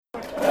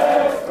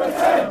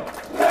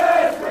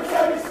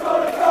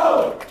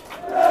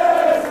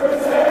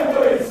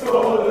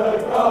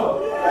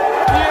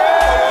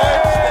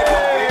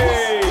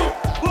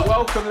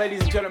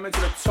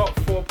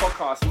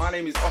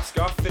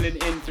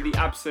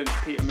absent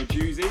Peter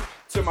Majuzzi.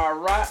 To my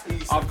right,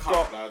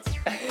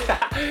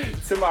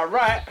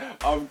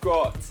 I've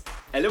got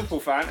a Liverpool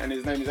fan, and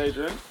his name is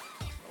Adrian.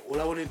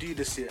 All I want to do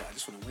this year, I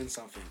just want to win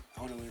something.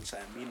 I want to win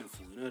something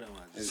meaningful. You know that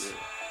one. Is it?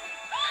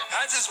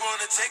 I just want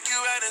to take you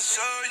out and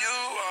show you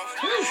off.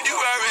 You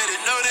already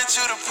know that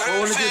you're the perfect I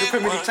want to do the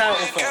Premier League title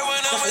for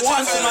just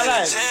once in my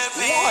life.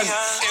 Once.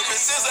 Ever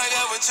since I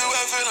got with you,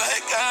 I feel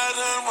like God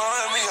done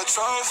won me a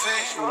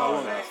trophy. All I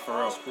want, for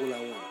real. That's all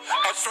I want.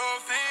 A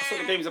trophy. That's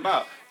what the game's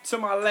about. To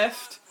my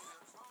left,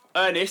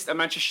 Ernest, a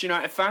Manchester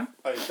United fan.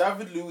 Hey,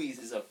 David Luiz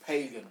is a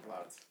pagan,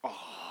 blood.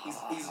 He's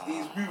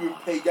moving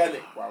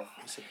paganic, bro. I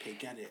said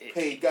paganic.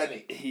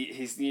 Paganic.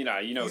 He's He's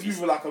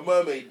moving like a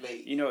mermaid,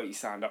 mate. You know what you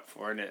signed up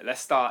for, innit? Let's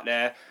start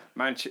there.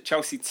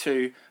 Chelsea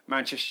 2,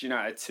 Manchester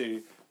United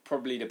 2.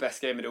 Probably the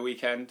best game of the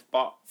weekend,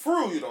 but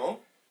Through, you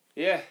know.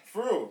 yeah,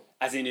 Through.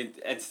 as in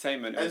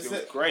entertainment, it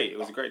was great. It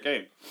was a great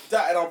game.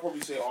 That, and I'll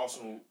probably say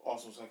Arsenal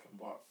second,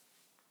 but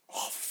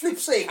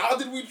flip's sake, how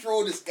did we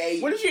draw this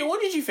game? What did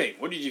you think?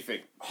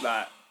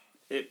 Like,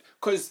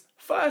 because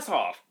first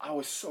half, I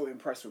was so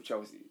impressed with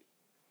Chelsea.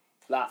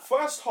 Like,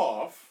 First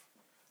half,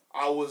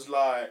 I was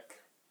like,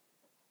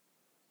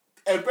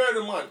 and bear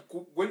in mind,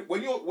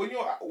 when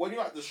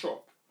you're at the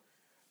shop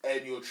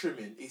and you're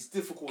trimming, it's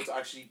difficult to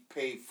actually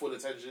pay full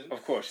attention.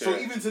 Of course, So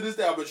yeah. even to this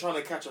day, I've been trying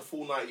to catch a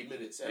full 90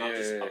 minutes, and I'm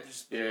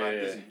just been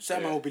busy.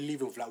 Some man will be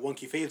leaving with like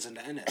wonky fades in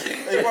the innit.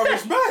 Hey, bro,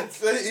 it's mad.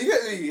 You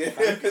get me?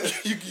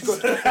 you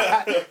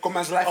got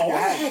man's life in your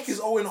What the hands. heck is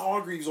Owen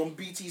Hargreaves on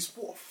BT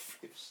Sport? For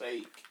flip's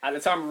sake. At the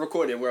time of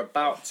recording, we're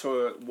about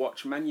to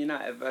watch Man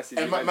United versus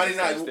And Man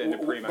Juventus in the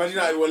United, pre-match. Man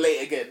United were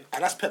late again.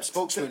 And that's Pep's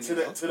spokesman. to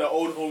the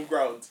old home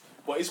ground.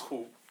 But it's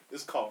cool.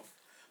 It's calm.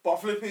 But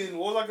flipping,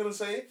 what was I gonna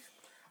say?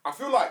 I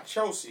feel like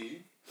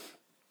Chelsea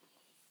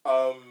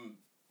for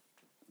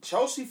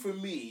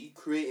me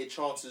created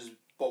chances,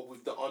 but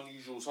with the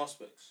unusual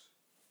suspects.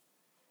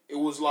 It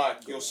was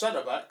like your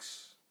centre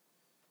backs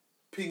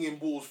pinging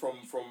balls from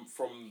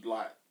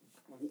like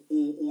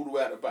all the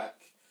way at the back.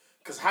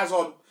 Because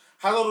Hazard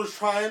was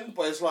trying,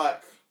 but it's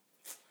like.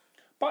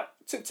 But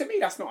to me,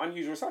 that's not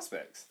unusual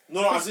suspects.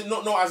 No, as in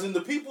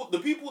the people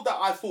that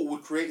I thought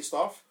would create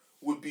stuff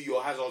would be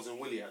your Hazards and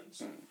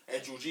Williams and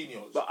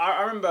Jorginhos. But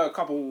I remember a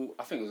couple,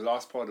 I think it was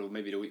last pod or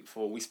maybe the week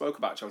before, we spoke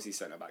about Chelsea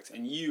centre-backs,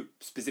 and you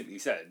specifically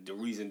said the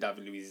reason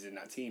David Luiz is in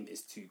that team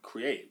is to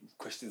create.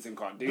 Christensen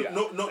can't do that.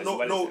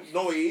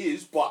 No, it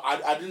is, but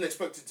I didn't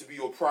expect it to be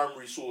your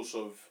primary source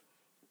of...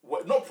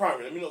 Not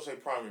primary, let me not say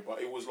primary, but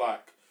it was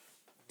like...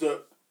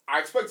 I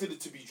expected it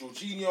to be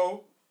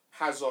Jorginho,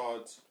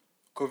 Hazard...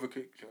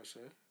 Kovacic,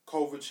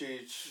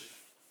 Kovacic...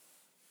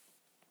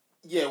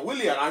 Yeah,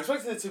 Willian. I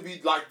expected it to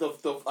be like the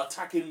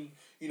attacking,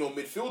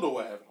 midfield or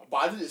whatever. But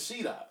I didn't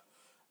see that.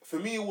 For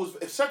me, it was...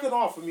 Second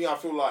half, for me, I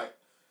feel like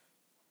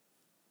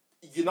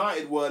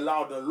United were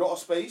allowed a lot of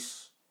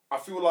space. I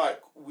feel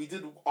like we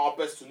did our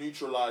best to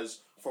neutralise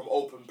from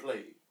open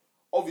play.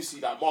 Obviously,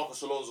 that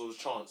Marcos Alonso's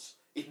chance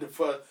in the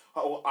first...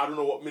 I don't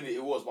know what minute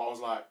it was, but I was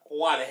like,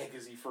 why the heck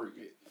is he free?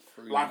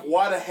 Like,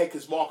 why the heck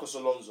is Marcos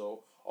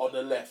Alonso on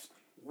the left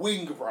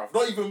wing, bruv?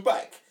 Not even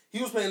back.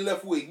 He was playing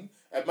left wing,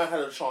 and man had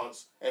a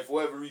chance, and for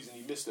whatever reason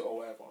he missed it or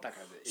whatever.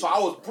 So I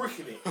was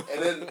bricking it,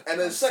 and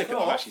then second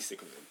half. I'm actually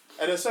sick of him.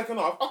 And then second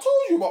half, I told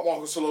you about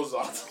Marcos Alonso.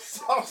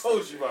 I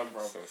told you, man,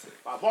 bro. So sick.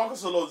 Like,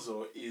 Marcos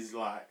Alonso is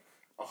like,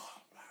 oh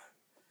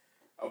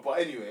man. But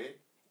anyway,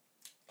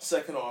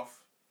 second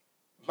half,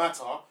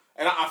 Mata,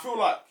 and I feel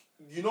like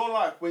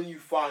like when you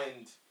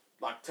find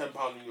like £10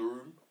 in your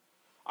room,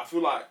 I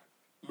feel like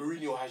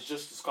Mourinho has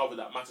just discovered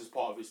that Mata's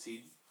part of his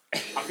team. I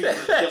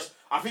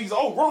think he's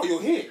bro,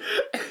 you're here.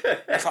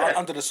 It's like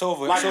under the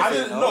sofa. Like, I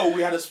didn't know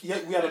we had a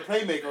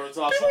playmaker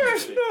until I saw You him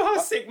actually know how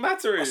sick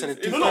Matter is. I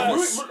said it No,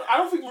 I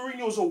don't think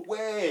Mourinho's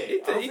aware.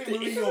 He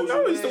doesn't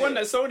know. He's the one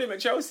that sold him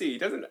at Chelsea. He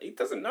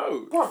doesn't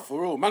know. Bro,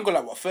 For real, man got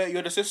like 30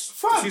 odd assists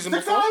the fam, season the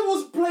before. guy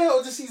was player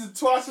of the season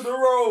twice in a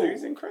row.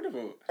 He's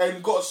incredible.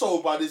 And got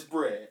sold by this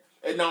Bray.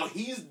 And now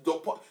he's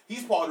part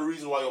of the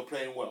reason why you're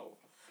playing well.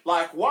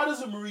 Like, why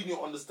doesn't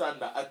Mourinho understand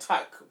that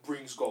attack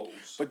brings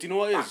goals? But do you know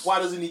what it is? Why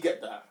doesn't he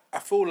get that? I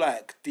feel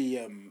like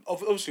the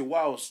obviously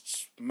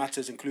whilst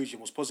Mata's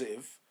inclusion was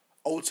positive,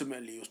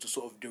 ultimately it was to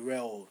sort of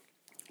derail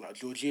like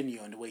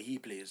Jorginho and the way he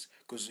plays,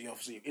 because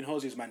obviously in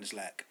Jose's mind it's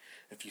like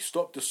if you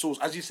stop the source,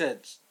 as you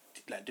said,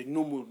 like the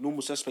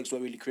normal suspects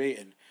weren't really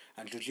creating,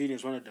 and Jorginho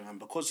is one of them, and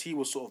because he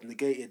was sort of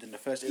negated in the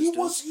first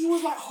instance, he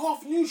was like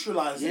half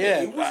neutralising.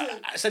 yeah. He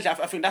wasn't... Essentially,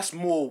 I think that's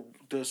more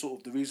the sort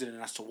of the reasoning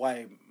as to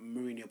why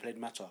Mourinho played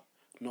Mata,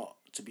 not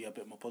to be a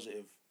bit more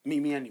positive.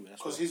 Me anyway.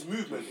 Because his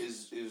movement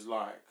is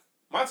like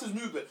Mata's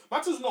movement.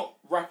 Mata's not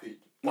rapid.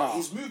 But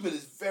his movement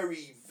is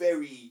very,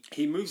 very...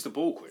 He moves the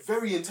ball quick.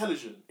 Very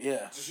intelligent. Yeah.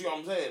 Do you see what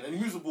I'm saying? And he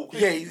moves the ball quick.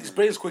 Yeah, his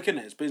brain's quick,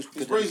 innit? His brain's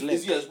quick.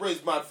 His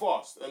brain's mad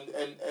fast.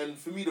 And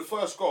for me, the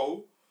first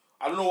goal,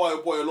 I don't know why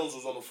your boy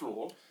Alonso's on the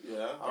floor.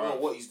 Yeah. I don't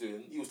know what he's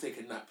doing. He was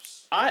taking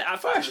naps. At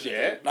first,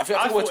 I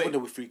thought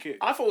it was free kick.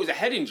 I thought it was a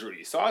head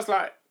injury. So I was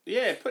like,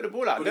 yeah, put the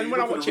ball out. Then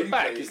when I watch it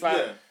back, it's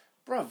like,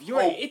 bruv,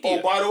 you're an idiot.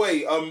 Oh, by the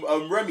way,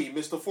 Remy,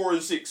 Mr. 4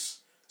 and 6,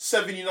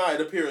 7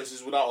 United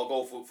appearances without a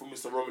goal for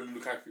Mr. Romelu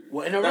Lukaku.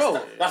 What, in a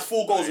row? That's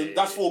 4 goals.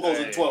 That's 4 goals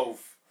in 12.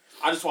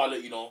 I just want to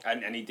let you know.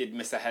 And he did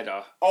miss a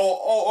header.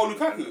 Oh,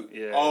 Lukaku.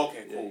 Yeah. Oh,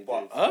 okay, Yeah, cool. he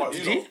But, did. but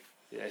Did you he? know,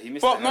 Yeah, he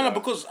missed But a no, header.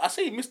 because I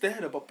say he missed the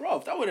header, but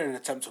bruv, that wasn't an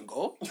attempt on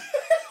goal.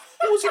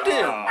 What was he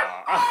doing?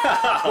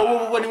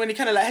 When he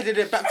kind of like headed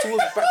it back to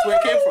where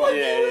it came from.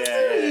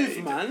 Yeah.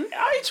 Move, man.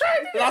 Are you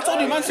trying? I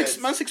told you, man, He's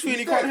 6 feet and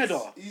he dead. can't header.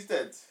 He's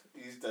dead,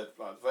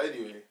 man. But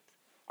anyway,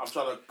 I'm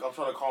trying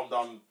to calm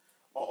down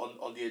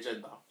on the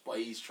agenda, but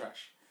he's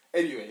trash.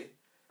 Anyway,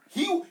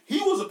 he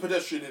was a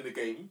pedestrian in the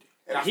game,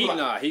 and I feel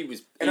like he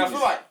was. I feel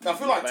like to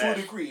a bad.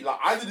 degree, like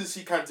I didn't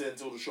see Kante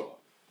until the shot.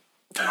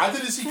 I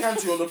didn't see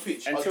Kante on the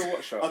pitch Until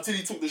what shot? Until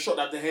he took the shot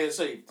that De Gea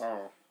saved.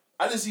 Oh.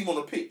 I didn't see him on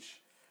the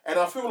pitch, and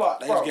I feel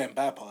like He was bruv, getting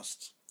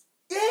bypassed.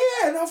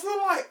 yeah, and I feel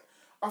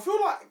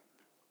like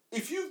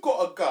if you've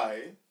got a guy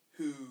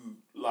who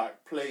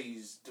like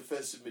plays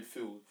defensive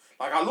midfield,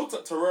 like I looked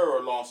at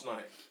Torreira last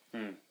night,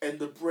 and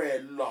the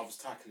Brer loves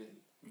tackling,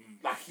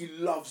 like he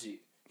loves it.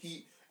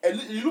 And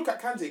you look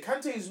at Kante.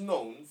 Kante is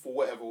known for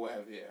whatever,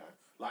 yeah,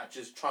 like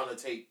just trying to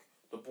take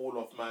the ball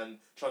off man,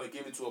 trying to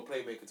give it to a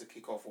playmaker to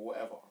kick off or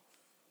whatever.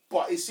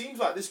 But it seems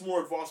like this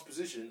more advanced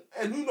position,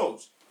 and who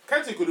knows?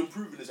 Kante could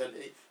improve in this, and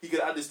he could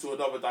add this to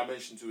another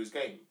dimension to his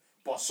game.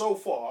 But so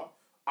far,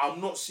 I'm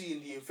not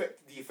seeing the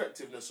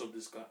effectiveness of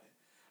this guy.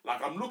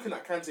 Like I'm looking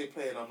at Kante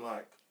play, and I'm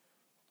like,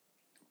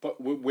 But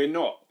we're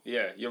not.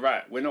 Yeah, you're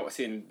right. We're not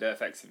seeing the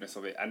effectiveness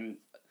of it, and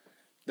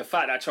the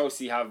fact that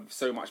Chelsea have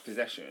so much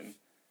possession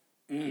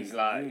is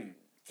like.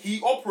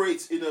 he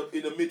operates in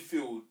a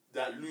midfield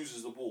that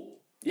loses the ball.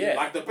 Yeah,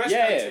 like the best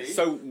yeah. Kante.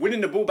 So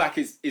winning the ball back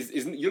is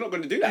you're not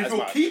going to do that If as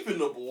you're much. keeping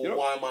the ball, You're not-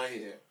 why am I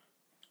here?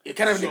 It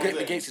kind of So then-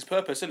 negates his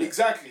purpose, isn't it?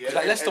 Exactly. Because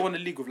like Leicester won the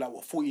league with like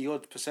what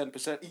 40% Yeah,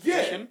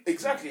 possession.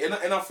 exactly. And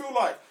I feel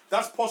like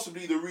that's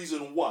possibly the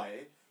reason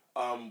why.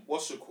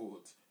 What's it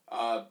called?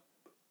 I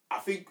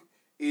think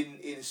in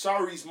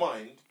Sarri's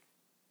mind,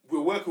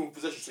 we're working with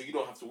possession, so you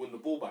don't have to win the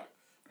ball back.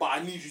 But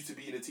I need you to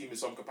be in the team in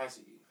some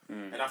capacity.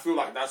 And I feel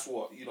like that's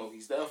what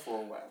he's there for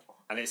or whatever.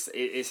 And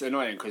it's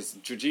annoying because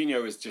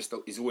Jorginho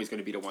is always going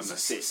to be the one that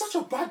He's sits. such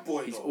a bad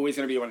boy. He's though. always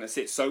going to be the one that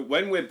sits. So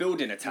when we're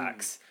building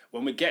attacks,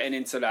 when we're getting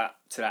into that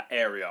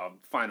area,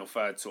 final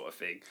third sort of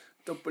thing,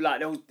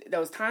 there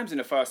was times in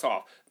the first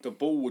half the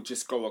ball would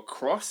just go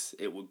across.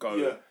 It would go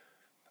Yeah.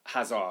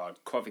 Hazard,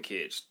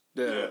 Kovacic,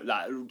 Yeah.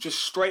 like just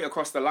straight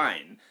across the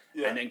line.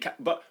 Yeah. And then,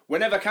 but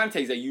whenever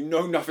Kante's there, you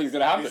know nothing's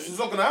going to happen. It's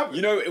not going to happen.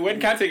 You know, when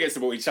Kante gets the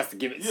ball, he just has to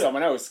give it to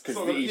someone else because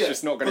he's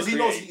just not going to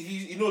Because create.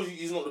 he knows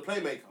he's not the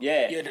playmaker.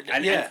 Yeah, Yeah,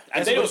 and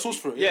there's they no don't source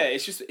for it, Yeah, yeah.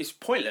 it's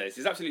pointless.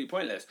 It's absolutely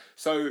pointless.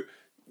 So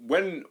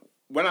when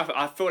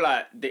I feel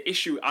like the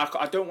issue,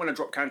 I don't want to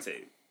drop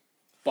Kante,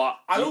 but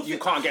you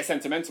can't get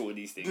sentimental with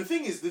these things. The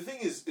thing is,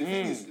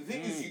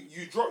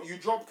 you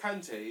drop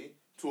Kante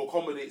to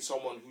accommodate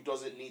someone who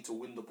doesn't need to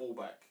win the ball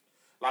back.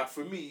 Like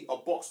for me, a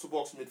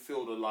box-to-box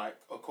midfielder like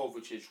a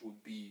Kovacic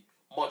would be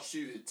much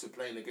suited to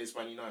playing against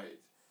Man United.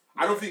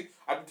 I don't think.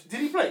 Did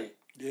he play?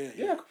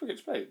 Yeah,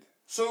 Kovacic played.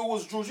 So it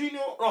was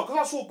Jorginho. No, because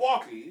I saw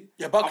Barkley.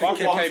 Yeah, Barkley I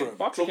thought came for him.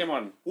 Barkley came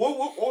on. What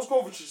was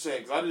Kovacic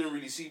saying? Because I didn't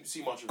really see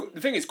much of it.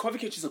 The thing is,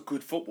 Kovacic is a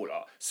good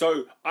footballer.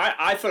 So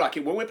I feel like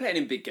when we're playing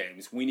in big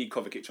games, we need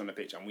Kovacic on the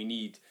pitch, and we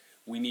need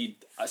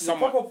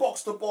someone. Proper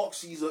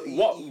box-to-box.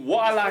 What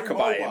I like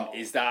about him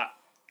is that.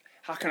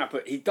 How can I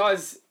put? He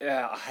does.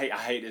 I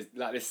hate this,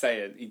 like this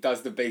saying. He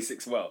does the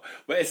basics well,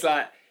 but it's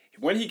like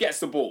when he gets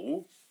the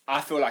ball,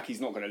 I feel like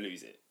he's not going to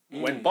lose it.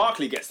 When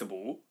Barkley gets the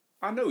ball,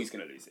 I know he's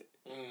going to lose it.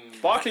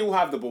 Barkley will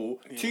have the ball,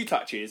 2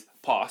 touches,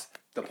 pass.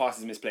 The pass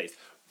is misplaced.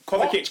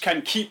 Kovacic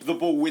can keep the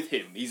ball with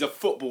him. He's a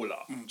footballer.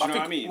 Do you know what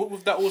I mean?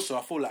 With that also,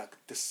 I feel like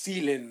the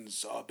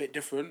ceilings are a bit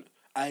different.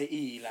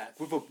 I.e., like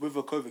with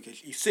a Kovacic,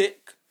 he's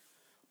sick,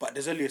 but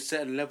there's only a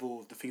certain level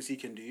of the things he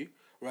can do.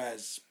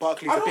 Whereas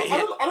Barkley's a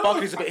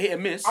bit hit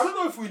and miss. I don't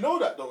know if we know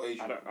that though,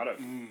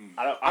 Adrian.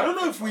 I don't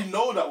know if we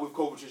know that with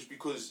Kovacic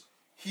because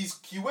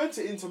he went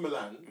to Inter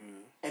Milan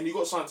and he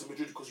got signed to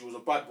Madrid because he was a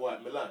bad boy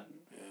at Milan.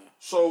 Yeah.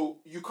 So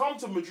you come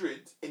to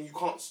Madrid and you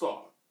can't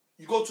start.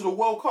 You go to the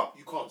World Cup,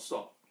 you can't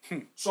start.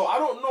 So I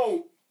don't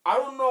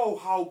know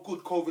how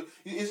good Kovacic.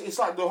 It's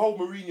like the whole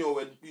Mourinho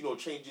and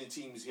changing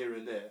teams here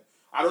and there.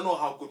 I don't know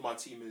how good my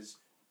team is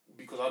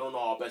because I don't know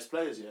our best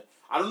players yet.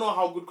 I don't know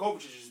how good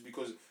Kovacic is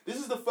because this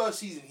is the first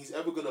season he's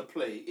ever going to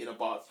play in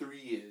about 3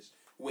 years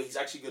where he's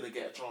actually going to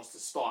get a chance to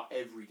start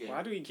every game.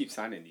 Why do we keep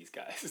signing these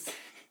guys?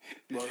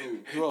 Like who?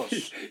 Who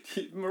else?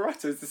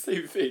 Morata's the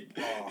same thing.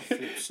 Oh,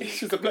 flip sake. It's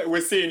just a play.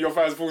 We're seeing your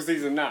first full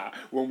season now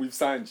when we've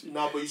signed you.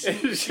 No, but you see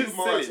It's just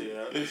Morata, silly.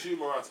 yeah? You see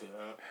Morata,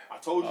 yeah? I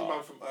told you,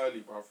 man, from early,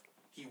 bruv.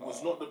 He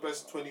was not the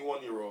best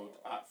 21-year-old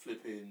at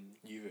flipping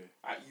Juve.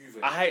 at Juve.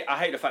 I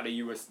hate the fact that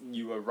you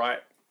were right.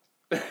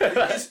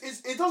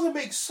 It doesn't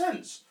make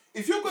sense.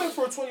 If you're going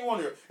for a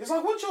 21-year-old, it's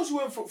like when Chelsea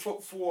went for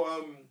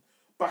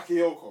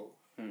Bakayoko.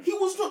 He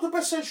was not the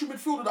best central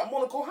midfielder that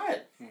Monaco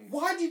had.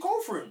 Why did you go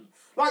for him?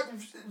 Like,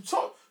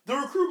 so, the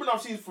recruitment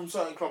I've seen from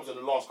certain clubs in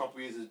the last couple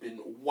of years has been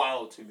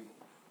wild to me.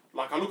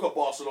 Like I look at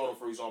Barcelona,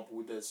 for example,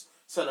 with this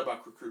centre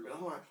back recruitment.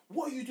 I'm like,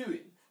 what are you doing?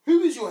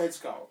 Who is your head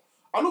scout?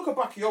 I look at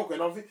Bakayoko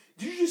and I think,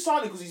 did you just sign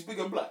him because he's big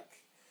and black?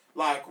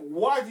 Like,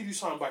 why did you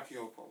sign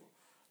Bakayoko?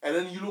 And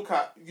then you look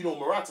at,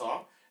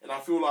 Morata, and I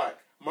feel like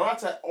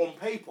Morata on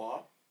paper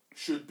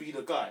should be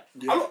the guy.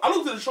 Yeah. I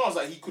looked at the chance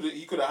that he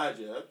could have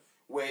had,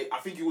 where I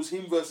think it was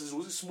him versus,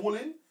 was it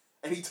Smalling?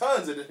 And he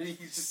turns it and he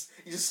just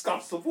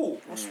scouts the ball.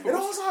 And I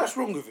was like, what's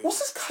wrong with it? What's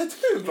this guy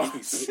doing, man?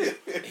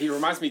 He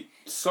reminds me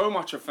so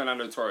much of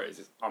Fernando Torres.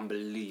 It's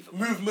unbelievable.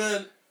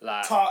 Movement,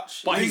 like,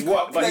 touch, but he's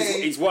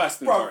worse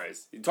than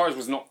Torres. Torres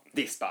was not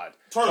this bad.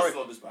 Torres was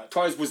not this bad.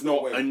 Torres was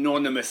not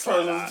anonymous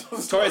like that.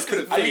 Torres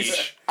couldn't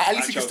finish. At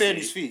least he could stay on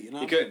his feet,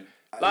 He could.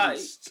 But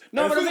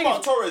the thing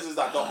about Torres is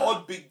that the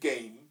odd big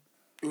game,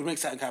 it would make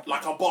something happen.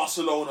 Like a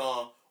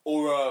Barcelona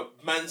or a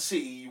Man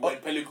City when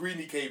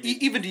Pellegrini came in.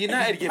 Even the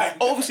United game.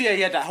 Obviously,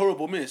 he had that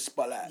horrible miss,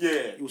 but like,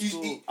 yeah,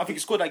 I think he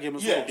scored that game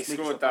as well. He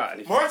scored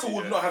that. Morata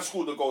would not have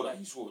scored the goal that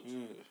he scored.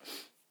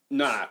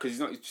 Nah, because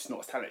he's just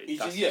not as talented.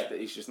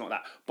 He's just not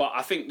that. But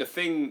I think the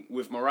thing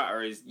with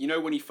Morata is,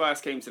 when he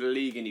first came to the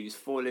league and he was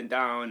falling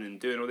down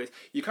and doing all this,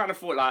 you kind of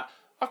thought like,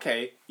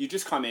 okay, you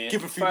just come in,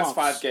 first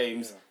 5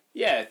 games,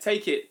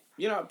 take it.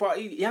 But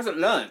he hasn't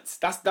learnt.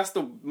 That's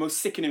the most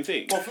sickening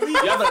thing. Well, for me,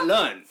 he hasn't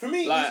learnt. For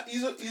me, like,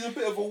 he's a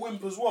bit of a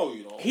wimp as well.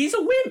 He's a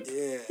wimp.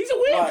 Yeah. He's a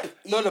wimp.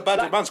 Not the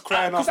bad man's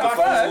crying after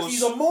first,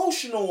 he's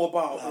emotional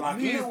about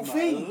little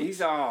things. He's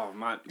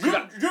man. Do you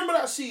remember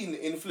that scene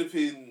in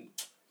flipping?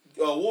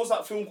 What was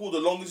that film called?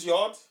 The Longest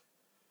Yard.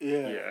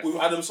 Yeah. With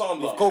Adam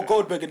Sandler. With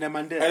Goldberg and them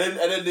man there. And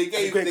then they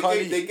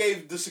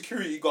gave the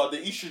security guard the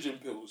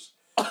estrogen pills.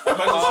 The man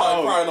just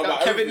started crying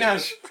about Kevin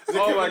Nash.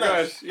 Oh my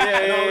gosh. Yeah.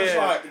 And I was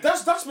like,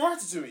 that's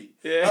Morata to me.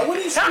 Yeah. Like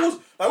when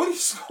he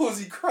scores,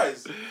 he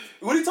cries.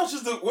 When he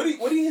touches when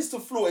he hits the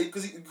floor,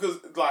 because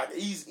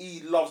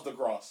he loves the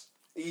grass.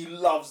 He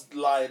loves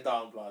lying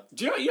down, blood.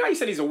 Do you know he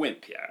said he's a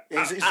wimp, yeah?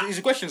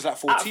 His question's like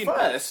 14. At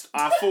first,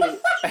 I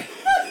thought...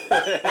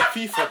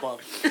 FIFA, bro.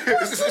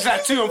 It's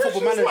like 2 on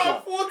Football Manager.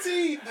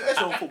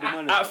 It's like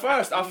 14. At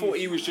first, I thought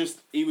he was just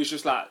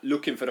like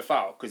looking for the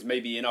foul, because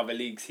maybe in other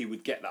leagues he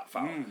would get that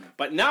foul.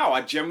 But now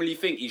I generally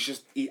think he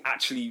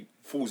actually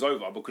falls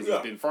over because he's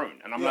been thrown.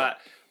 And I'm like...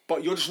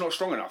 But you're just not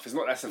strong enough. It's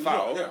not that's a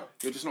foul. Yeah.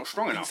 You're just not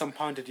strong enough. Some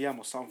pounded yam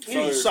or something. He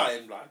needs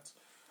something, blood.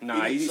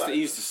 Nah, he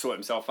used to sort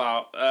himself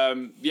out.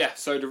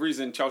 So the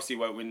reason Chelsea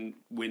won't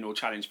win or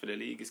challenge for the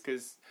league is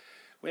because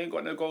we ain't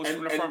got no goals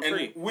from the front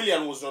three.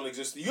 Willian was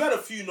non-existent. You had a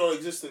few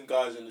non-existent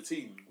guys in the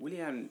team.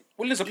 Willian's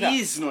a player.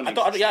 He's non-existent.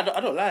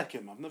 I don't like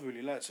him. I've never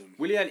really liked him.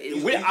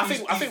 I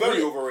think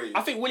very overrated.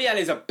 I think Willian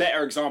is a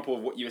better example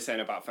of what you were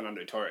saying about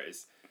Fernando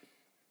Torres.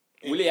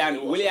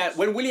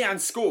 When Willian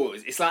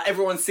scores, it's like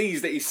everyone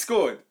sees that he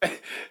scored, and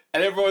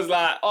everyone's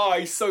like, "Oh,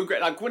 he's so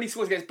great!" Like when he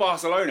scores against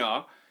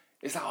Barcelona.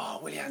 It's like, oh,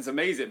 Willian's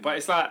amazing. But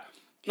it's like...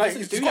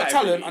 he's got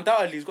talent.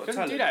 Undoubtedly, he's got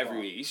talent. He doesn't do that every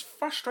week. He's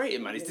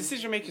frustrated, man. His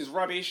decision-making is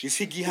rubbish. He's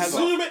Higgy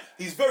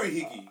He's very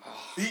Higgy.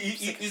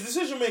 His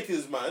decision-making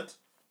is mad,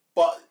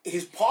 but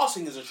his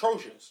passing is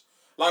atrocious.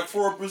 Like,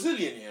 for a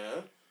Brazilian,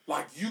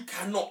 you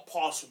cannot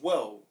pass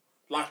well.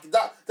 Like,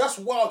 that's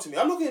wild to me.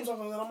 I look at him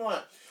sometimes and I'm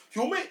like...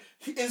 he'll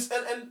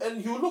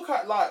look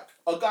at, like,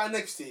 a guy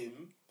next to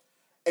him,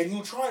 and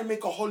he'll try and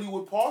make a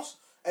Hollywood pass,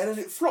 and then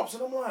it flops,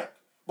 and I'm like...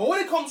 But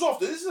when it comes off,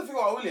 this is the thing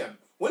about Willian.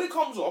 When it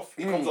comes off,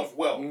 it comes off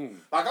well.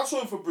 Like I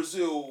saw him for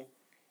Brazil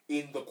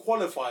in the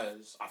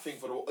qualifiers. I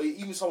think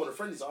even some of the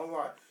friendlies. I'm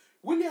like,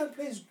 Willian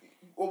plays.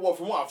 Well,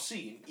 from what I've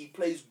seen, he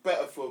plays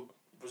better for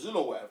Brazil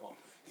or whatever.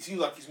 He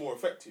seems like he's more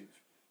effective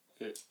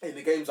in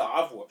the games that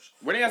I've watched.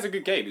 When he has a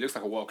good game, he looks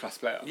like a world class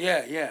player.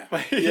 Yeah.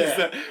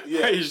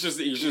 He's just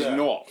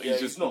not.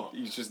 He's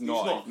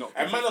not.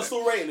 And man, are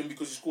still rating him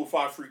because he scored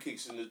 5 free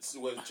kicks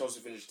when Chelsea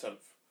finished 10th.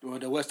 Well,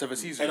 the worst ever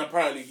season. And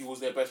apparently he was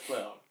their best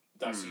player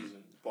that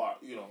season.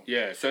 But,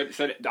 Yeah, so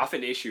I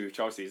think the issue with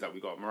Chelsea is that we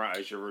got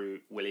Morata,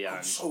 Giroud, Willian.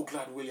 I'm so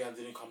glad Willian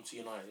didn't come to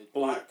United. Do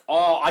you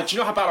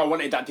know how bad I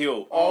wanted that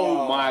deal?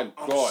 Oh my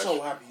gosh. I'm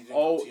so happy he didn't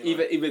come to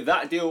United. Either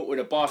that deal or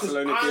the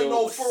Barcelona deal. I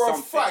know for a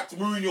fact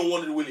Mourinho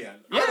wanted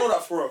Willian. Yeah. I know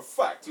that for a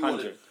fact. He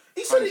wanted.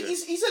 He said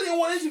it in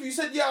one interview. He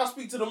said, "Yeah, I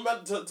speak to the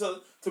man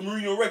to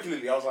Mourinho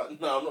regularly." I was like,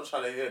 "No, I'm not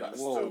trying to hear that.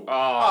 Still,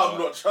 I'm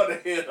not trying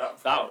to hear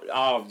that." That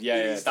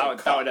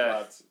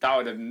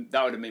would have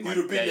made my day. You'd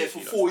have been there for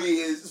 4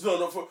 years.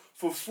 No,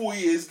 for 4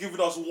 years, giving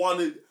us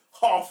one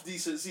half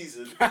decent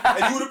season,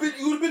 and you would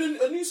have been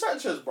a new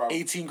Sanchez, bro.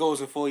 18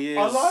 goals in 4 years.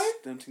 I lie.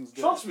 Them things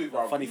Trust me,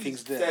 bro. Funny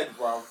things there. Dead,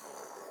 bro.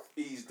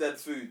 He's dead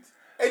food.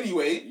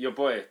 Anyway, your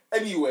boy.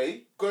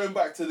 Anyway, going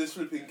back to this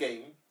flipping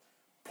game,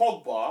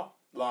 Pogba,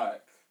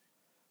 like.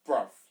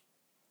 Bruv,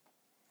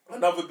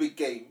 another big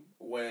game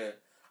where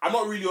I'm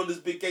not really on this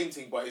big game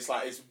thing, but it's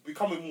like it's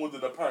becoming more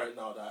than apparent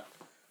now that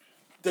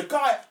the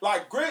guy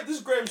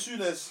this Graham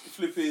Souness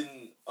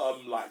flipping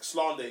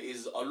slander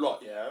is a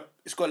lot. Yeah,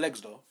 it's got legs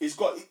though. It's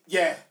got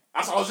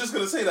That's, I was just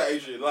gonna say that,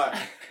 Adrian. Like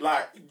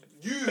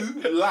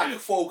You lack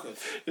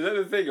focus. Is that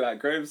the thing? Like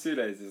Graham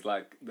Souness is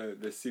like the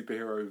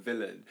superhero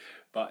villain,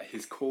 but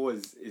his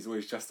cause is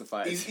always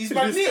justified. He's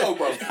Magneto,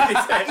 bro. He's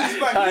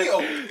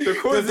Magneto. The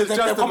cause is complex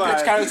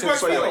justified,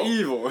 characters, but you're right?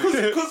 evil.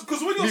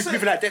 Because when you're saying,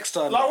 Moving like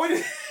Dexter. like when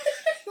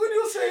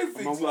you're saying Man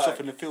things walks like, up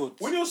in the field.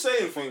 when you're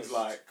saying things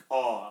like,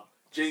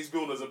 James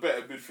Milner's a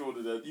better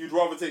midfielder than you'd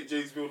rather take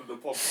James Milner than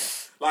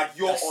Pogba. Like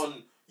you're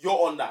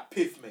on that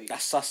piff, mate.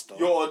 That's sus though.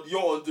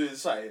 You're on doing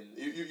something.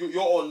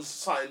 You're on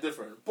something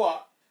different.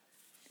 But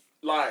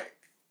like,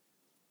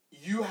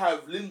 you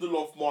have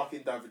Lindelof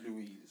marking David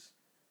Luiz,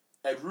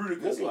 and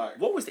Rudiger's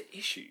what was the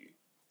issue?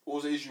 what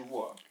was the issue?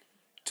 What?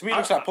 To me, it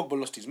looks like Pogba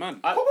lost his man.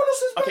 Pogba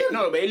lost his Okay,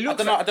 man. no, but it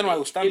looks. I don't know why he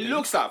was standing. It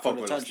looks like for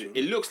the Pogba lost. tantrum.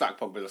 It looks like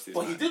Pogba lost his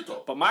But man. he did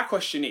though. But my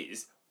question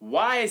is,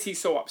 why is he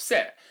so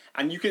upset?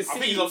 And you can see. I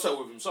think he's upset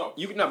with himself.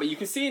 But you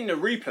can see in the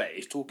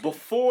replay talking.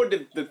 before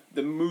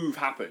the move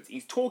happens,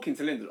 he's talking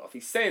to Lindelof.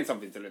 He's saying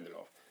something to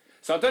Lindelof.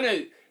 So I don't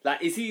know.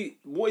 Like,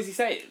 what is he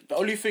saying? The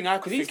only thing I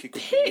could He's think it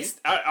could pissed.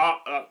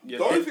 Yeah.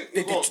 The only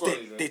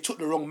thing, they took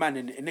the wrong man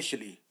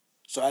initially.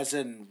 So as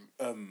in,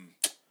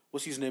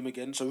 what's his name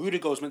again? So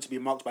Rudiger was meant to be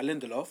marked by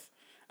Lindelof,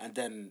 and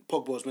then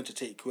Pogba was meant to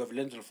take whoever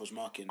Lindelof was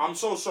marking. I'm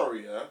so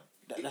sorry, yeah.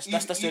 That's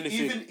the only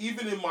thing.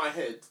 Even in my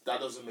head,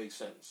 that doesn't make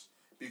sense.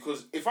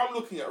 Because if I'm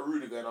looking at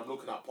Rudiger and I'm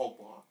looking at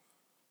Pogba,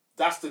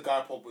 that's the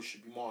guy Pogba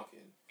should be marking.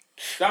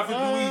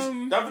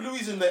 David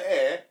Luiz in the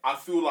air, I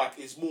feel like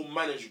is more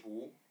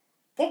manageable.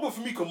 Pogba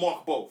for me can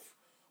mark both,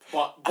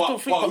 but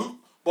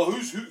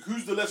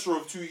who's the lesser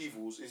of two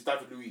evils is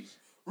David Luiz.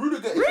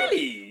 Rudiger is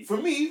Really? for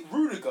me,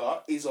 Rudiger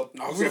is a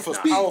Rudiger's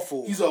big,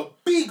 powerful. He's a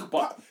big,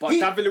 But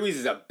David Luiz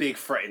is a big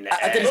threat in the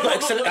And then air.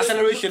 he's got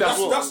acceleration as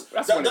well.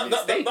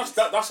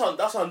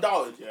 That's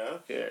undoubted,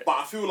 yeah. But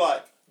I feel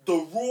like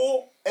the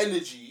raw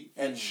energy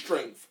and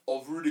strength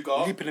of Rudiger,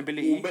 Leaping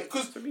ability.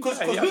 because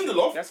Yeah,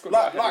 Lindelof, that's good.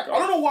 like I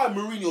don't know why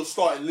Mourinho's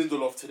starting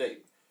Lindelof today,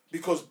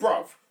 because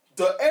bruv,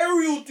 the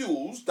aerial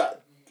duels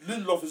that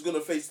Lindelof is gonna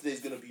face today is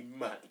gonna be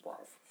mad,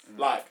 bruv.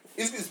 Like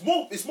it's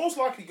most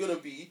likely gonna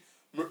be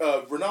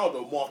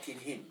Ronaldo marking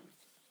him,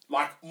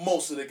 like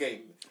most of the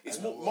game. It's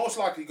most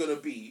likely gonna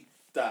be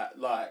that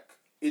like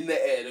in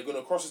the air they're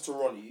gonna cross it to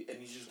Ronnie and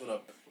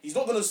he's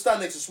not gonna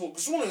stand next to Smalling.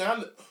 Smalling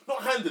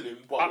not handle him,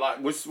 but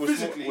like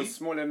physically. Was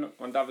Smalling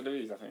on David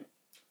Luiz, I think.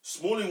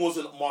 Smalling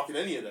wasn't marking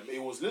any of them.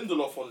 It was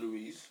Lindelof on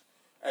Luiz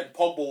and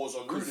Pogba was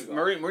on Rudiger.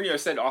 Mourinho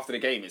said after the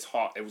game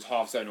it was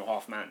half zone or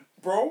half man.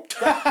 Bro,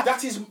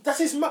 that's his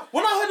man.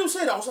 When I heard him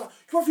say that, I was like,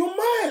 you're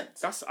mad.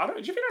 Do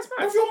you think that's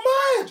mad? You're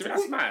mad. Do you think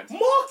that's mad?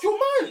 Mark your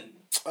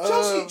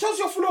man.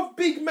 Chelsea are full of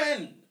big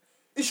men.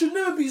 It should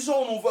never be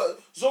zonal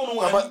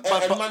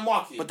and man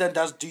marking. But then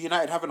do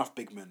United have enough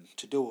big men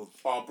to deal with?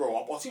 Oh,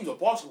 bro, our team's a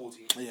basketball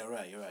team. Yeah,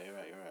 right. You're right.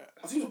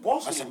 Our team's a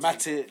basketball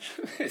That's a team.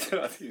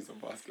 Matic. He's a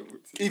basketball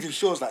team. Even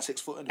Shaw's like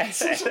 6 foot.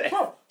 Isn't he?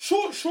 Bro,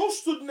 Shaw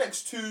stood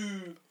next to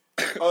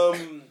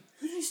who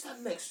did he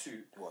stand next to?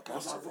 I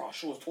was like, bro,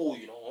 Shaw's tall,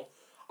 you know.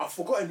 I've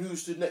forgotten who he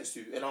stood next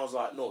to, and I was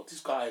like, no, this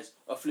guy's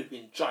a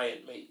flipping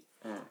giant, mate.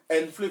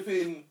 And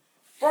flipping,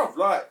 bro,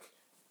 like,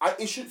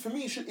 it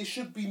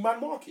should be man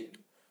marking.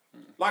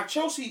 Like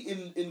Chelsea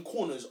in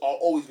corners are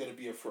always going to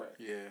be a threat.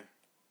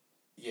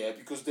 Yeah,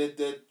 because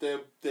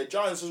they're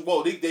giants as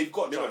well. They've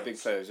got giants. Big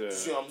players. Yeah. You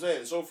see what I'm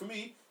saying? So for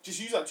me, just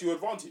use that to your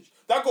advantage.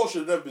 That goal should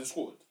have never been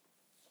scored.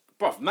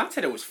 Bruv,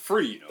 Mateta was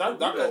free, you know.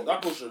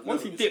 That goal should have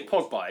Once never he been dipped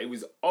scored. Pogba, it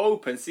was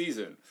open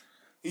season.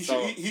 He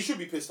should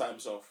be pissed at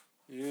himself.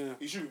 Yeah.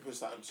 He should be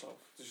pissed at himself.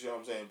 You see what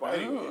I'm saying? But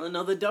anyway.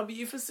 Another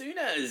W for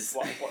Souness.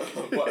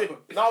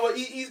 But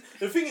he's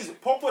the thing is,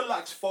 Pogba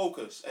lacks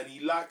focus and he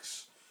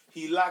lacks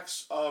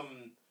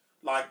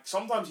like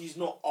sometimes he's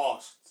not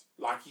asked,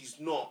 like he's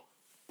not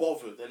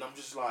bothered, and I'm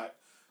just like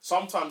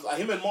sometimes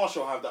him and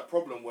Marshall have that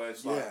problem where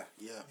it's like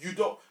you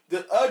don't,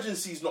 the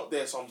urgency's not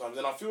there sometimes,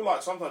 and I feel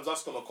like sometimes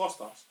that's gonna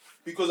cost us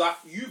because at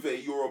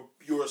Juve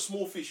you're a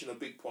small fish in a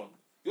big pond.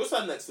 You're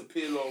standing next to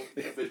Pirlo,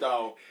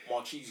 Vidal,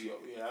 Marchisio,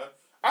 yeah.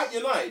 At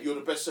United, you're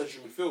the best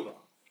central midfielder,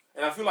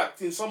 and I feel like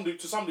to some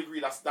degree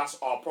that's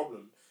our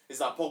problem. Is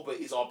that Pogba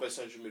is our best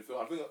central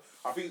midfielder?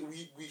 I think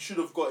we should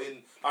have got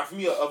in. Like for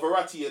me, a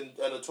Verratti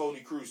and a Toni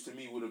Kroos to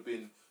me would have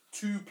been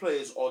two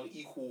players on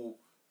equal.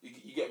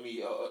 You get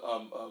me?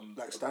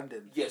 Like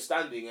standing. Yeah,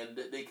 standing, and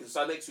they can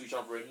stand next to each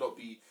other and not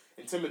be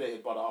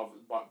intimidated by the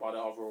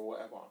other or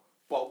whatever.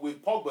 But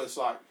with Pogba, it's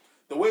like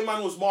the way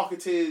man was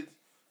marketed,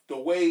 the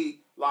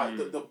way like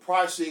the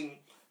pricing,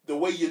 the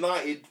way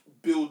United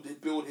build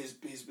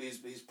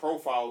his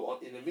profile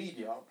in the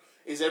media.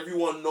 Is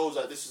everyone knows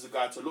that this is a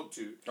guy to look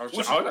to. I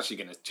was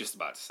actually just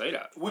about to say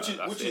that. Which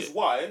is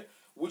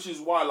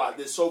why like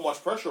there's so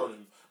much pressure on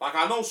him. Like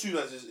I know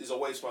Souness is a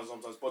waste man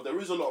sometimes, but there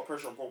is a lot of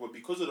pressure on Pogba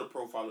because of the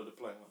profile of the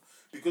player,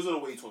 because of the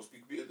way he talks,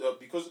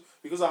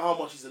 because of how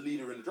much he's a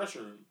leader in the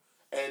dressing room.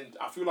 And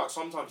I feel like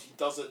sometimes he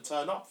doesn't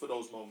turn up for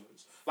those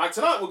moments. Like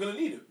tonight we're gonna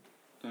need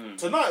him.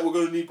 Tonight we're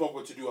gonna need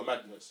Pogba to do a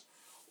madness.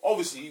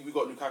 Obviously we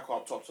got Lukaku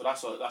up top, so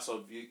that's a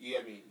you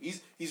get me.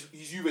 He's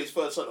Juve's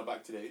third centre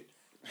back today.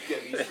 You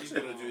get me? He's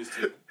gonna do his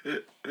thing.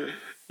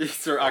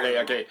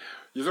 Okay.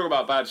 You're talking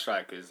about bad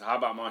strikers. How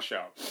about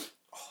Martial?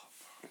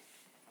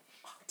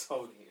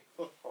 Tony.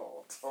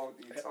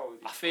 Tony.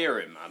 I fear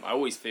him, man. I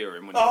always fear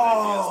him when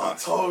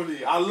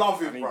Tony. I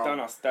love him, he bro. done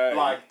us dirty.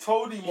 Like,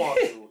 Tony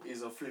Marshall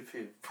is a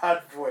flipping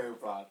bad boy,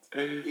 man.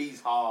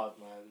 He's hard,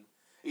 man.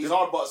 He's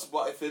hard, but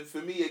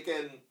for me,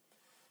 again,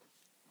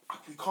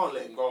 we can't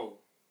let him go.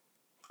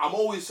 I'm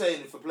always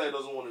saying if a player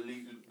doesn't want to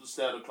leave,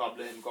 stay at the club,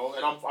 let him go.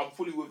 And I'm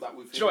fully with that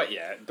with him. Do you know what,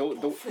 yeah?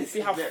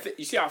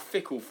 You see how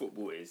fickle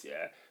football is,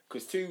 yeah?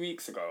 Because 2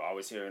 weeks ago, I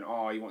was hearing,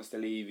 he wants to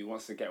leave, he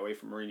wants to get away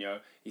from Mourinho.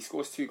 He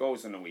scores 2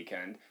 goals on the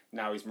weekend.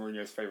 Now he's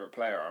Mourinho's favourite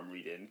player, I'm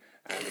reading.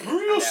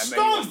 Mourinho's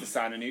scum! He wants to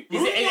sign a new...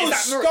 Mourinho's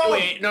scum!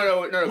 Wait,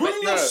 no.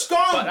 Mourinho's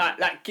scum!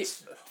 But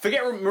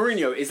forget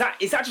Mourinho. Is that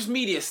just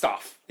media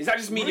stuff? Is that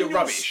just media Mourinho's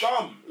rubbish?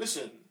 Scum.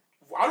 Listen,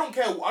 I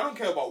don't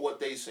care about what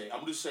they say.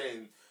 I'm just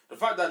saying the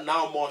fact that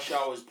now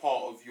Martial is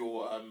part of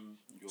your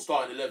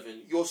starting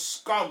 11, you're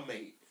scum,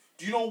 mate.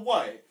 Do you know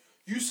why?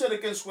 You said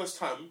against West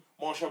Ham,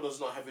 Martial does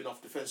not have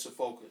enough defensive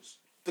focus.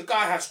 The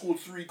guy has scored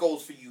 3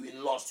 goals for you in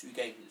the last 2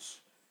 games.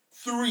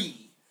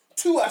 3.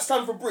 2 at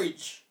Stamford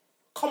Bridge.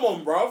 Come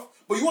on, bruv.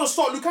 But you want to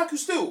start Lukaku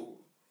still?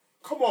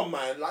 Come on,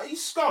 man. Like,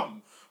 he's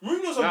scum.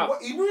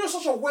 Mourinho's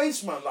such a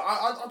waste, man. Like,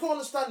 I don't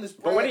understand this.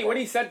 But when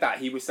he said that,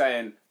 he was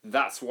saying,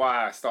 that's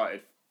why I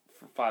started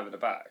 5 at the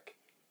back.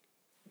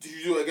 Did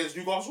you do it against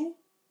Newcastle?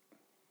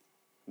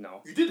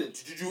 No. You didn't.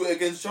 Did you do it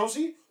against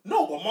Chelsea?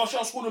 No, but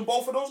Martial scored in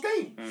both of those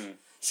games.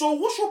 So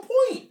what's your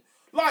point?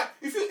 Like,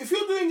 if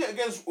you're doing it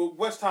against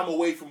West Ham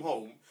away from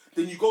home,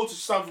 then you go to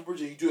Stamford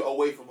Bridge and you do it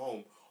away from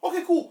home.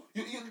 Okay, cool.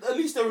 You, at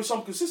least there is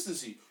some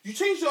consistency. You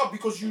changed it up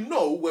because you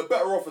know we're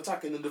better off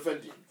attacking than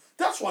defending.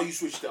 That's why you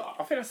switched it up.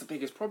 I think that's the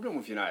biggest problem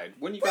with United.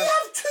 When you we guys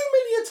have too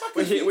many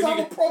attackers. You have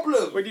a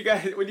problem.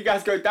 When you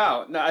guys go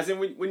down, no, as in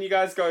when you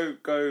guys go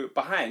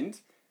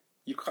behind,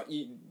 you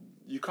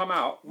come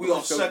out. We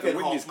are second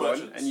half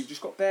gone, and you've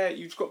just got bare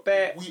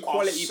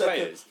quality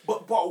players.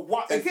 But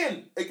what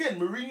again?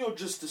 Mourinho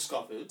just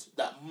discovered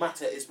that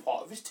Mata is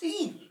part of his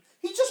team.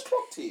 He just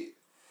clocked it.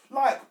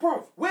 Like,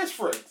 bro, where's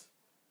Fred?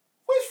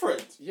 Where's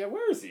Fred? Yeah,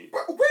 where is he?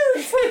 Where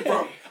is Fred,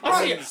 bro?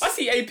 I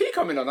see AP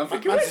coming on. I'm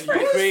thinking, where's Fred?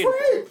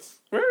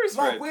 Where is Fred?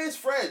 Fred? Where's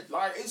Fred?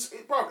 Like,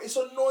 it's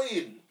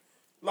annoying.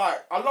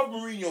 Like, I love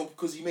Mourinho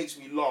because he makes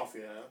me laugh,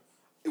 yeah,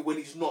 when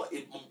he's not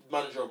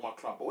manager of my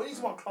club. But when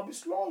he's my club,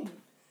 it's long.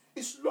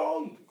 It's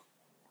long.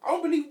 I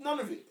don't believe none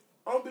of it,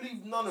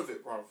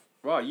 bruv.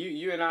 Right,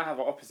 you and I have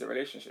an opposite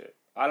relationship.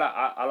 I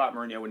like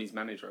Mourinho when he's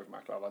manager of my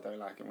club. I don't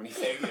like him when he's...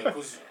 Yeah,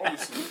 because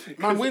obviously...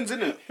 Man wins,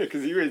 innit?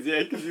 Because he wins,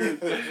 yeah.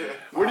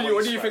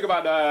 What do you think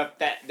about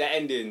the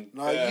ending?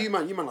 No, you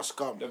man are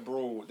scum. The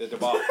brawl, the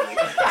debacle.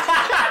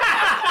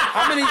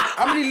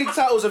 How many league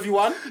titles have you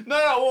won? No,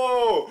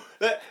 whoa.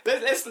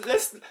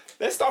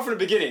 Let's start from the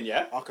beginning,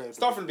 yeah? Okay.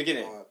 Start from the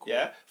beginning, right, cool.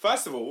 yeah?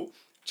 First of all,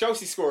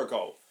 Chelsea score a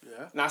goal.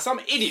 Yeah. Now, some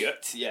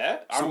idiot, yeah?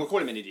 I'm going to call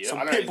him an idiot. Some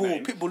I know his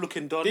name. pitbull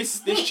looking done. This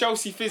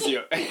Chelsea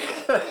physio...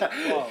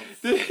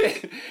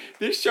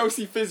 this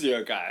Chelsea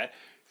physio guy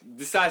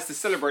decides to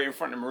celebrate in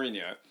front of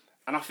Mourinho.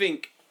 And I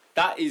think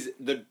that is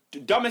the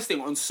dumbest thing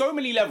on so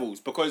many levels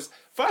because,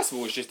 first of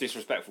all, it's just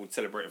disrespectful to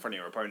celebrate in front of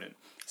your opponent.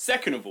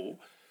 Second of all,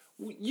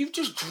 you've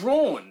just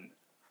drawn.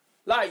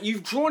 Like,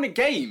 you've drawn a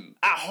game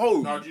at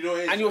home, no, do you know what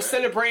it is, and you're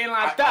celebrating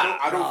like that.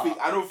 I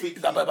don't think.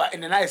 But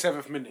in the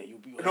 97th minute, you'll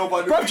be. No,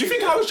 but bro, do you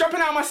think I was jumping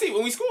out of my seat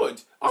when we scored?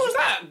 I was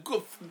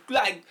good,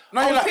 like,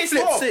 no, I was like, pissed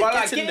off. sick, But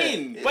like, get in get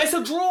in. But it's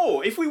a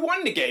draw. If we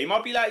won the game,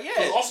 I'd be like,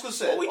 yeah. Oscar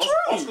said. We drew.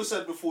 Oscar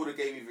said before the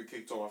game even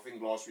kicked off. I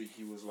think last week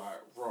he was like,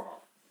 "Raw,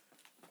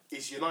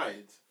 it's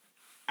United."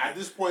 At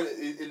this point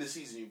in the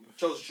season,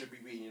 Chelsea should be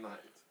beating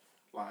United.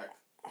 Like.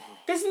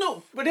 There's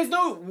no. But the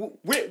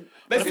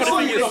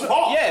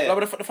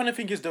funny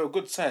thing is, they're a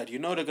good side. You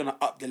know they're gonna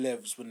up the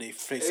levels when they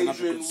face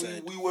another good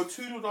side. We were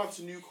 2-0 down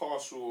to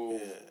Newcastle.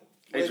 Yeah.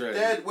 We're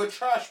dead. We're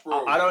trash,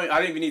 bro. I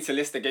don't even need to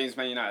list the games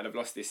Man United have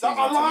lost this season.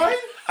 To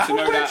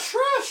know that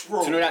trash,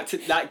 bro. To know that,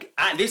 like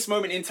at this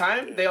moment in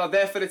time, they are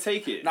there for the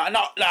taking. No,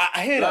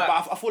 I hear that,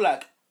 but I feel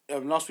like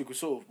last week a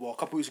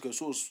couple weeks ago,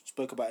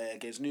 spoke about it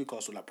against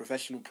Newcastle, like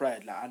professional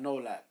pride. Like I know,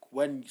 like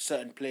when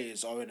certain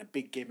players are in a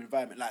big game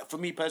environment. Like for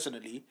me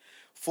personally,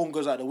 form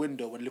goes out the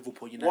window when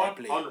Liverpool United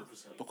play 100%.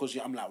 because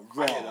I'm like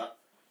raw. I hear that.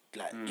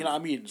 Like you know what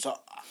I mean. So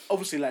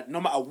obviously, like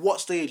no matter what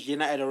stage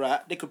United are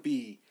at, they could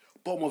be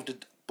bottom of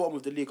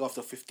the league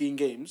after 15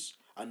 games.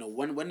 I know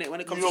when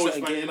it comes to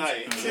certain games,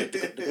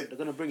 they're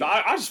gonna bring it.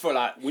 I just feel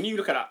like when you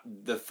look at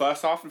the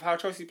first half of how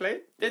Chelsea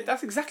played,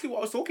 that's exactly what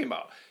I was talking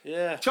about.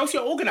 Yeah, Chelsea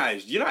are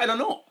organised. United are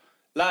not.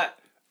 Like,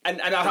 and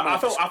I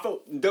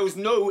felt there was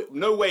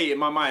no way in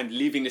my mind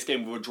leaving this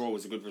game with a draw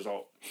was a good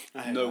result.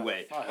 No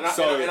way. And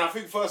I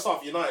think first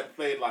half United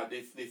played like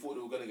they thought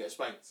they were gonna get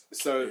spanked.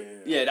 So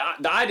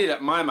the idea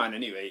that my man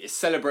anyway is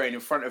celebrating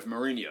in front of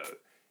Mourinho.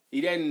 He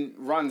then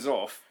runs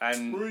off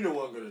and... Mourinho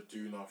wasn't going to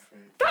do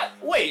nothing.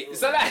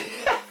 So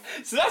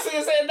that's what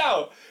you're saying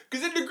now?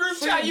 Because in the group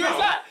chat, you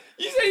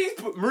said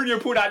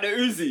Mourinho pulled out the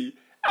Uzi.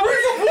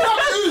 Mourinho pulled out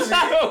the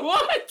Uzi?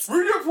 What?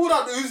 Mourinho pulled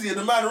out the Uzi and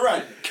the man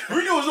ran.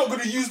 Mourinho was not going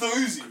to use the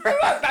Uzi.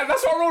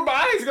 That's what rolled my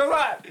eyes. Because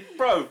like,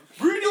 bro,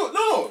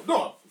 Mourinho,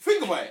 no.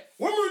 Think about it.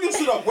 When Mourinho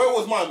stood up, where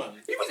was my man?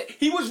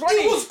 he was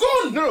running. He was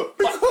gone. No,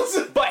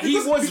 but he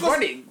was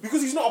running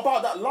because he's not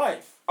about that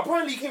life.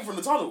 Apparently, he came from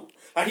the tunnel.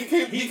 Like he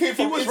came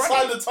from was inside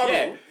running. the tunnel.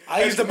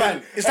 Yeah. He's the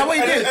man. Is that what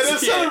he did? And then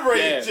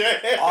celebrated.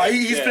 Yeah.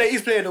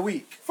 He's playing a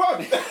week.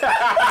 Fam.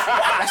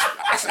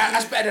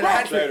 That's better than a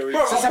hat trick.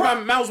 Bro, Since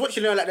man was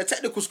watching it on like the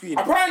technical screen.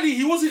 Apparently,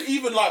 he wasn't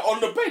even like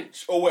on the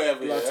bench or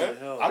whatever.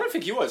 Yeah? I don't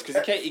think he was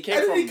because he came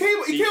And from.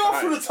 then he came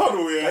off from the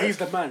tunnel. Yeah. He's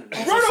the man.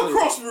 Ran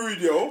across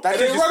Mourinho. That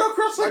And then changes- ran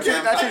across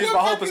again. That changes and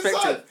my then whole back inside.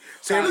 perspective.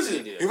 So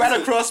Listen, he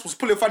ran across, was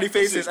pulling funny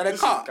faces, and then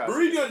cut.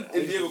 Mourinho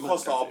and Diego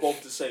Costa are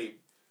both the same.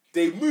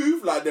 They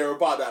move like they're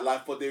about that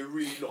life, but they're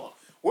really not.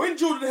 When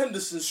Jordan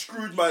Henderson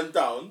screwed man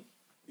down,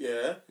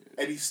 yeah,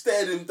 and he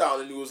stared him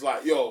down and he was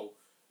like, yo,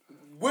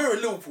 we're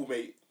in Liverpool,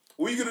 mate.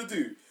 What are you going to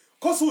do?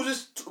 Costa was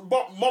just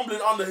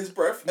mumbling under his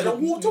breath and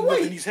then walked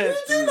away. in his head.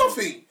 He didn't do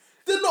nothing.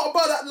 They're not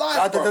about that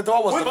life, bro. The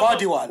one was the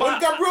Vardy one. When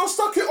Gabriel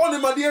stuck it on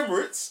him at the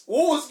Emirates,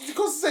 what was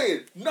Costa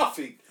saying?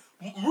 Nothing.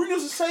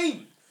 Mourinho's the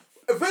same.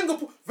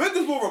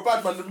 Wenger's more of a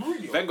bad man than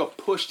Mourinho. Wenger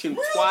pushed him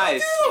Mourinho's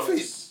twice. not doing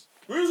nothing.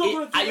 Mourinho's not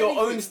going to do At your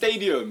anything. own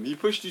stadium, he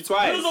pushed you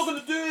twice, Mourinho's not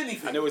going to do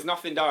anything. and there was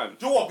nothing done.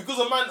 Do you know what? Because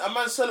a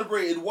man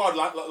celebrated wild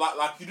like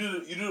you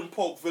didn't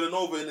poke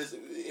Villanova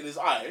in his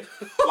eye.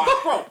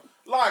 Like bro,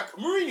 like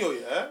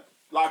Mourinho, yeah.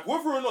 Like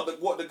whether or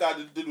not what the guy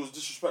did was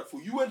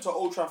disrespectful, you went to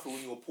Old Trafford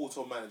when you were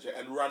Porto manager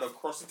and ran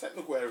across the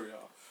technical area.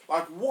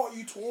 Like what are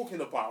you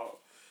talking about?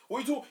 What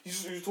are you talking?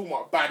 You're talking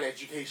about bad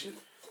education,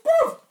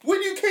 bro.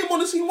 When you came on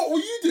the scene, what were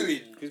you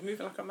doing? He's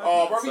moving like a man.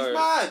 Oh, bro, he's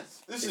mad.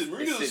 Listen, it's silly,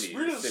 Mourinho's a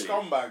it's silly.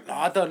 scumbag. No,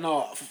 I don't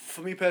know.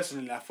 For me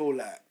personally, I feel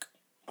like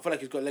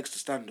he's got legs to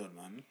stand on,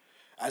 man.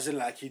 As in,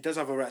 like, he does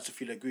have a right to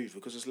feel aggrieved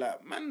because it's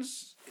like,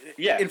 man's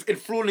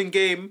enthralling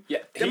game. Yeah,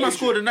 Then man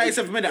scored in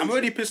 97 minutes. I'm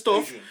already pissed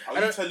off. Adrian, are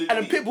And you telling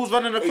then me- Pitbull's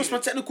running across my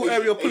technical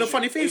area pulling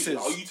funny faces.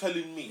 Are you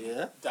telling me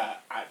Yeah.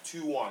 that at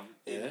 2-1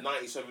 in Yeah. the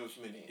 97th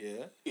minute,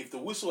 Yeah. if the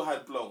whistle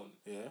had blown,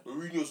 Yeah.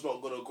 Mourinho's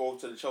not going to go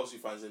to the Chelsea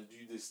fans and do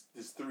this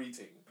 3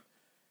 thing?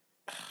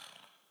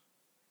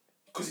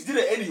 Because he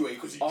did it anyway,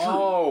 because he drew.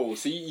 Oh,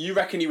 so you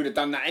reckon he would have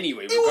done that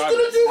anyway? He was going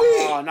regardless? to do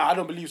it! Oh, no, I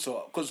don't believe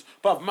so. Because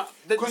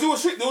Because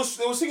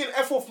they were singing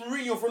F off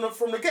Mourinho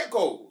from the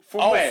get-go.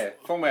 From where?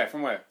 From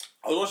where?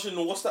 I was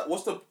watching, what's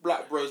the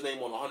black bro's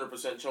name on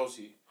 100%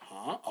 Chelsea?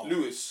 Huh? Oh.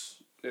 Lewis.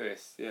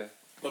 Lewis, yeah.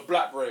 The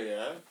black bro,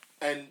 yeah?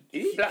 And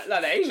He's black,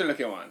 like the Asian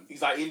looking one.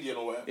 he's like Indian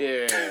or whatever.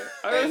 Yeah.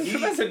 And he,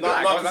 That's in nah,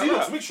 black. nah, I was 'cause he like,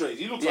 looks "Oh." mixed race.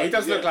 He looks Yeah, like, he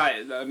does look like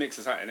a mix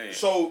of something, innit?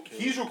 So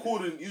he's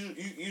recording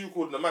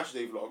a match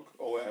day vlog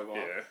or whatever.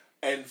 Yeah.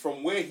 And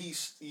from where he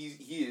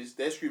is,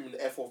 they're screaming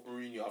the F off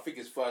Mourinho. I think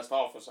it's first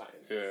half or something.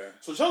 Yeah.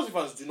 So Chelsea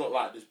fans do not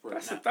like this bro.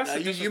 That's Nah, a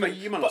you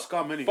disrespect. man are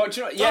scum, innit? But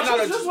you know, yeah, That's- no,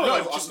 that's just, what no,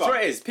 I'm just asking.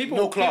 what it is.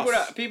 No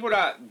class. People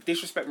that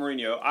disrespect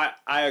Mourinho,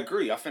 I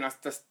agree. I think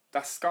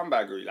that's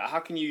scumbaggery. Like,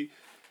 how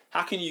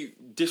can you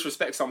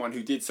disrespect someone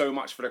who did so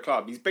much for the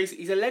club? He's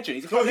a legend.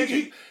 He's a club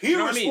legend. He You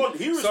know what I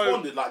mean?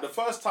 responded like the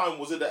first time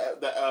was at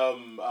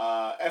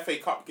the FA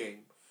Cup game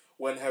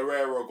when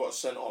Herrera got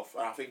sent off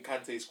and I think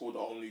Kante scored the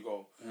only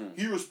goal.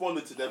 He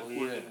responded to them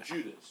calling him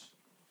Judas.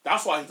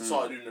 That's why he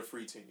started doing the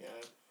free thing. Yeah.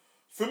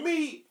 For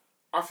me,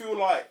 I feel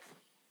like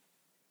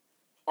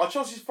are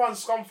Chelsea fans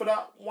scum for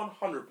that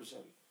 100%.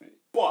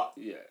 But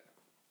Yeah.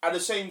 at the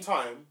same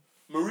time,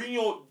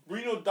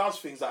 Mourinho does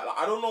things like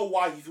I don't know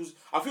why he feels.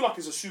 I feel like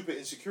it's a super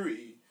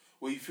insecurity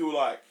where you feel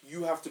like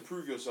you have to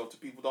prove yourself to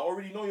people that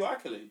already know your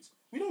accolades.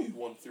 We know you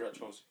won 3 at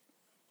Chelsea.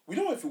 We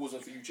know if it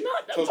wasn't for you, Chelsea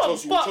But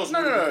wouldn't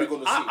no. be big on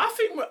the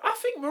scene. I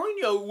think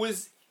Mourinho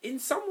was in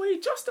some way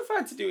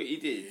justified to do what he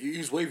did.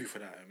 He's wavy for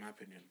that, in my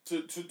opinion.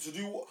 To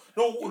do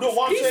no.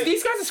 What I'm saying.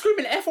 These guys are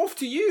screaming F off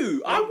to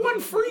you. I won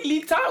 3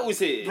 league titles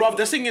here. Bro,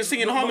 they're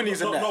singing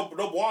harmonies and that. No,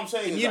 but what I'm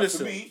saying In is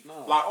unison. that for me,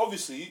 No. like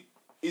obviously,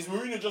 is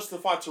Mourinho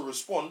justified to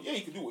respond? Yeah,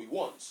 he can do what he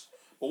wants.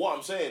 But what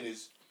I'm saying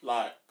is,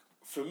 like,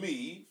 for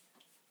me,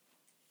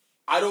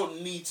 I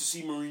don't need to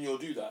see Mourinho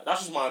do that.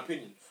 That's just my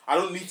opinion. I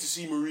don't need to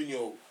see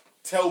Mourinho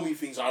tell me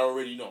things I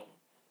already know.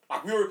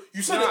 Like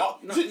you said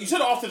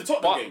it after the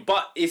Tottenham game.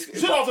 But it's You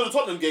said after the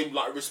Tottenham game,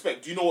 like,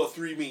 respect. Do you know what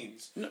 3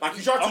 means? Like,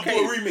 you tried to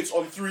do a remix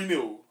on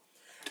 3-0.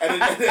 And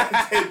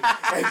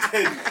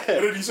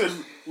then you said,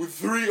 with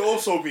 3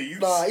 also means...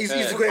 Nah, he's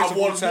the greatest I've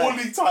of all won time. more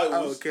league titles.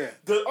 I don't care.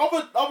 The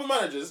other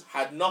managers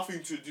had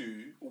nothing to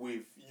do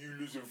with you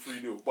losing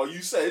 3-0. But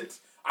you said,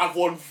 I've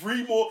won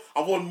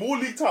more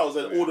league titles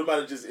than all the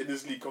managers in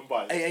this league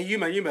combined. Hey, you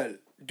man,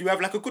 do you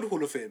have like a good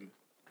Hall of Fame?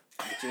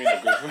 What do you mean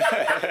a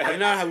good You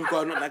know how we've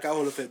got not like a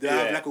Hall of Fame. They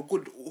have Yeah. like a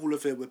good Hall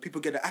of Fame where people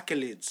get the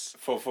accolades.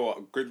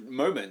 for good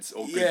moments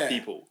or good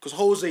people? Because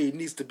Jose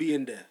needs to be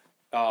in there.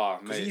 Oh,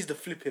 Because mate. he's the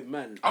flipping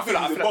man. I feel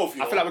like both,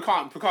 you I feel know.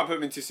 like we can't put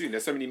him in too soon.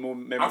 There's so many more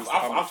memories to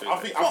come. I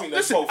think there's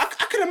Listen, both.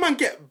 how can a man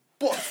get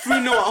bought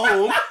 3-0 at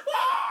home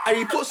and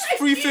he puts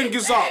 3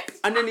 fingers up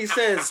and then he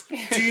says,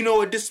 do you know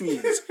what this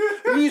means?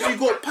 It means you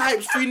got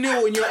pipes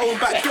 3-0 in your own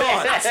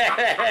backyard.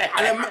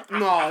 And then,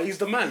 nah, he's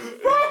the man.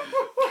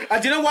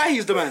 And do you know why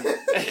he's the man?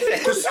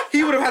 Because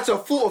he would have had to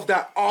have thought of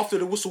that after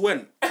the whistle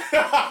went.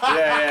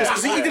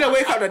 Because he didn't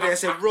wake up that day and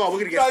say, "Bro, we're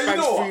gonna get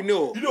spanked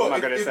 3-0." You know, am I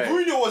if gonna say?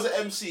 Mourinho was an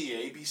MC, yeah,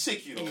 he'd be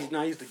sick. You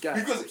know, He's the guy.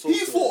 because So he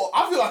sorry. thought.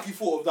 I feel like he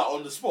thought of that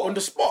on the spot. on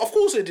the spot. Of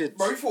course, it did.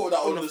 Bro, he thought of that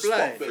on the fly.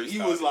 spot. But he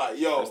was like,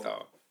 "Yo,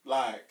 Freestyle.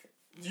 like,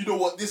 you know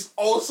what this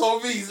also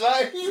means?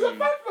 Like, he's a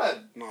bad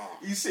man. Nah.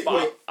 He's sick."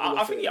 But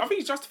I think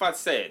he's justified to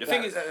say it. The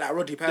thing is, like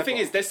Roddy Piper. the thing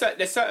is, there's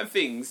certain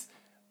things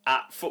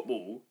at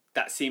football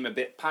that seem a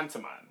bit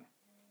pantomime.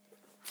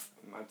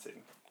 Mad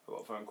thing. I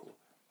got a phone call.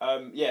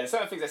 There's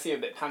certain things that seem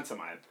a bit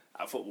pantomime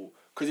at football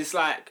because it's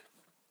like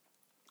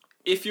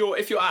if you're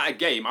at a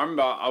game. I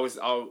remember I was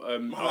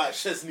like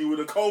Chesney with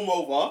a comb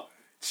over.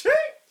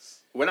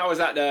 Chicks. when I was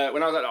at the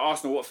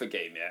Arsenal Watford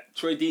game. Yeah,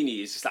 Troy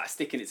Deeney is just like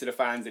sticking it to the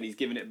fans and he's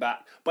giving it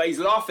back, but he's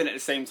laughing at the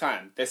same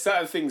time. There's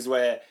certain things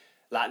where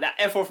like that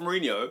F off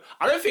Mourinho.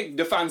 I don't think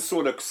the fans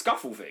saw the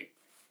scuffle thing.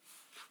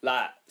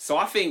 Like, so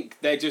I think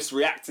they're just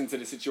reacting to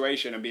the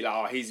situation and be like,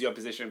 oh, he's the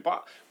opposition.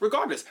 But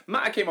regardless,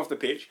 Mata came off the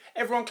pitch,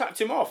 everyone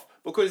clapped him off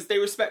because they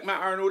respect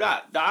Mata and all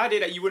that. The idea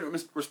that you wouldn't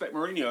respect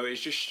Mourinho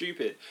is just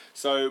stupid.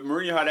 So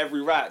Mourinho had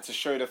every right to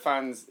show the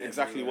fans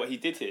exactly what he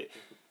did here.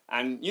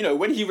 And, you know,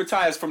 when he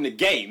retires from the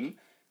game,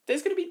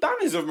 there's going to be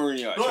banners of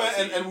Mourinho at No,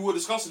 Chelsea. and we were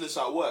discussing this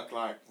at work,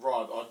 like,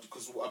 Rod,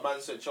 because a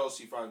man said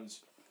Chelsea fans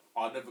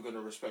are never going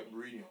to respect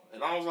Mourinho.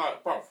 And I was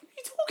like, bruv, What are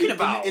you talking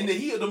about? In the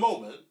heat of the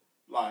moment,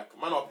 like,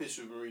 man, are pissed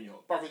with Mourinho.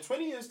 Bruv, in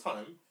 20 years'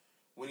 time,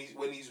 when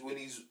he's with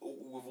a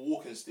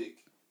walking stick,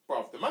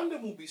 bruv, the man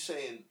then will be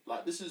saying,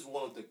 like, this is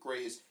one of the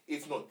greatest,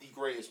 if not the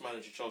greatest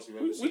manager Chelsea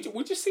have ever seen.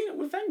 We just seen it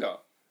with Wenger.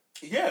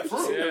 Yeah, for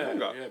real.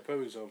 Yeah,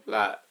 perfect example.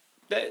 Like,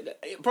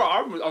 bro,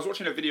 I was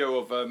watching a video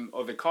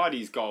of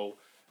Icardi's goal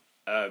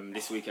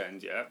this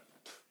weekend. Yeah,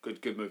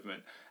 good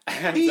movement.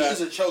 And, He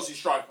is a Chelsea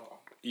striker.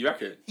 You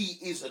reckon?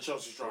 He is a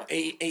Chelsea striker.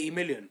 80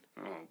 million.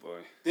 Oh boy.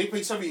 They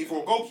paid 70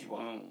 for a goalkeeper.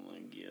 Oh my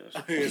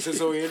gosh.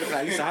 So we look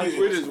like Lisa Harris.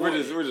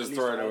 We're just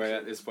throwing away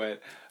at this point.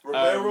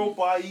 Romero,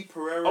 Bailly,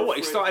 Pereira. Oh, what?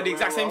 He Fred, started the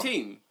exact same Pereira.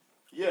 team.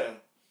 Yeah.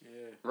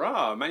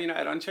 Rah, Man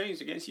United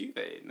unchanged against Juve.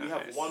 Nice.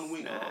 have one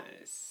winger.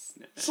 Nice.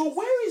 So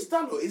where is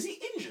Dalot? Is he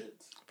injured?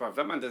 Bro,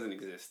 that man doesn't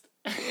exist.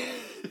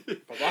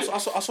 But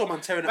I saw man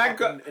tearing it Man up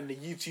got- in the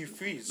YouTube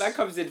freeze. That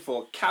comes in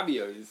for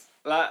cameos.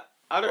 Like,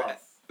 I don't.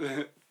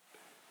 Bruv.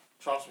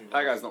 Trust me. That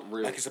Man. guy's not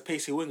real. Like it's a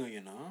pacey winger,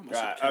 you know.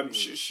 Right.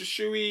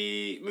 Should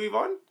we move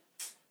on?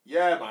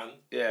 Yeah, man.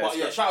 Yeah, But it's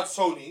yeah, got- shout out to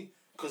Tony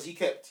because he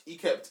kept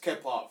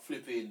Kepa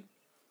flipping,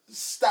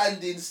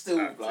 standing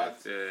still, blood.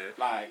 Yeah.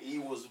 Like he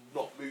was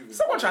not moving.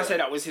 Someone tried to say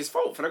that. that was his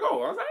fault for the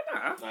goal. I was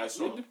like, nah. Nah, it's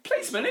not. The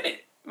placement, It's innit?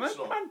 Man, It's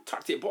not. man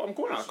tucked it bottom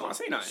corner. I can't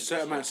say nothing.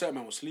 certain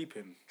man was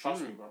sleeping.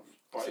 Trust me, bro.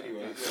 But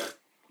anyway,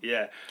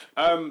 yeah.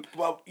 Yeah.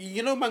 Well,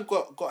 you know, man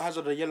got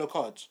Hazard a yellow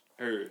card.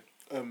 Who?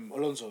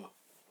 Alonso,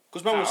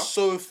 because man How?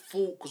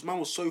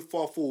 was so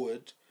far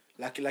forward,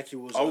 like he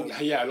was. Oh,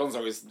 yeah,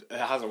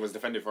 Hazard was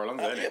defended for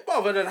Alonso, innit? Yeah,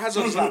 but then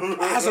Hazard's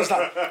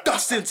like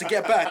dusting to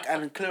get back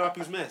and clear up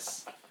his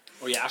mess.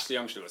 Oh, yeah, Ashley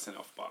Young should have got sent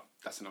off, but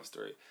that's another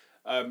story.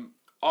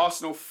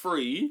 Arsenal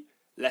 3,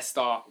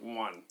 Leicester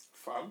 1.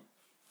 Fam.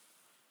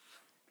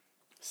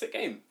 Sick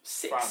game.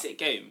 Sick Fam.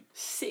 game.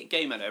 Sick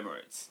game at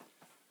Emirates.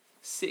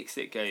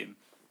 Sick game.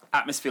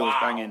 Atmosphere was Wow.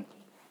 banging.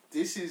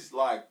 This is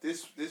like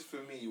this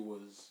for me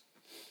was.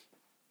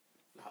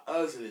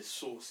 Ozil is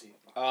saucy.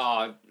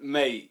 Ah,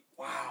 mate.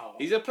 Wow.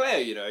 He's a player,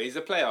 you know. He's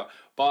a player.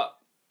 But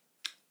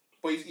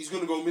But he's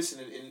going to go missing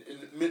in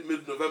mid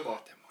November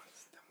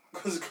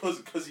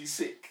because he's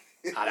sick.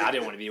 I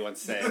didn't want to be one to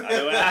say it.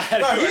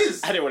 No, he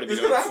is. I didn't want to be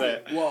It's the one gonna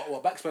to say it.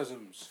 What back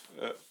spasms?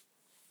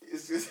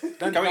 It's just,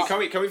 Don't Can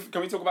we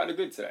talk about the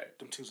good today?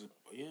 Them things are,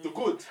 yeah. the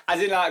good.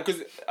 As in, like,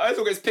 because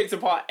Ozil gets picked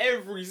apart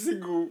every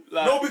single.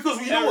 Like, No, because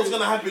we know what's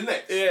going to happen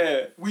next.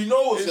 Yeah. We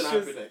know what's It's going to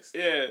happen just- next.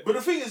 Yeah. But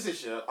the thing is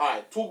this year,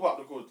 alright, talk about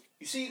the good.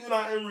 You see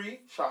Unai Emery,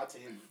 shout out to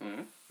him.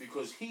 Mm-hmm.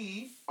 Because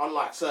he,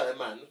 unlike certain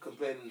man,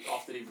 complaining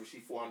after they've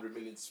received 400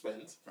 million to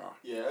spend,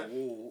 yeah,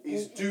 Ooh.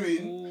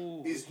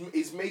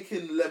 he's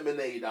making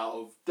lemonade out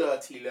of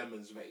dirty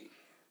lemons, mate.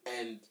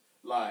 And,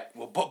 like,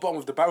 Well, bottom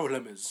of the barrel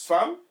lemons.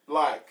 fam,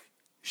 like,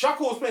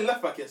 Xhaka was playing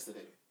left back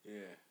yesterday. Yeah.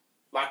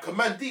 Like,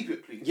 command deep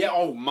it, please. Yeah,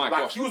 oh my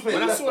Like, gosh. he was playing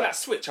When I left saw back. that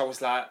switch, I was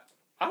like,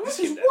 I like This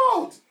him is there.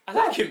 wild. I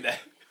like him there.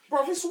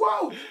 Bruv, it's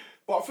wild.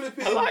 But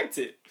flipping, I liked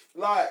it.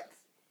 like,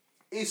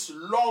 it's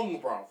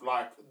long, bruv.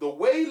 Like, the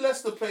way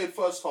Leicester played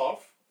first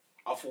half,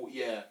 I thought,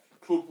 yeah,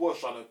 Claude was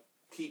trying to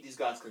keep these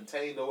guys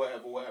contained or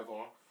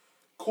whatever.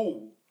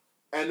 Cool.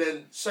 And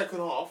then second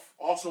half,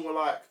 Arsenal were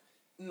like,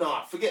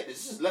 nah, forget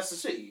this. This is Leicester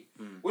City.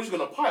 We're just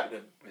going to pipe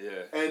them.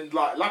 Yeah. And,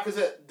 like,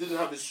 Lacazette didn't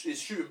have his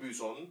shooting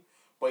boots on,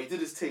 but he did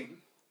his thing.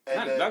 And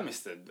Man, then, that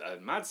missed a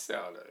mad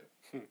setter,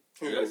 though.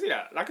 Who? You don't see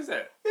that? Like I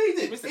said. Yeah, he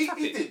did. Mr. He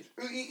Tappy. did.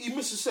 He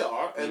missed a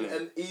setter,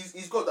 and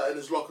he's got that in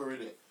his locker,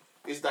 in it.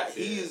 Is that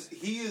he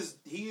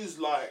is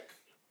like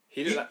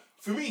He looked like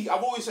for me.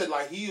 I've always said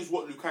like he is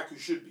what Lukaku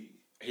should be.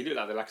 he looked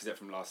like the Lacazette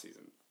from last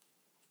season.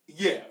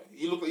 Yeah,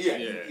 he look. Yeah,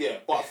 Yeah. yeah.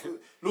 But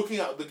looking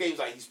at the games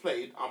that he's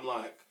played, I'm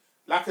like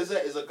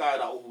Lacazette is a guy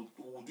that will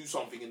do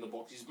something in the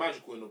box. He's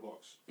magical in the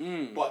box.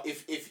 But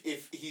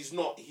if he's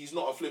not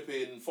a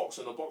flipping fox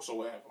in the box or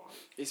whatever.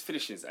 His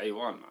finishing is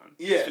A1, man.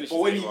 Yeah, but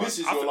when he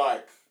misses, you're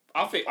like.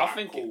 I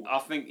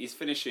think his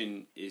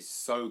finishing is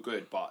so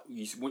good, but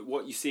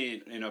what you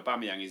see in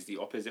Aubameyang is the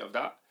opposite of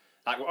that.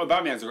 Like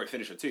Aubameyang's a great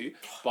finisher too,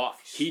 but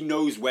he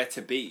knows where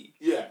to be.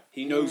 Yeah,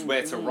 he knows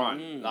where to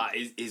run. Like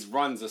his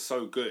runs are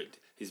so good.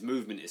 His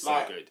movement is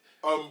so good.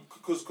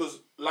 Because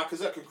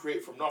Lacazette can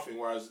create from nothing,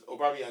 whereas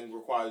Aubameyang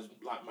requires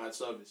like mad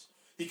service.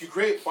 He can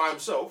create by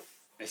himself.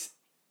 It's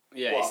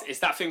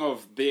that thing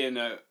of being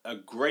a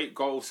great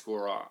goal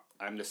scorer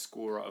and a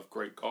scorer of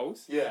great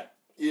goals. Yeah,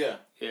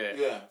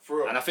 for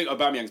real. And I think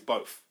Aubameyang's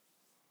both.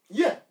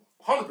 Yeah,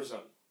 100%.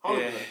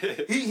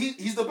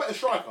 He's the better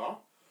striker,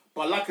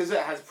 but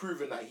Lacazette has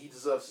proven that he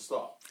deserves to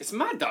start. It's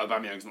mad that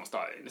Aubameyang's not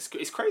starting.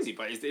 It's crazy,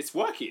 but it's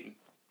working.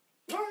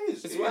 No, it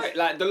is. It's right.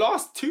 Like the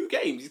last 2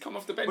 games, he's come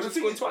off the bench and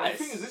scored twice.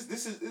 The thing is,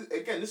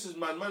 this is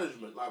man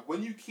management. Like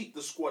when you keep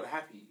the squad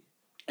happy,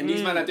 and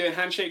these men are doing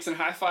handshakes and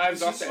high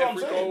fives after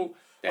every goal.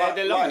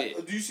 They're loving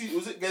it. Do you see?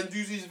 Was it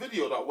Guendouzi's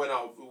video that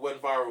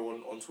went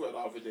viral on Twitter the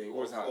other day?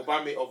 What was that?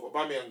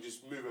 Aubameyang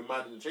just moving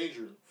mad in the change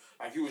room.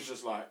 Like he was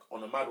just like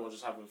on a mad one,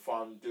 just having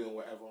fun, doing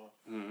whatever.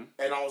 And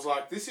I was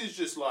like, this is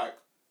just like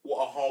what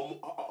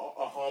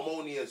a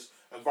harmonious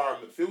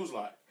environment feels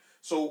like.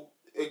 So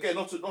again,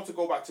 not to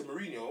go back to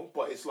Mourinho,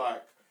 but it's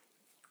like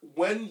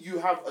when you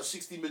have a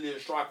 60 million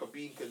striker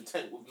being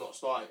content with not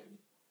starting,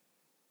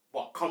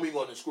 but coming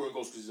on and scoring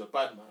goals because he's a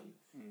bad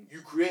man,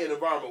 you create an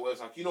environment where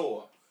it's like, you know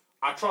what?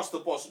 I trust the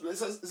boss.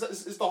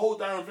 It's the whole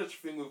Darren Fletcher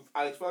thing with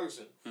Alex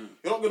Ferguson.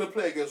 You're not going to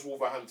play against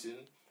Wolverhampton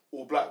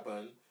or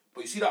Blackburn,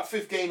 but you see that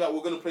 5th game that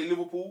we're going to play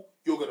Liverpool,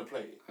 you're going to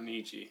play it. I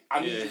need you. I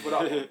need you for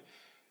that one.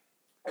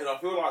 And I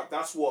feel like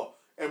that's what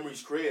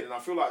Emery's created, and I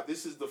feel like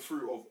this is the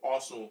fruit of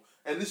Arsenal.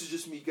 And this is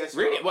just me guessing.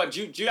 Really? What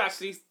do you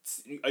actually?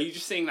 Are you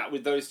just saying that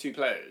with those 2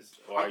 players?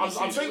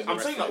 I'm saying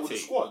that with the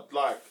squad.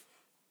 Like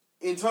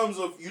in terms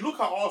of you look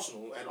at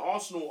Arsenal, and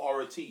Arsenal are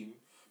a team,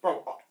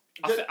 bro.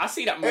 I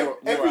see that more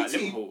at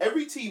Liverpool.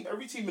 Every team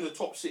in the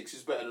top 6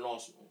 is better than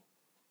Arsenal.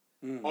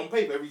 On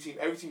paper, every team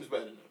is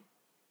better than them.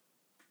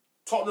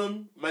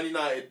 Tottenham, Man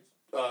United.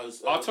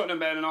 Are Tottenham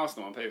better than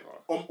Arsenal on paper?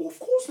 Of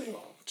course they are.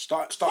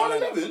 Start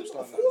 11,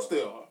 of course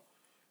they are.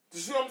 Do you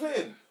see what I'm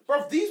saying?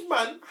 Bruv, these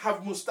men have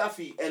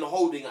Mustafi and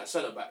Holding at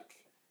centre back.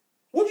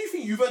 What do you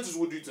think Juventus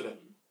would do to them?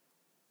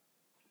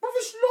 Bruv,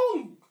 it's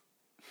long.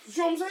 Do you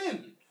see what I'm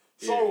saying?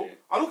 So,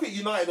 I look at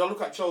United, I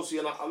look at Chelsea,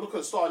 and I look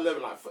at start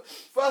 11, like,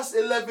 first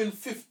 11,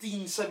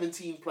 15,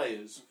 17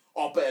 players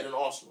are better than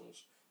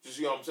Arsenal's. Do you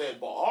see what I'm saying?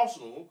 But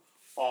Arsenal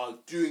are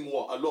doing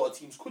what a lot of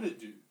teams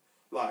couldn't do.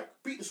 Like,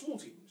 beat the small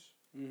teams.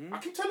 I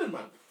keep telling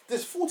man,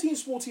 there's 14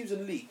 small teams in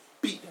the league,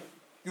 beat them.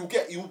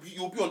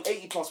 You'll be on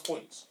 80 plus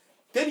points.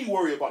 Then you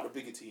worry about the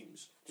bigger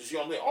teams. Do you see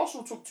what I'm saying?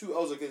 Arsenal took 2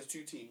 L's against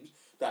 2 teams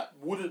that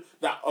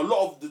a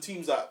lot of the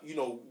teams that,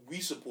 we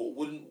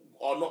support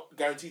are not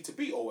guaranteed to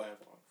beat or whatever.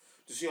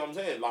 Do you see what I'm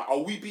saying? Like, are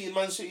we beating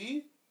Man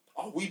City?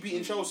 Are we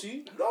beating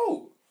Chelsea?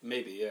 No.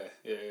 Maybe,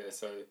 yeah.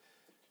 So,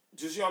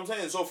 do you see what I'm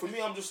saying? So for me,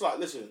 I'm just like,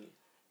 listen,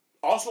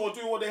 Arsenal are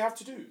doing what they have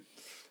to do.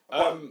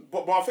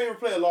 But my favourite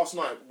player last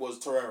night was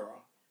Torreira.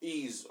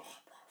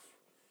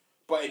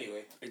 But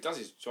anyway, he does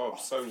his job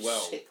so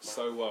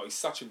well. He's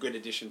such a good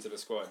addition to the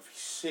squad.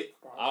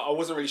 Sick, bro. I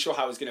wasn't really sure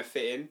how it was going to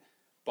fit in,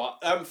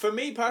 but for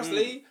me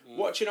personally,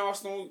 watching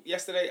Arsenal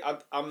yesterday,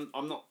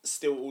 I'm not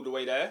still all the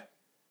way there.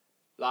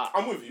 Like,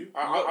 I'm with you.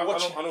 I know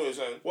what you're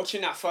saying.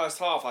 Watching that first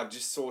half, I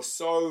just saw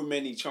so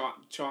many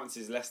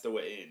chances Leicester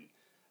were in.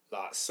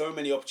 Like, so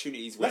many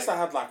opportunities. Leicester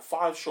had like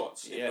 5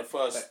 shots in the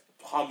first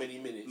how many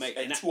minutes? Mate,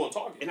 and 2 on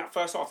target. In that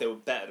first half, they were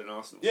better than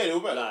Arsenal. Yeah, they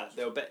were better.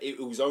 Like, it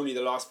was only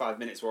the last 5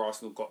 minutes where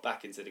Arsenal got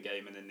back into the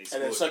game and then they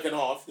scored. And then second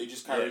half, they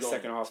just carried on.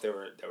 Second half, they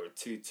were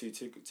too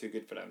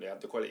good for them. They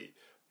had the quality.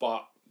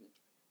 But,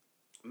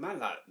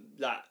 man,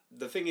 like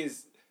the thing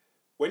is,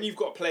 when you've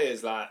got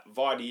players like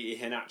Vardy,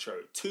 Iheanacho,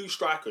 2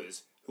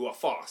 strikers who are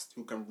fast,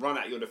 who can run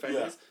at your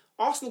defenders,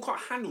 Arsenal can't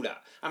handle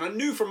that. And I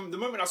knew from the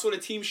moment I saw the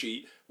team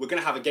sheet, we're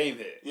going to have a game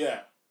here. Yeah.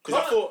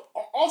 Because I thought...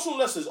 Arsenal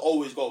Leicester's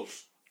always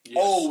goals. Yes.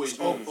 Always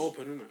goals.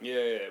 Open, isn't it?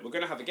 Yeah, we're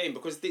going to have a game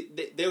because they're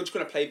just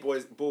going to play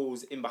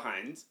balls in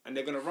behind and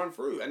they're going to run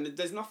through and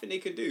there's nothing they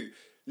could do.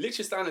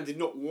 Liechtenstein did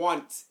not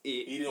want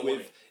it. He didn't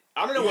want it.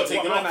 I don't know what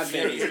my man's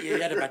name is. He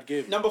had a bad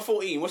game. Number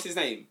 14, what's his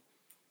name?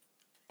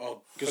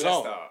 Oh,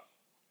 Gazal.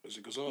 Is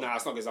it Gazal? No,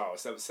 it's not Gazal.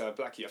 It's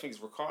Blackie. I think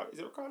it's Ricardo. Is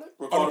it Ricardo?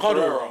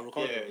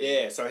 Ricardo.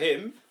 Yeah. So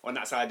him on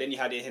that side. Then you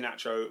had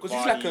Iheanacho. Because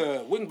he's like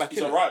a wing back.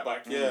 He's a right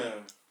back. Yeah.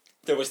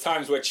 There was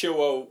times where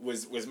Chilwell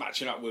was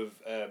matching up with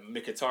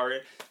Mkhitaryan.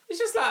 It's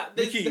just like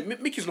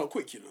Mickey's not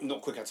quick,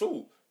 Not quick at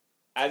all.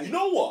 And you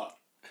know what?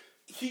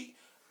 He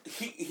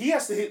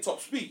has to hit top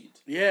speed.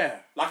 Yeah.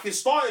 Like his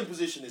starting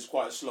position is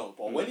quite slow,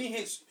 but when he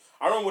hits,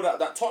 I remember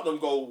that Tottenham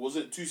goal was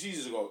it 2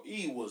 seasons ago.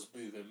 He was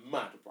moving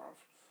mad, bruv.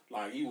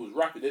 Like he was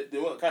rapid. They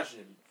weren't catching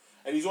him,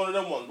 and he's one of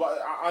them ones.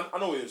 But I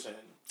know what you're saying.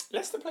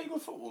 Leicester play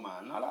good football,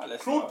 man. I like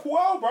Leicester. Claude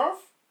Puel, bruv.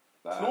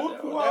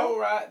 Claude Puel. They're all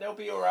right. They'll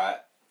be all right.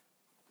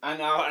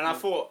 And I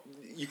thought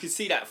you could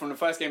see that from the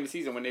first game of the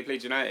season when they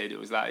played United. It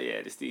was like,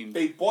 yeah, this team.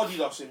 They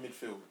bodied us in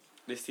midfield.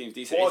 This team's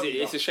decent.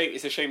 It's a shame.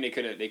 It's a shame they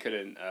couldn't.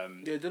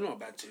 Yeah, they're not a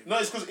bad team. No,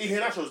 it's because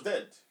Iheanacho's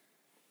dead.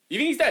 You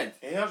think he's dead?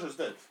 Iheanacho's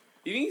dead.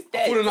 You think he's I've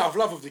dead? fallen out of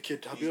love with the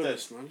kid. I'll be He's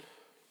honest, dead. man.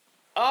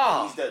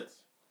 Ah, He's dead.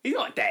 he's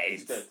not dead.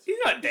 He's dead. He's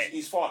not dead.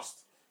 He's fast.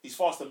 He's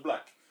fast and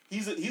black.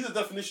 He's a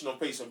definition of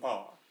pace and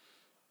power.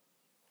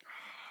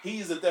 He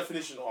is a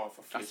definition of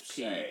for That's flip's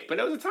peak. sake. But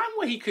there was a time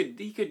where he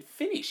could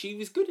finish. He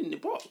was good in the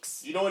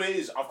box. You know what it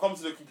is? I've come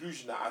to the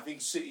conclusion that I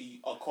think City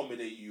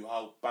accommodate you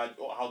how bad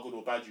or how good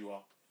or bad you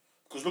are.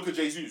 Because look at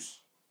Jesus.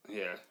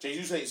 Yeah.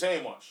 Jesus ain't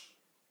saying much.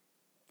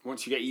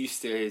 Once you get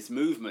used to his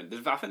movement,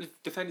 I think the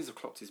defenders have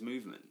clocked his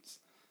movements.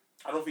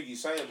 I don't think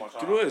he's saying much. Do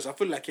you know what it is? I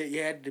feel like he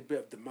had a bit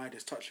of the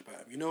Midas touch about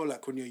him. You know,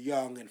 like when you're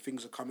young and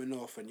things are coming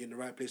off and you're in the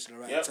right place at the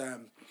right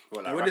time.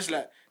 Well, And when it's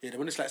like,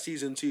 when it's like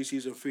season 2,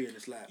 season 3, and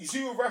it's like, You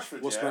see with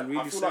Rashford, What's yeah, man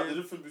really I feel like saying?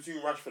 the difference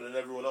between Rashford and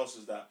everyone else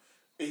is that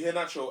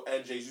Iheanacho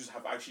and Jesus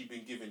have actually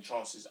been given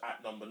chances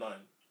at number 9.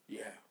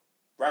 yeah.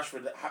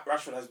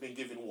 Rashford has been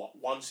given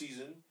one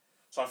season,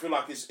 so I feel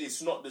like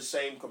it's not the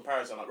same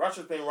comparison. Like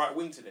Rashford's playing right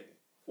wing today.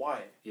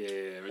 Why?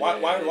 Why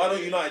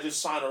don't United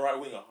just sign a right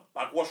winger?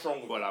 Like what's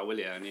wrong with Well, him? like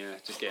Willian, yeah,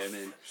 just get him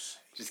in.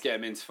 Just get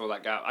him in to fill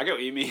that gap. I get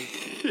what you mean.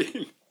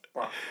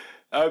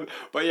 Bruh.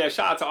 But yeah,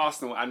 shout out to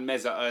Arsenal and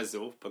Mesut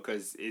Ozil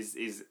because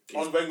his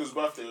On Wenger's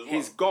birthday as well.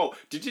 his goal.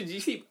 Did you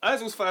see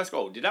Ozil's first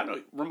goal? Did that not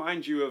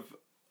remind you of?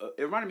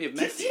 It reminded me of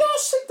Do Messi. you know how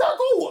sick that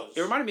goal was?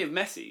 It reminded me of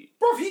Messi.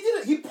 Bro, he did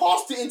it. He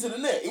passed it into the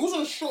net. It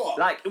wasn't a shot.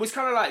 Like it was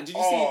kind of like. Did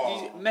you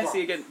see Messi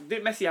bruh. against?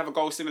 Did Messi have a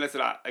goal similar to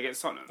that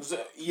against Tottenham?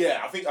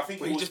 Yeah, I think Where it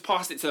he was. just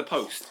passed it to the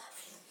post.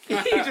 he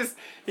just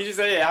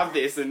said, "Yeah, have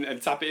this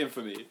and tap it in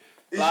for me."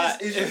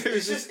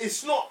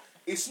 It's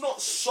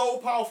not so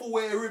powerful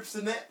where it rips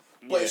the net,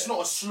 but it's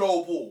not a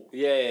slow ball.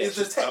 Yeah, It's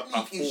the just a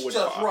technique is forward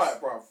just pass.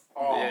 right, bruv.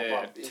 Oh, Yeah,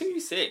 bruv. It's- too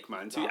sick,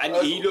 man. Nah, And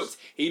Ozil's-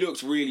 he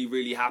looked really,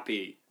 really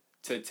happy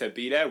to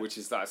be there, which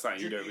is like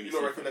something you don't really You see.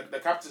 don't reckon the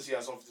captaincy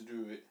has something to do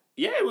with it?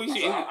 Yeah, it was,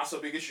 That's a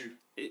big issue.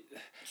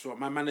 So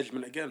my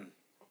management again.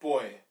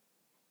 Boy,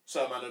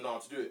 certain man don't know how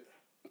to do it.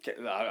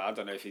 I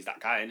don't know if he's that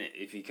guy, innit?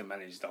 If he can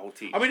manage the whole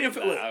team. I mean, if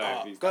Like, I don't know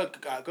if he's- going Oh,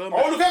 back.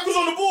 Lukaku's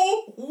on the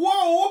ball!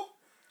 Whoa!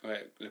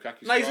 Wait,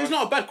 Lukaku's No, he's cross.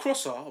 not a bad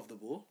crosser of the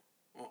ball.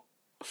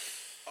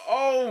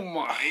 Oh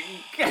my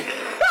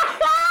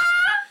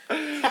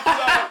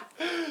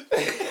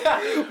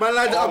Man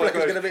lined it up my like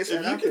he's God. gonna make If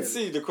something you happen. can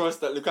see the cross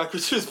that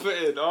Lukaku just put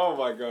in, oh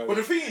my god. But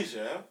the thing is,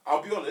 yeah,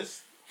 I'll be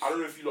honest. I don't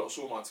know if you lot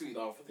saw my tweet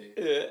the other day,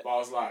 Yeah. but I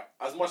was like,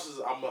 as much as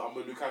I'm a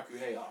Lukaku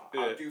hater,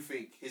 I Yeah. do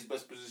think his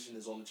best position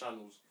is on the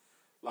channels.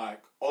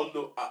 Like on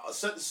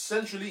the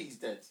centrally, he's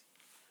dead.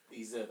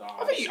 He's dead.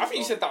 I think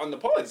you said that on the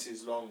pod. This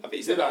is long. I think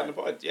you said that on the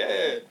pod.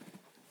 Yeah.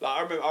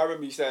 Like I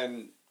remember you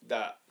saying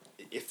that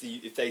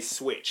if they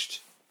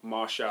switched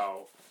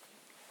Martial.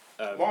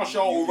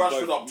 Martial or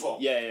Rashford up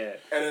top. Yeah, yeah.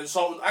 And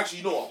then actually,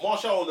 you know what?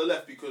 Martial on the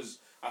left because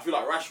I feel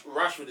like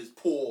Rashford is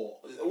poor.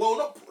 Well,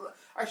 not poor.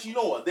 Actually, you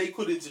know what? They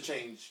could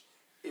interchange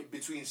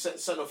between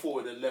centre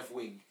forward and left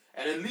wing,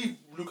 and then leave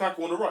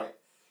Lukaku on the right.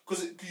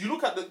 Because you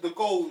look at the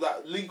goal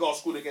that Lingard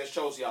scored against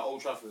Chelsea at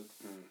Old Trafford,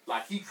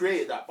 like he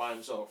created that by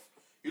himself.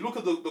 You look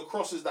at the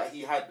crosses that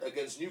he had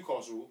against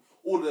Newcastle,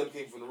 all of them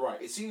came from the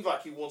right. It seems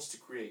like he wants to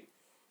create.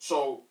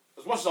 So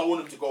as much as I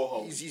want him to go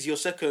home, He's your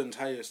second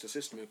highest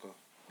assist maker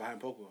behind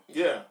Pogba.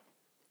 yeah.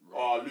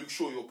 Luke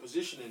Shaw, your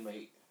positioning,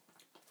 mate.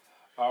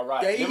 All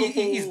right. Yeah,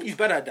 Liverpool. he's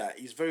bad at that.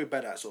 He's very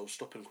bad at sort of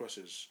stopping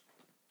crosses.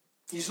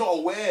 He's not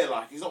aware,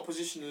 he's not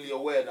positionally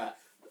aware that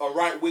a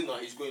right winger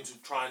is going to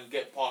try and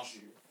get past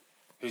you.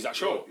 Who's that?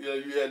 Shaw.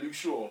 Yeah, Luke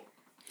Shaw.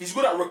 He's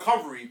good at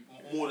recovery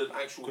more than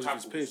actual Because of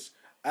his tackles.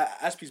 pace.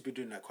 Aspie's been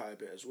doing that quite a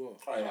bit as well.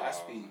 Oh, yeah,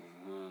 Aspie.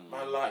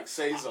 Man like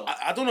Caesar.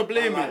 I don't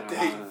blame Man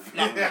him.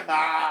 like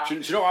Dave. Do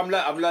you know what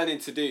I'm learning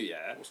to do?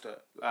 Yeah. What's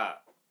that?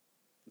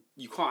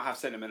 You can't have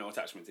sentimental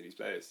attachment to these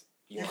players.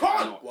 You can't.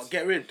 cannot. What,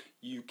 get rid?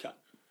 You can.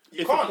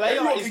 You If can't. a player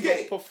Everyone is can not get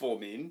it.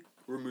 performing,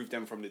 remove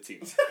them from the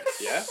team.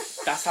 Yeah,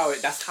 that's how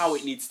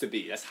it needs to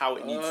be. That's how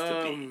it needs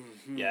to be.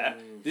 Yeah,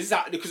 this is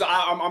how, because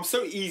I'm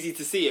so easy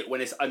to see it when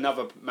it's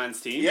another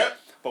man's team. Yep.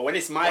 But when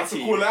it's my Have to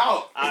team, call it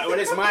out. when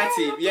it's my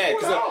team, yeah, Call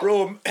it out. because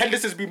Bro,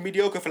 Henderson's been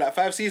mediocre for like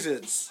 5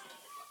 seasons.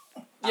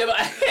 yeah, but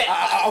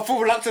I feel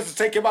reluctant to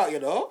take him out, you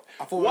know?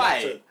 I feel Why?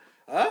 reluctant.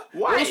 Huh?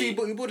 Why? Also, you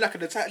build like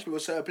an attachment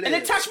with certain players.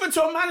 an attachment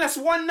to a man that's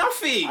won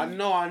nothing. I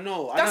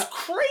know. That's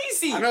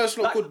crazy. I know it's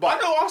not Like, good, but- I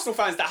know Arsenal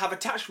fans that have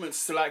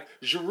attachments to like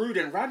Giroud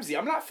and Ramsey.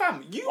 I'm like,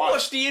 fam, you Why?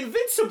 watch the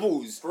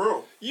Invincibles. For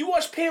real. You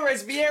watch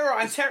Perez, Vieira,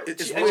 and it's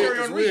Thierry weird,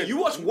 it's Henry. weird. You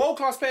watch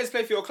world-class players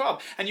play for your club,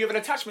 and you have an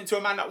attachment to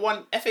a man that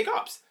won FA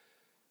Cups.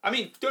 I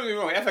mean, don't get me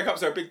wrong, FA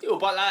Cups are a big deal,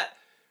 but like,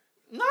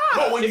 nah.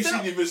 Not when if you they're see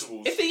not- the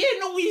Invisibles. If they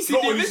not when you see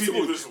Not the when you see the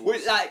Invincibles.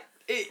 Invincibles. With,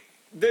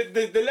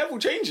 like, the level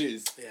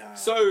changes. Yeah.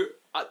 So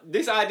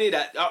this idea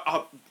that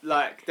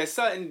like there's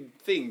certain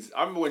things.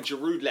 I remember when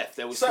Giroud left,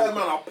 there was Certain talk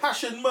man are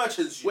passion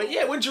merchants. You when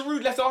know.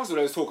 Giroud left Arsenal,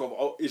 there was talk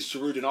of, is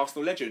Giroud an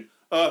Arsenal legend?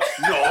 No.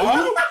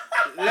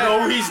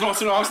 No, he's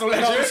not an Arsenal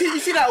legend. No, you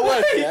see that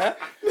word, yeah?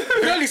 You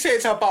can only say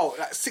it's about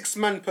like 6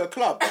 men per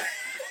club.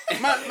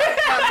 Man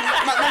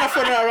are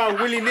throwing around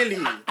willy nilly.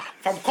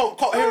 From cult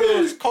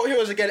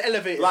heroes again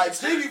elevated. Like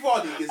Jamie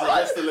Vardy is a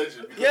Leicester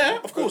legend. Yeah,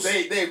 of course.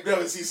 They've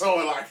never seen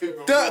someone like him.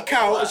 Dirk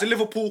Cow is a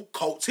Liverpool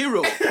cult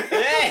hero.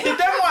 Yeah,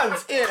 them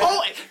ones. Yeah.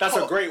 Cult. That's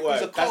Cult. a great He's word.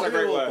 a That's cult a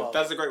great hero, word. bro.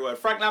 That's a great word.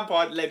 Frank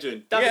Lampard,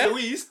 legend. David Yeah.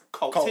 Luiz,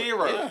 cult Cult,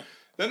 hero. yeah.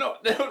 They're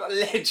not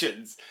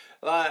legends.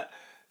 Like,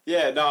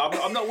 yeah, no,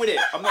 I'm not with it.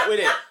 I'm not with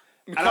it.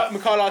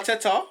 Mikel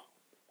Arteta,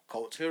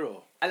 cult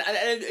hero. And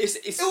it's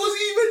It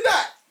was even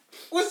that.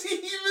 Was he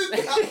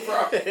even that,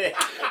 bro?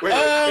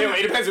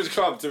 it depends which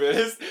club, to be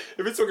honest.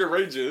 If we're talking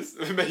Rangers,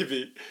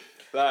 maybe.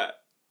 Like,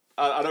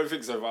 I don't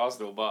think so for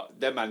Arsenal, but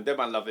them man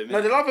love him.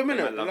 No, they love him, Them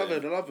innit?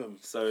 man They love him.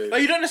 So, No,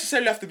 you don't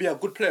necessarily have to be a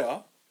good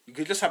player. You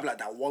could just have like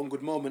that one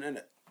good moment,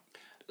 innit?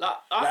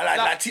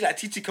 Like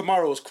Titi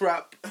Kamara was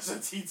crap, That's a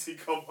TT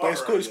Kamara.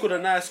 but he scored a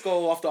nice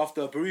goal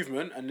after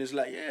bereavement, and it's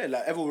like, yeah,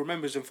 like everyone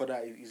remembers him for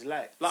that. He's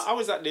like I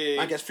was at the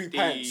Man gets 3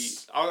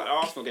 pints.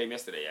 Arsenal game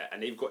yesterday, yeah,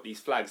 and they've got these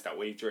flags that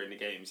wave during the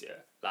games, yeah.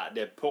 Like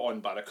they're put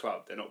on by the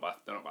club, they're not by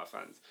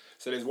fans.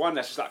 So there's one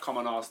that's just like, come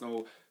on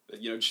Arsenal,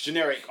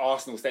 generic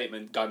Arsenal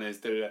statement, Gunners,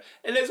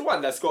 and there's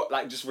one that's got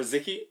like just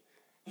Rosicky.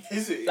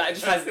 Is it? Like it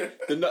just has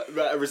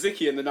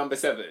Rosicky and the number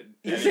 7. And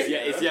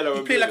it's yellow. he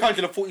and played blue. like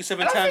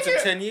 147 And I'm times in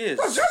thinking, 10 years.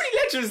 Bro, do you know how many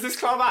legends this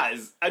club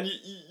has? And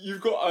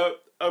you've got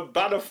a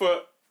banner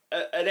for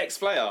an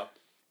ex-player.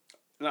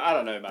 No, I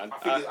don't know, man.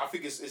 I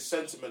think it's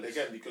sentiment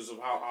again because of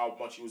how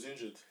much he was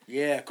injured.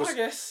 Yeah, because I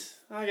guess.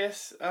 But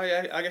there's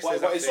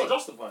it's that not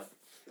justified.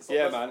 It's not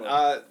Yeah, justified.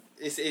 man.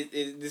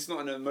 It's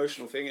not an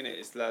emotional thing, innit?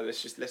 It's like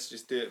let's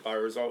just do it by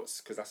results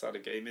because that's how the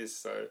game is.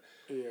 So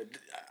yeah,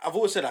 I've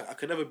always said I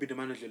could never be the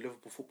manager of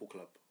Liverpool Football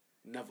Club.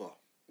 Never.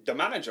 the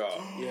manager,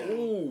 Yeah.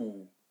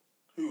 ooh,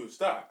 Who was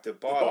that?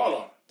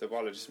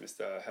 Dybala just missed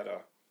a header.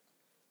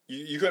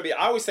 You couldn't be.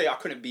 I always say I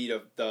couldn't be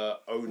the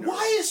owner.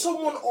 Why is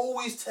someone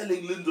always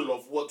telling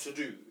Lindelof what to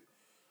do?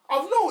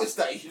 I've noticed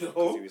that, He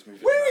was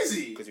moving. Where is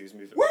he? Because he was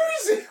moving. Where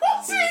is he?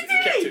 What's he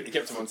doing? He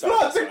kept him on side.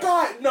 Blood, the that's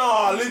guy.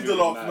 Nah, He was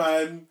Lindelof, moving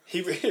man.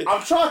 He.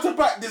 I'm trying to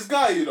back this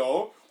guy,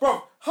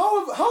 Bro,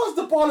 how has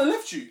the baller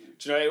left you?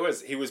 Do you know what it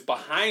was? He was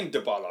behind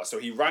Dybala, so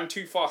he ran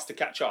too fast to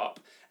catch up,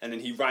 and then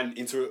he ran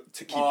into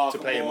to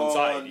play him on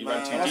side. He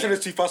ran too That's deep. when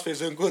it's too fast for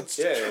his own goods.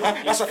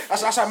 Yeah. That's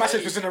how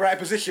Matic was in the right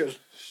position.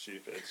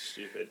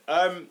 Stupid.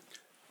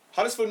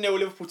 Huddersfield 0,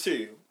 Liverpool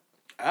 2.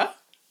 Huh?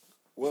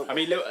 I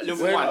mean,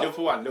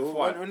 Liverpool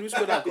 1. When we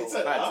scored that goal. He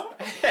said,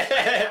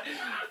 huh?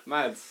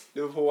 Mad.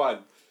 Liverpool 1.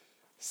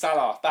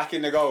 Salah back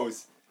in the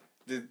goals.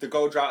 The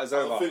goal drought is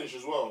I'll over. finish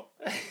as well.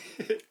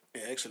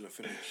 Yeah, excellent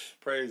finish.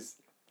 Praise.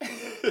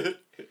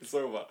 It's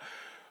over.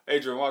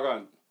 Adrian, what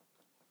gone?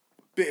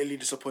 Bitterly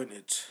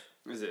disappointed.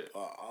 Is it?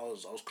 I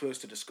was close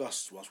to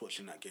disgust whilst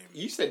watching that game.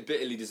 You said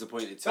bitterly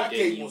disappointed to That a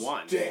game game you was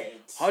won. dead.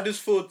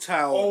 Huddersfield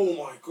Town Oh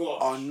my god.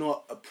 are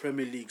not a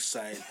Premier League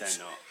side. They're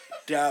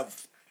not.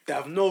 They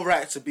have no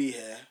right to be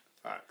here.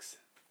 Facts.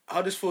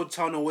 Huddersfield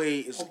Town away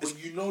is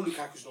But you know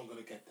Lukaku's not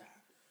going to get that.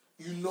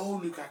 You know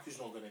Lukaku's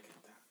not going to get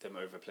that. Them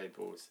overplayed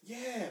balls. Yeah,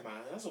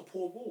 man. That's a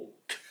poor ball.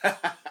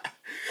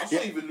 That's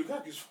not even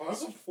Lukaku's fault.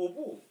 That's a poor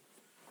ball.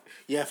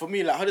 yeah, for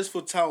me, like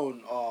Huddersfield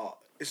Town are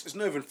it's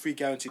not even 3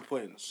 guaranteed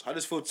points.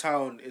 Huddersfield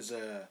Town is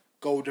a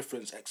goal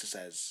difference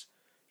exercise.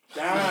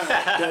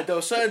 Damn. There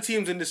are certain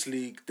teams in this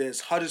league.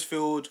 There's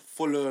Huddersfield,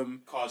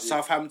 Fulham, Cardiff.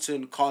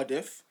 Southampton,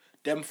 Cardiff.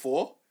 Them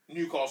 4.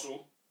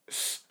 Newcastle.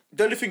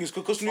 The only thing is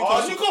because Oh,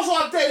 Newcastle. Newcastle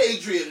are dead,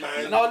 Adrian,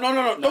 man. No.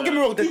 Don't get me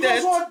wrong. They're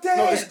dead. Newcastle are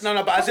dead.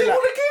 No, but as they in like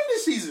won a game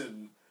this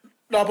season.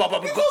 no,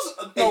 but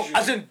Newcastle, no, Adrian,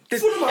 as in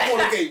Fulham have won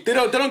a game. they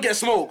don't get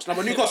smoked. No,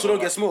 but Newcastle don't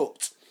get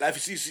smoked. Like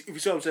if you see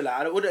what I'm saying, like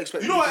I wouldn't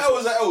expect. You know what L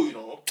is at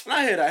L,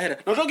 I hear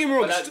that. No, don't get me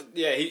wrong. But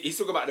he's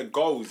talking about the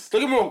goals.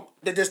 Don't get me wrong.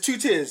 There's 2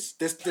 tiers.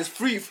 There's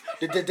 3.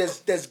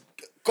 There's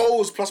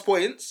goals plus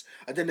points,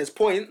 and then there's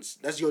points.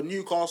 That's your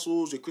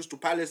Newcastles, your Crystal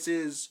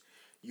Palaces,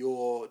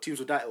 your teams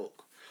with that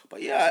ilk.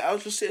 But yeah, I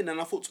was just sitting there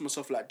and I thought to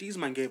myself, like, these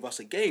man gave us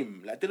a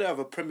game. Like, they don't have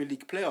a Premier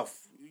League playoff,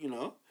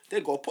 They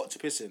ain't got a pot to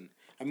piss in.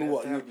 I mean,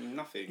 They have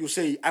nothing. You'll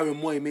say Aaron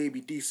Moy may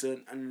be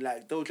decent, and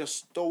like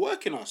they'll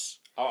work in us.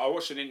 I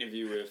watched an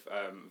interview with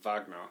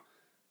Wagner,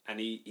 and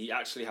he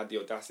actually had the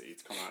audacity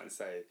to come out and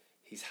say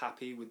he's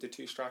happy with the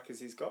 2 strikers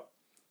he's got.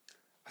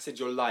 I said,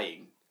 you're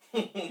lying.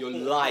 You're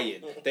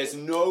lying. There's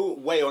no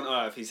way on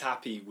earth he's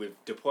happy with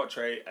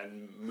Depoitre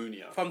and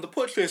Munia. From the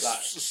portrait is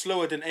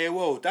slower than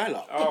AOL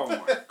dial-up. Oh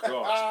my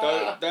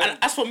gosh. And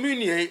as for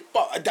Mounier,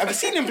 but I've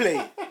seen him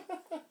play.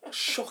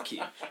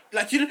 Shocking.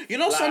 Like you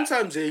know,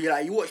 sometimes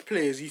you watch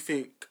players, you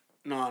think,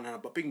 no,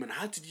 but big man,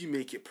 how did you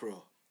make it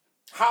pro?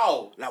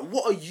 How? Like,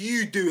 what are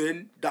you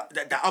doing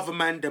that other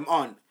man them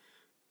aren't?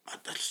 I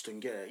just don't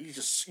get it.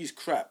 He's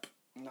crap.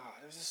 Nah,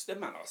 them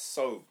man are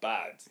so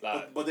bad.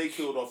 Like, But they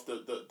killed off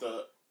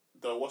the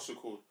what's it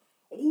called?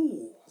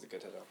 Ooh, that's a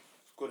good header.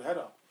 good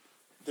header.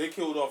 They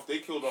killed off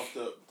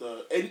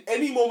the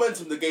any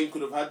momentum the game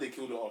could have had. They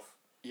killed it off.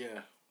 Yeah.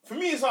 For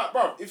me, it's like,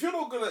 bro, if you're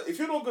not gonna,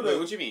 Wait,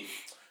 what do you mean?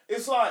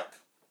 it's like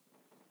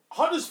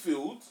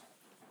Huddersfield.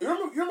 You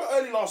remember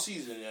early last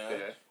season,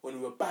 Yeah. when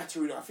we were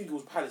battering. I think it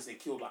was Palace. They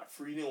killed like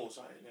 3-0 or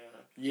something.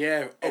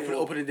 Yeah,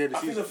 opening day of the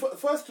I season. think the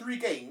first 3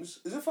 games.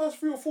 Is it first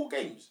 3 or 4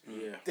 games?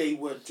 Yeah. They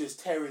were just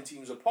tearing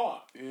teams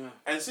apart. Yeah.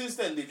 And since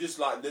then, they just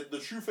like the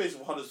true face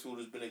of Huddersfield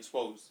has been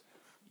exposed.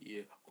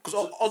 Yeah.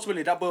 Because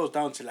ultimately that boils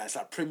down to like it's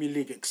like Premier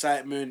League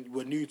excitement.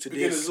 We're new to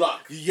Beginner's this.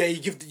 luck. Yeah,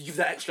 you give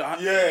that extra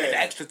the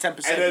extra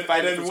 10%. And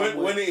then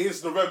when it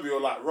hits November,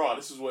 you're like, rah,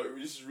 this is really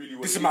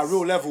what this it is my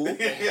real level.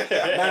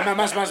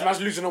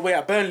 man's losing away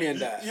at Burnley and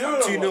that. You know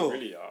what 2-0.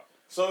 Really are.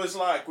 So it's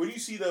like when you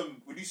see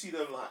them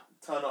like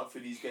turn up for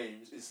these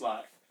games, it's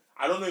like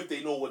I don't know if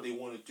they know what they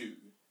want to do.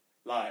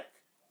 Like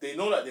they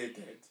know that they're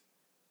dead,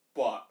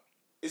 but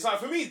it's like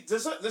for me,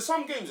 there's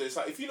some games that it's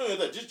like if you know you're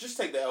dead, just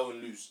take the L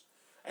and lose,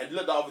 and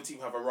let the other team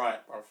have a riot,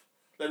 bruv.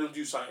 Let them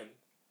do something.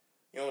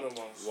 You know what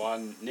I'm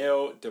saying?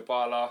 1-0,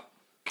 Dybala.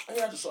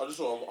 Yeah, I just saw it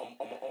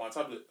on my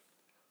tablet.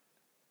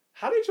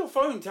 How did your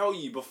phone tell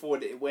you before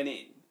that it went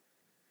in?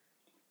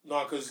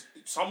 No, because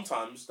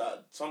sometimes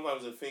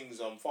the things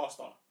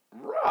faster.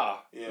 Rah.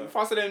 Yeah.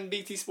 Faster than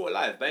BT Sport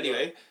Live. But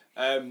anyway,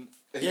 they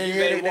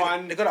Juve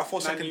won. got that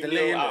 4 second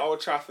delay at innit? Old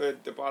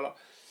Trafford, Dybala.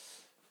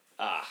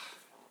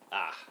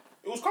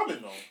 It was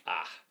coming though.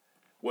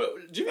 Well,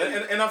 do you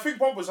think, And I think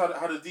Pogba's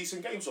had a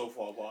decent game so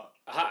far, but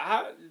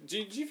how, do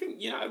you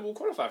think United will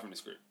qualify from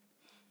this group?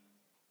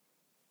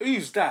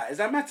 Who's that? Is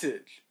that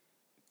Matic?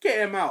 Get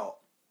him out.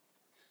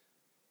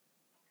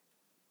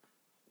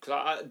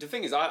 Because the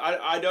thing is,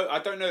 I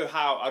don't know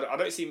how I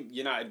don't see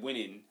United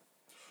winning.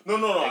 no,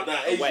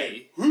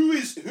 away. Who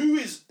is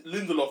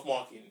Lindelof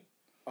marking?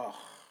 Oh,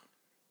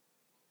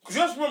 Because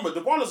you have to remember,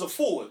 Dybala's a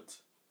forward.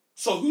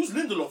 So who's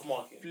Lindelof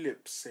marking?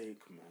 flip's sake,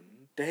 man.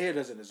 De Gea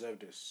doesn't deserve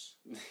this.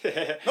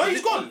 No,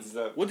 he's gone.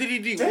 What did he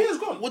do? De Gea's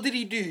gone. What did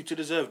he do to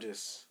deserve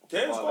this? De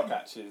Gea's Dybala gone.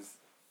 catches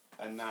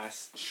a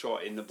nice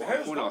shot in the De bottom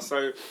Gea's corner. gone.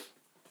 So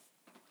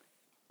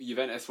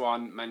Juventus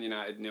 1, Man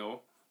United 0.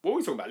 What were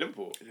we talking about?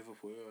 Liverpool.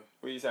 Liverpool, yeah.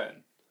 What are you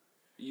saying?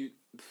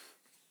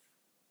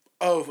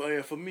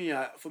 For me,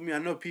 I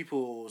know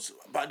people's.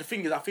 But the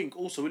thing is, I think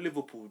also with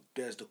Liverpool,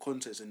 there's the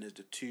context and there's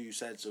the two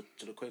sides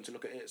to the coin to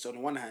look at it. So on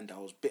the one hand, I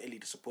was bitterly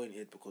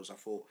disappointed because I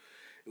thought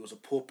it was a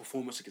poor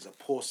performance against a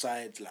poor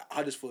side. Like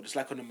Huddersfield, it's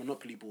like on the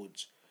Monopoly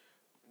boards.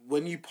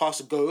 When you pass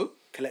a go,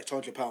 collect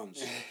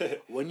 £200.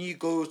 When you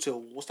go to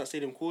what's that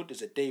stadium called?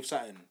 Is it Dave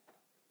Saturn?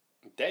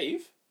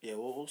 Dave? Yeah,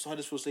 what's the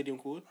Huddersfield stadium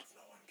called?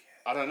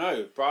 I don't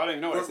know, bro. I don't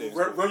even know what it is.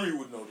 Remy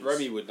would know this.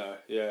 Remy would know,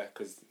 yeah,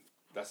 because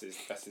that's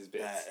his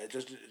bit.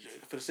 Just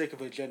for the sake of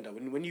agenda,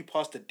 when you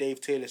pass the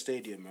Dave Taylor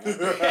Stadium,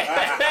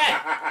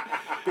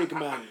 right? Big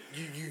man,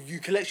 you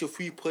collect your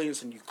 3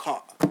 points and you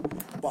cut.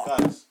 But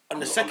Guys, on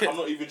the I'm second,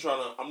 not even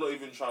trying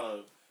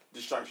to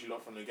distract you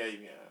lot from the game,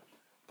 yeah.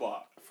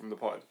 But From the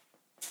pod.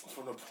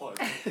 from the point.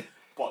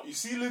 But you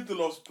see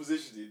Lindelof's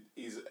positioning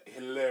is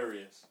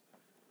hilarious.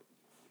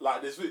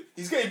 Like this,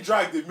 he's getting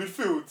dragged in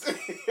midfield,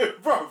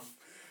 bruv.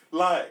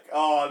 Like,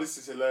 this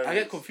is hilarious. I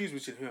get confused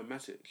between him and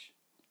Matic.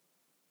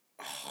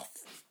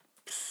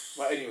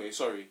 But anyway,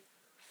 sorry.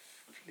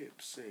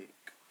 Flip's sake.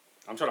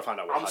 I'm trying to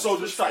find out what I'm so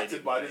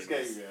distracted by this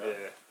game, yeah.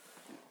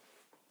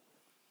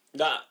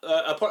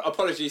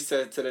 Apologies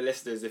to the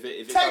listeners if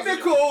it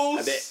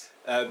Technicals! sounds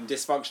a bit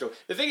dysfunctional.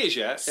 The thing is,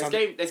 yeah,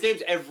 there's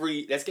games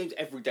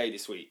every day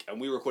this week, and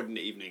we record in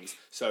the evenings,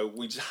 so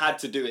we just had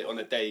to do it on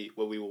a day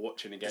where we were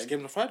watching a game. This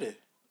game on Friday.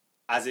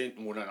 As in,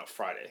 well, no, not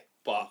Friday,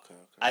 but Okay.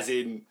 as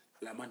in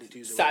Like Monday,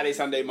 Tuesday. Saturday, Wednesday.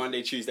 Sunday,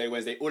 Monday, Tuesday,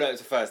 Wednesday, all the way up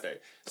to Thursday.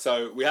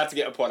 So we had to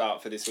get a pod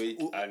out for this week.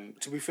 Well, And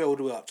to be fair, all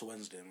the way up to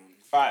Wednesday, man.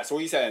 all right, so what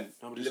are you saying?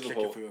 I'm just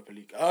Liverpool. checking for Europa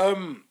League.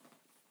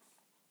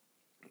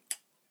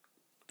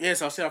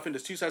 Yes, I think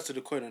there's two sides to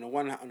the coin. On the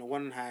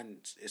one hand,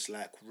 it's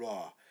like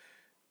raw.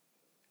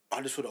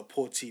 I just feel a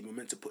poor team. We're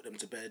meant to put them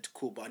to bed.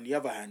 Cool, but on the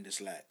other hand, it's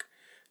like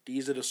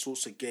these are the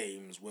sorts of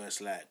games where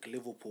it's like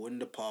Liverpool in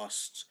the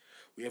past.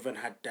 We haven't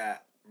had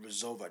that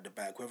resolve at the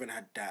back. We haven't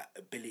had that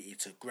ability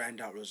to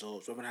grind out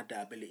results. We haven't had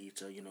that ability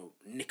to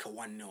nick a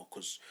 1-0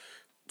 because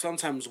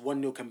sometimes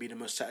 1-0 can be the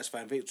most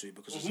satisfying victory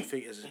because it's a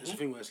thing. It's a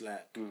thing where it's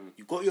like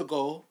you got your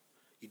goal.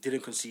 You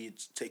didn't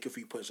concede. Take your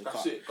 3 points and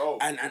That's cut. it, go.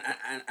 And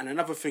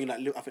another thing that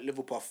I think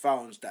Liverpool have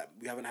found that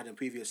we haven't had in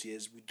previous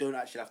years, we don't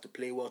actually have to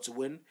play well to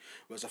win.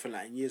 Whereas I feel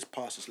like in years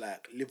past, it's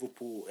like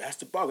Liverpool. It has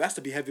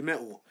to be heavy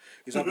metal.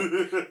 It's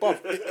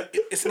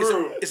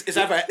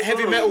either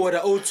heavy metal at the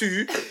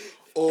O2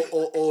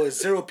 or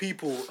 0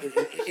 people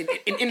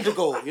in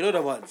indigo. You know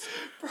the ones.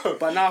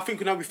 But now I think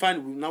we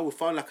found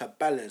like a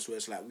balance where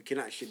it's like we can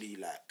actually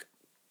like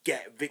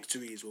get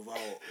victories without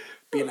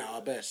being at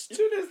our best.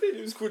 You know there's thing,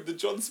 it was called the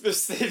John Smith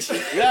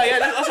Stadium. Yeah,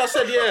 that's what I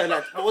said. Yeah,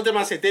 like what did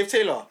I say? Dave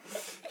Taylor.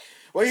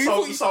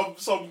 Well,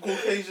 Some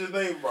Caucasian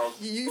name, bro.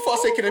 you thought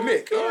taking a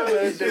mic.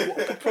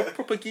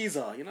 Proper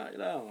geezer. You know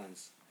that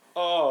ones.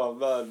 Oh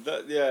man,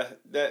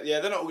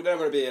 they're not going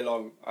to be here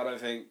long. I don't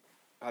think.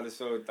 I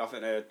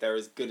think they're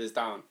as good as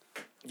down.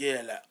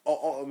 Yeah, like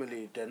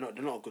ultimately they're not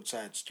a good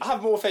side. I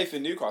have more faith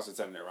in Newcastle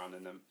turning it around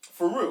than them.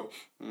 For real.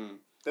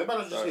 Their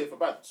manager's just here for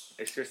bands.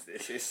 It's just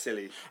it's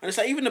silly. And it's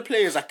like even the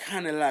players I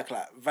kind of like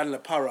Van La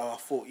Parra. I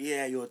thought,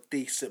 yeah, you're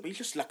decent, but he's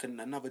just like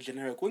another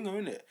generic winger,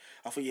 isn't it?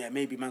 I thought, yeah,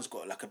 maybe man's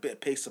got like a bit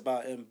of pace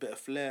about him, a bit of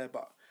flair.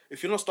 But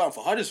if you're not starting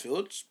for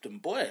Huddersfield, then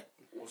boy,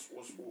 What's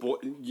Boy,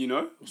 you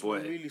know, boy.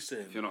 what I'm really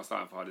saying? If you're not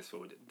starting for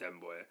Huddersfield, then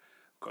boy,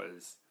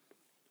 because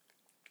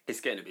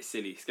it's getting a bit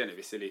silly.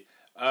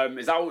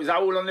 Is that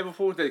all on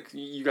Liverpool?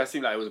 You guys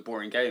seem like it was a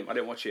boring game. I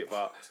didn't watch it,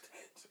 but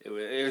it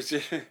was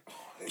just.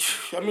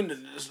 I mean,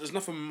 there's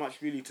nothing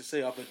much really to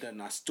say other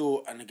than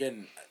and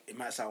again, it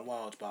might sound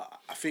wild, but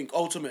I think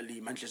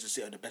ultimately Manchester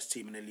City are the best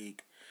team in the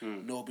league.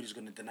 Nobody's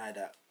going to deny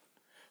that.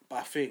 But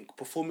I think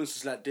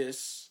performances like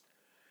this,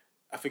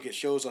 I think it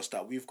shows us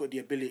that we've got the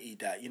ability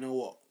that, you know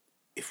what,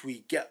 if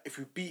we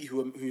beat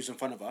who's in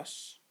front of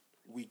us,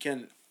 we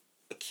can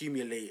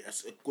accumulate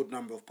a good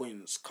number of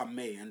points come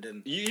May, and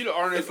then You lot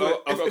are on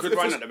a good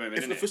run at the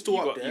moment. if we're still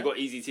up there, you got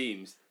easy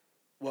teams.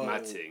 well,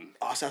 Mad thing.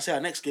 I say our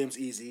next game's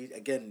easy.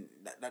 Again,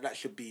 that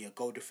should be a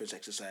goal difference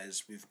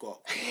exercise. We've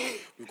got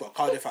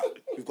Cardiff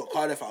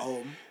at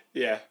home.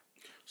 Yeah.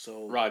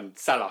 So Run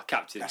Salah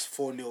captain. that's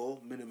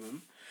 4-0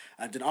 minimum.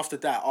 And then after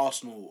that,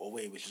 Arsenal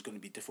away, which is going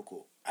to be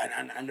difficult.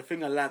 And the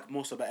thing I like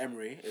most about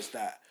Emery is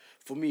that,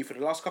 for me, for the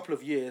last couple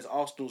of years,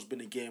 Arsenal's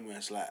been a game where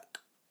it's like,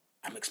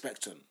 I'm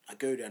expectant. I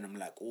go there and I'm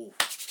like, oh,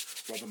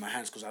 rubbing my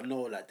hands because I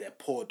know like they're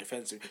poor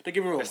defensive. Don't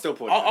get me wrong. They're still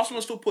poor Arsenal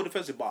are still poor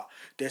defensive, but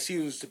there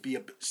seems to be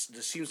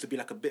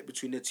like a bit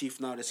between their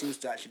teeth now. There seems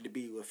to actually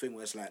be a thing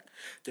where it's like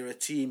they're a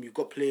team. You've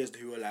got players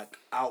who are like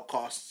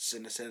outcasts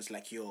in a sense,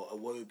 like your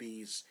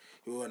Iwobis,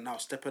 who are now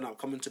stepping up,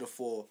 coming to the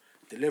fore,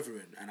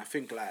 delivering. And I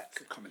think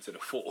like coming to the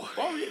fore.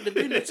 well, they're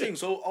doing the thing.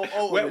 So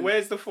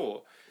Where's the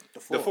four? The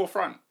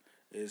forefront.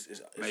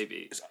 Is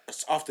Maybe.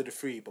 It's after the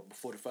 3, but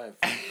before the 5.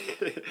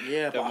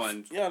 Yeah, but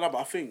but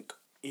I think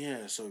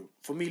So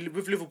for me,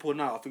 with Liverpool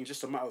now, I think it's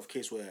just a matter of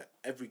case where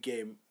every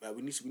game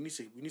we need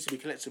to be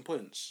collecting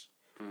points.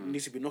 We need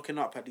to be knocking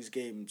up at these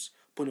games,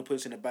 putting the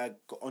points in the bag,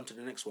 got on to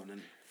the next one.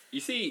 And You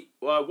see,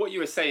 what you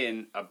were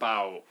saying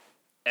about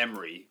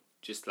Emery,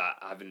 just like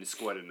having the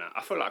squad and that,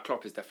 I feel like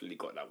Klopp has definitely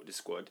got that with the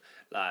squad.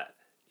 Like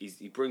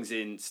he brings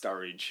in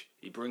Sturridge,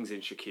 he brings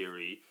in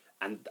Shaqiri,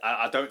 and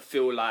I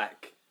feel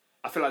like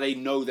they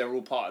know they're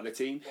all part of the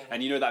team.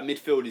 And you know that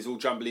midfield is all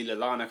jumbly.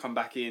 Lallana come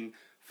back in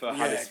for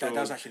Huddersfield.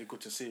 That's actually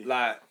good to see.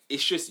 Like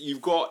it's just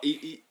you've got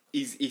he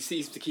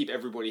seems to keep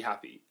everybody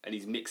happy and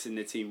he's mixing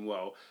the team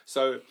well.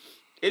 So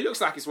it looks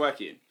like it's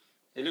working.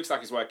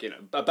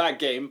 A bad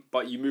game,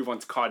 but you move on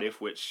to Cardiff,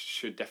 which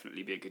should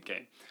definitely be a good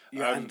game.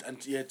 Yeah, and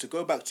to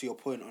go back to your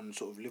point on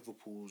sort of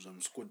Liverpool's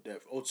squad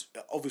depth.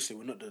 Obviously,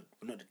 we're not the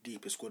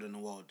deepest squad in the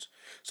world,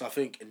 so I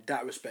think in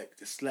that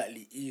respect, it's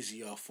slightly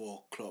easier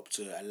for Klopp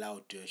to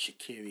allow the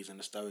Shaqiris and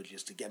the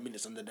Sturridges to get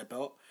minutes under their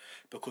belt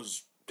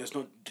because there's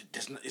not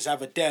it's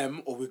either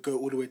them or we go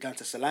all the way down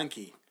to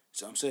Solanke.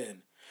 So I'm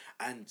saying,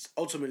 and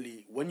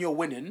ultimately, when you're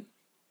winning,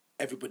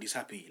 everybody's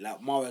happy. Like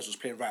Mahrez was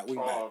playing right wing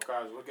back. Oh,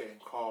 guys, we're getting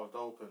carved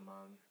open,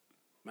 man.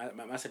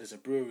 Man said it's a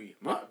brewery.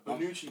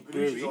 Bonucci's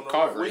on the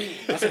Carvery. wing.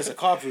 Man said it's a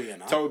carvery, you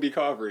know. Toby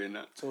Carvery in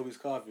that. Toby's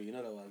carvery, you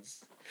know the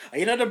ones. And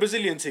you know the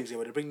Brazilian things here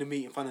where they bring the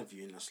meat in front of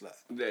you and that's like...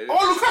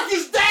 Oh,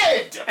 Lukaku's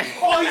dead!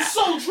 Oh, he's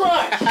so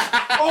trash!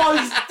 Oh,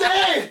 he's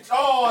dead!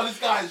 Oh, this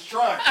guy's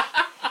trash!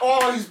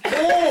 Oh, he's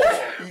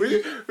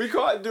poor! We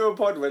can't do a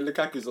pod when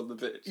Lukaku's on the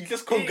pitch. He's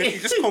just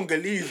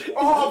Congolese. Bro.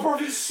 Oh, bro,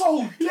 he's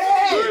so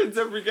dead! Ruins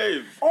every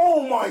game.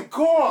 Oh my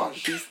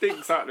gosh! He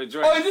stinks out the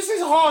joint. Oh, this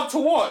is hard to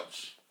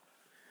watch.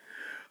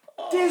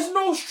 There's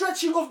no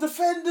stretching of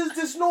defenders.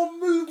 There's no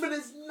movement.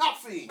 There's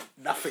nothing.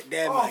 Nothing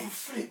there, Oh, mate.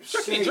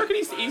 flip. Do you reckon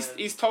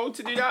he's told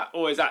to do that,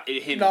 or is that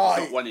him No,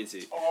 not wanting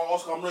to? Oh,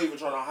 Oscar, I'm not even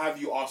trying to have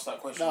you ask that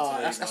question No,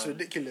 today, that's man.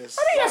 ridiculous.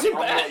 I'm not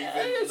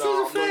even.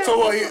 So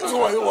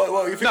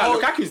what, you think... No,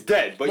 Lukaku's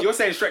dead, but you're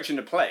saying stretching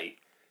the play.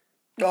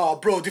 No,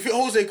 bro, do you think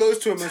Jose goes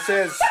to him and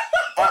says...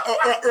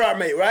 right,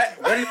 mate, right?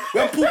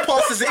 When Paul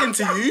passes it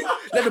into you,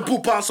 let the ball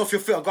bounce off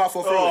your foot and go out for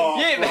a throw. Oh,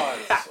 Yeah,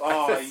 Christ.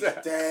 Oh, he's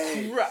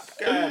dead. Crap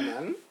guy,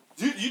 man.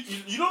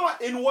 You know,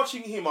 like, in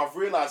watching him, I've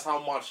realised how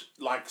much,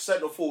 like,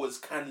 centre forwards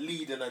can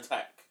lead an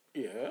attack.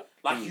 Yeah.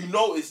 Like, you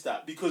notice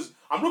that because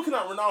I'm looking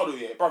at Ronaldo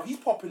here, bruv. He's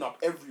popping up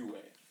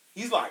everywhere.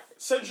 He's like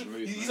central.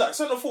 He's like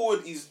centre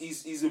forward. He's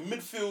in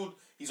midfield.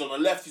 He's on the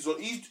left.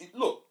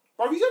 Look,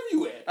 bruv. He's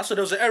everywhere. That's why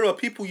there was an era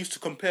people used to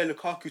compare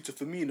Lukaku to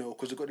Firmino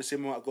because they got the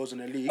same amount of goals in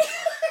the league.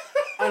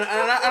 and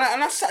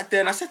I sat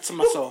there and I said to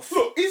myself,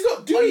 Look, he's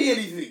not doing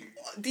anything.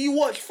 do you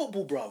watch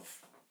football, bruv?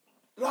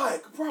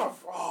 Like, bruv.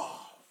 Oh.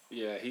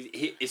 Yeah,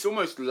 it's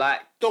almost like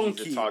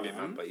Donkey, he's a target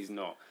man. man, but he's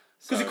not.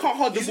 Because he can't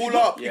hold the ball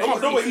up. Yeah,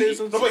 No,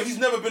 but he's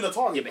never been a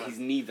target. Yeah, but man. he's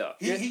neither.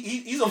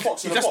 He's a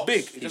fox in He's a just box.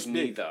 big. He's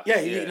neither. Yeah,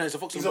 Yeah. he's a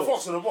fox in He's the a box.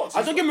 fox in a box.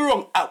 Don't get me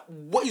wrong.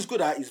 What he's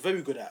good at, he's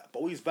very good at.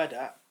 But what he's bad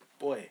at,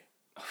 boy.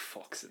 A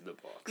fox in the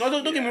box. No,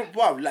 don't get me wrong.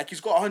 Wow, like he's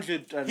got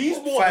 100 and He's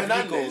more 5 league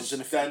Hernandez goals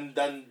in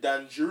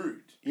than Giroud.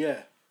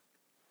 Yeah.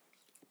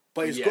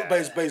 But he's Yeah.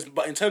 got,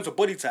 but in terms of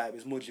body type,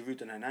 it's more Giroud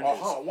than Hernandez.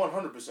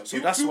 100%. So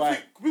that's why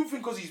People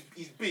think because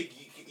he's big,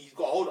 he's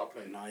got a hold up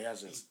play. No, he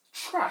hasn't. He's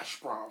trash,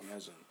 bro. He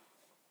hasn't.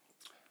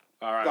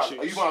 All right. Guys, you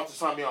might have to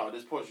sign me out at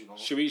this point, you know.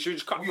 Should we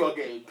just cut? We are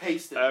getting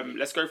pasted.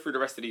 Let's go through the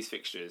rest of these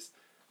fixtures.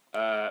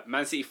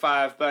 Man City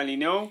 5, Burnley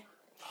 0.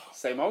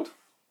 Same old.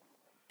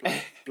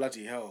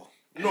 Bloody hell.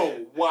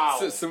 No, wow.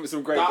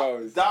 Some great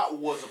goals. That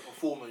was a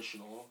performance, you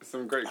know.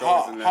 Some great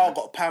goals in there. Hart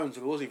got pounds,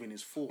 but it wasn't even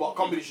his fault. But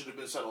Company should have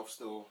been sent off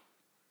still.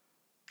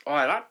 Oh,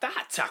 that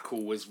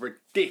tackle was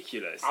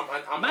ridiculous.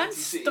 I'm Man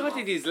anti-City, studded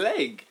man. his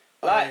leg.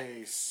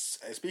 Like,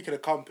 Speaking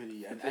of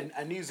Company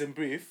and news and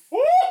brief. Woo!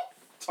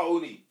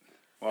 Tony.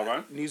 well,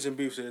 man. News and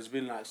brief. So there's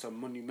been like some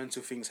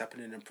monumental things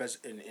happening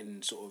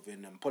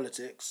in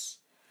politics.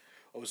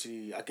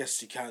 Obviously, I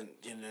guess you can't.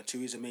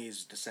 Theresa May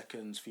is the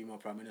second female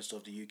prime minister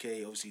of the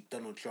UK. Obviously,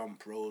 Donald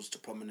Trump rose to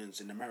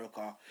prominence in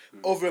America.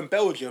 Over in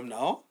Belgium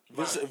now,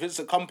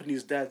 Vincent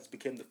Kompany's dad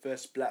became the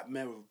first black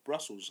mayor of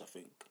Brussels. I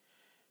think.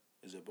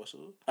 Is it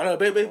Brussels? I don't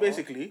know.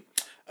 Basically,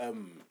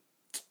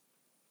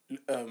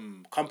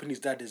 Kompany's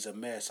dad is a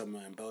mayor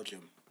somewhere in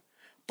Belgium.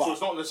 But So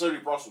it's not necessarily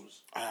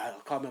Brussels. I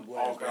can't remember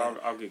where. Okay.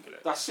 I'll Google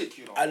it. That's sick,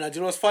 you know. And do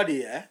you know what's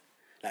funny? Yeah,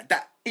 like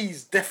that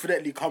is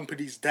definitely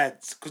Company's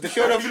dad's because they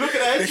showed You look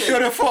at the they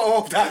showed a photo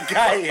of that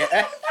guy.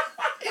 Yeah,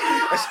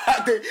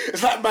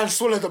 it's like man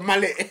swallowed a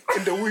mallet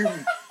in the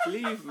womb.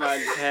 Leave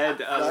man's head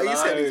Like, alone. he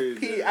said he's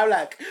pee. I'm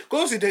like,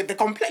 because obviously the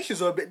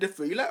complexions are a bit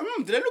different. You're like,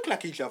 do they look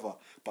like each other?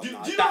 But Do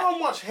nah, you know how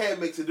much hair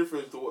makes a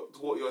difference to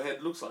what your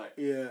head looks like?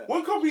 Yeah.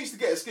 When Company used to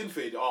get a skin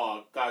fade,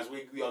 guys,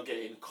 we are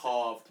getting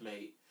carved,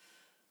 mate.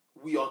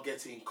 We are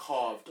getting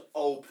carved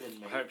open,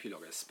 mate. I hope you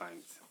lot get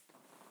spanked.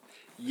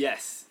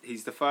 Yes,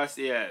 he's the first.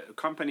 Yeah,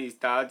 Company's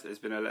dad has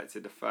been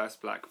elected the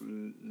first black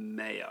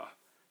mayor.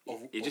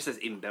 It just says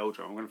in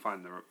Belgium. I'm going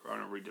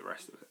to read the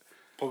rest of it.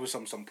 probably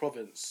some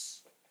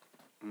province.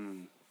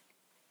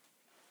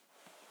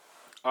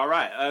 All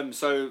right.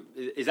 So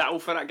is that all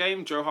for that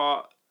game? Joe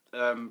Hart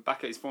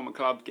back at his former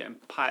club getting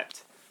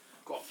piped.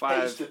 Got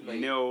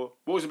 5-0.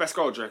 What was the best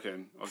goal, do you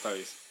reckon, of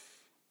those?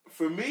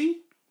 For me,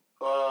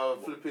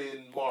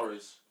 flipping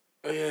Morris.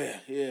 Oh, yeah.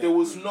 There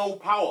was no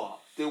power.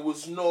 There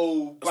was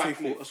no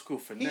backlift. That's cool.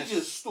 He Finesse.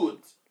 just stood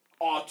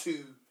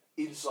R2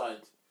 inside.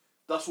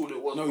 That's all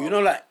it was. No, bro. you know,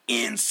 like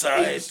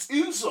inside. It's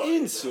inside.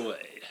 Inside.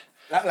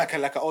 Like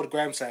an old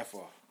Graham cipher.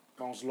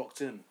 I was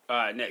locked in. All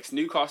right, next.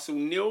 Newcastle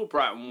 0,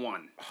 Brighton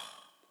 1.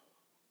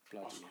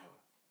 Bloody hell.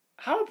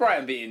 How are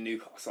Brighton beating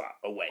Newcastle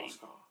away?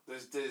 Oscar.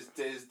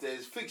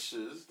 There's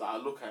fixtures that I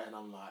look at and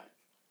I'm like,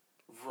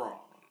 raw.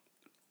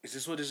 Is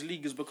this what this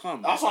league has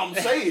become? That's what I'm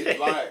saying.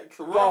 Like,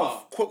 raw.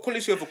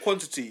 Quality over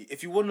quantity.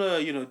 If you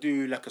wanna,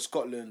 do like a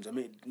Scotland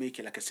and make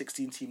it like a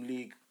 16-team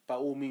league, by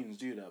all means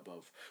do that,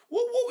 bruv.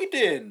 What we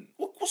doing?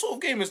 What sort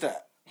of game is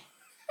that?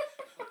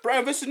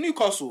 Brighton versus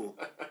Newcastle.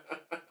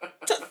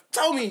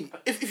 Tell me,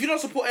 if you don't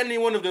support any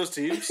one of those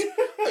teams,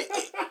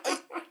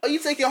 are you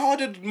taking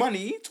hard-earned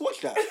money to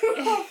watch that?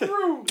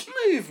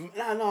 Move.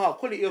 Nah.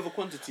 Quality over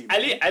quantity.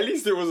 At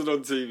least it wasn't on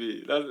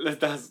TV.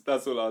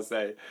 That's all I'll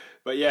say.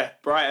 But yeah,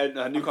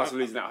 Brighton, Newcastle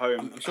losing at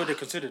home. I'm sure they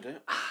considered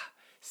it.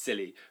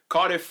 Silly.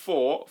 Cardiff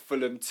 4,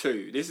 Fulham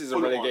 2. This is a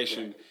Fulham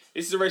relegation. are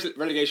This is a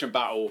relegation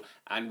battle,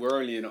 and we're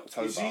only in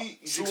October.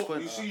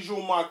 You see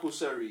Jean-Michael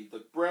Seri,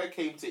 the Brer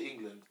came to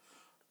England.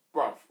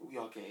 Bruv, we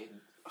are getting...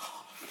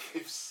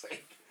 It's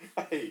sake.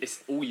 Hey.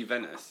 It's all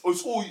Juventus.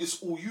 It's all you,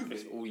 mate.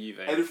 It's all Juve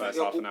And in the if- first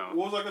half an hour.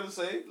 What was I going to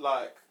say?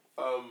 Like,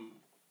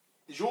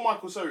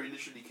 Jean-Michael Seri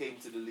literally came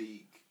to the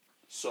league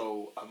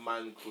so a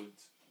man could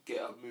get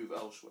a move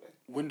elsewhere.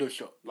 Window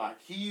shot.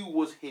 Like, he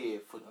was here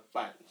for the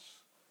bands.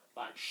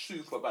 Like,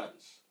 super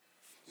bands.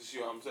 You see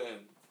what I'm saying?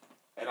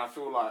 And I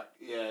feel like,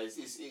 yeah,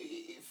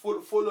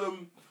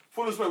 Fulham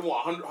spent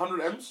what,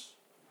 100 M's?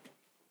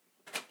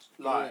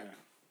 Like,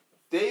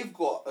 they've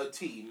got a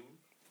team,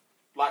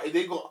 like,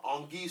 they got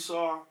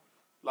Anguissa,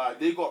 like,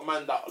 they got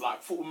man that,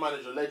 like, football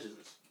manager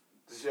legends.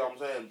 You see what I'm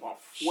saying? But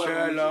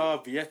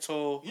Sherla,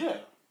 Vieto. yeah.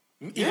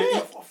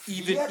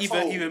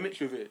 Even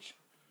Mitrovic.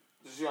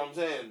 You see what I'm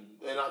saying?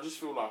 And I just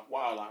feel like,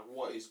 wow, like,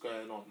 what is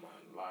going on,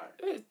 man?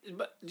 Like,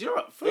 But do you know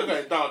what? they're Fulham,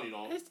 going down, you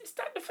know. it's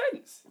that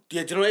defence.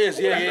 Yeah, do you know what it is?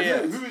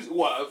 Yeah. Who is,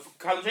 what,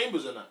 Callum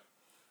Chambers in that?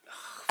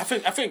 I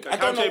think. I Callum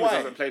don't know Chambers why.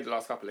 hasn't played the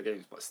last couple of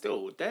games, but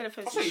still, their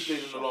defence I say is he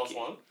played in the last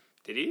shocking. one.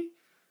 Did he?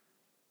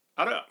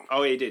 I don't.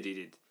 Oh, he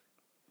did.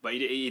 But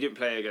he didn't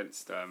play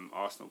against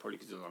Arsenal probably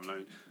because he was on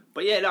loan.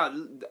 But yeah,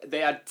 no, they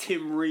had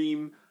Tim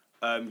Ream,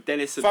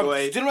 Dennis Fam,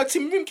 Adoy, do you know where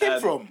Tim Ream came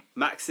from?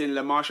 Maxine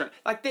Lamarche.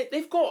 Like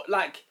they've got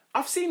like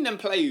I've seen them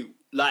play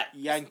like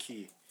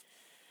Yankee.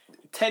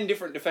 10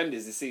 different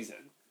defenders this season.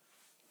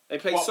 They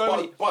play But, so but,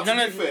 many. but to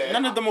be fair,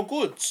 None of them are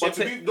good. But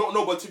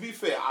to be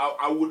fair,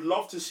 I would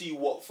love to see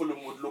what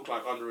Fulham would look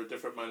like under a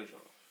different manager.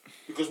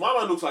 Because my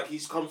man looks like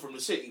he's come from the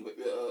city,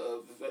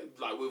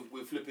 like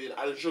with flipping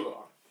Alan Sugar.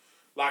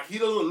 Like, he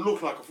doesn't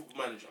look like a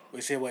football manager.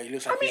 We say what he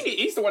looks I like. mean,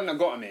 he's the one that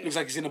got him here. Looks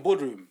like he's in a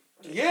boardroom.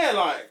 Yeah,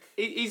 like...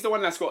 He's the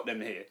one that's got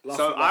them here. Laugh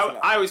So it, laugh it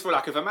I always feel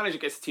like if a manager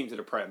gets a team to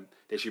the Prem,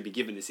 they should be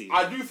given the season.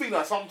 I do think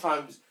that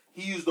sometimes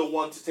he is the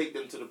one to take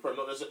them to the Prem.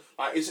 Not necessarily,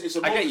 like, it's a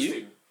I get bonus you.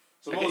 thing.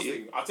 So Mo's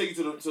thing, I'll take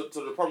you to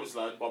the promised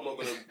land, but I'm not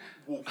gonna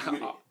walk you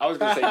with it. I was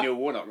going to say Neil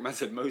Warnock. Man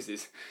said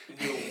Moses.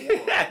 Neil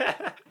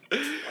Warnock.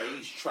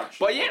 He's trash.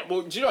 But yeah,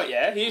 well, do you know what?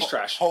 Yeah, he is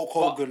trash. Hulk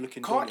But Hogan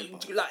looking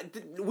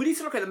we need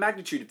to look at the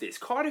magnitude of this.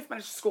 Cardiff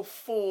managed to score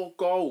 4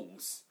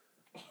 goals.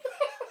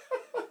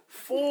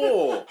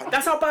 4.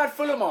 That's how bad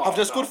Fulham are. Have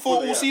they scored 4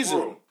 all season?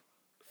 Bro.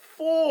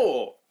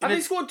 4. And In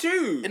they a- scored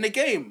 2. In the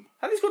game.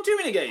 How they scored 2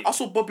 in a game? I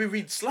saw Bobby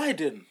Reed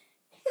sliding.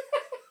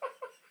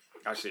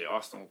 Actually,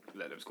 Arsenal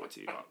let them score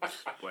 2.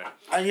 But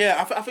And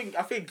yeah, I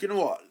think you know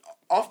what?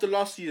 After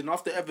last season,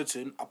 after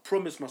Everton, I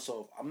promised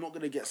myself I'm not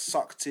gonna get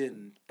sucked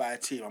in by a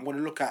team. I'm gonna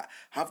look at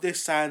have they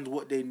signed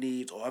what they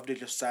need or have they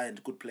just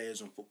signed good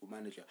players on Football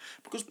Manager?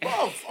 Because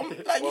bruv, I'm like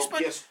you Well,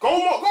 spent. yes. Go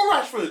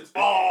Rashford.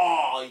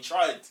 Oh, he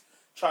tried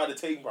the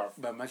team, bruv.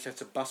 Man,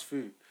 Manchester bust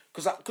through.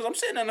 Because I'm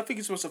sitting there and I'm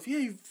thinking to myself, yeah,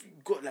 you've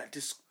got like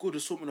this good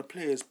assortment of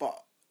players, but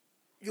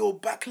your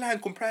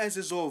backline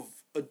comprises of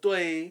a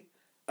Doye,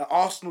 an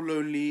Arsenal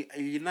lonely,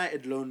 a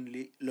United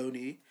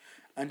lonely,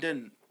 and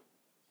then.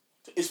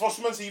 Is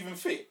Foster even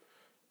fit?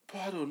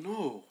 But I don't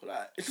know.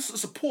 Like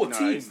it's a poor no,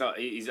 team. he's not.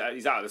 He's out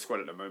of the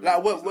squad at the moment.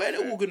 Like, where He's not are they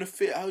fit. all gonna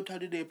fit? How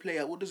do they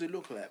play? What does it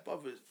look like?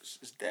 Brother,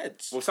 it's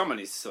dead. Well, someone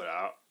needs to sort it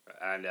out,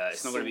 and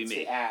it's not going to be Sort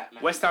me. it out,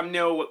 man. West Ham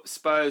 0,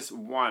 Spurs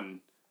 1.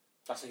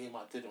 That's a game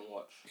I didn't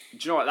watch. Do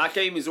you know what? That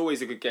game is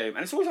always a good game,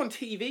 and it's always on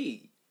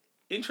TV.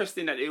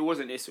 Interesting that it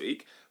wasn't this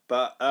week,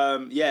 but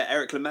yeah,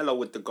 Eric Lamela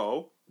with the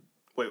goal.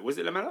 Wait, was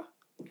it Lamela?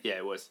 Yeah,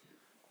 it was.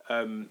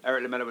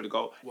 Eric Lamela with the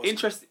goal. Was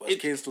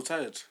Kane still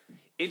tired?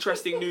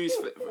 Interesting news.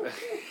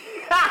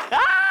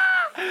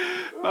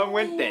 Man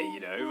went there, you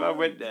know. Man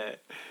went there.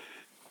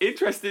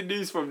 Interesting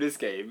news from this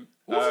game.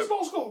 What's his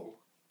last goal?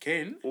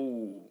 Kane?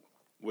 Ooh,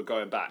 we're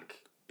going back.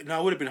 No,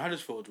 it would have been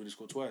Huddersfield when he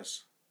scored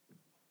twice.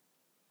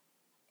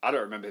 I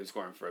don't remember him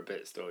scoring for a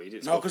bit. Still, he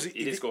didn't. No, score, 'cause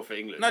he did score for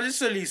England. No, this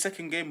is only his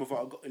second game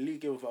without a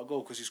league game without a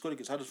goal because he scored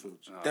against Huddersfield.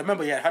 Oh,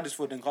 Remember, yeah,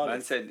 Huddersfield and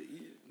Cardiff.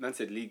 Man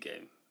said league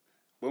game.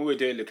 When we were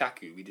doing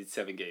Lukaku, we did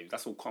 7 games.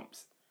 That's all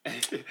comps.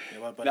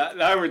 but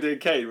now we're doing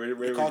Kane. We're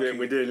Lukaku.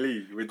 doing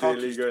league. We're doing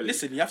league only.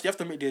 Listen, you have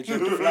to make the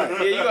agenda fly.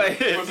 Yeah, you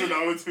got Wasn't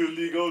I went to a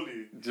league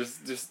only?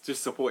 just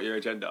support your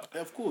agenda.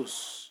 Yeah, of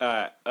course.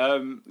 Alright.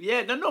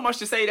 Yeah, not much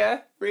to say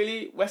there.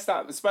 Really, West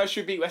Ham. Spurs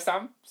should beat West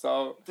Ham.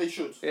 So They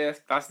should. yeah,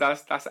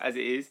 that's as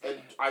it is.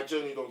 And I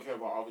genuinely don't care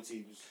about other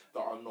teams that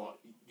are not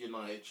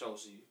United,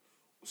 Chelsea,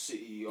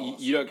 City.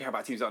 You don't care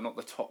about teams that are not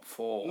the top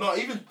 4. No,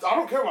 even I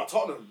don't care about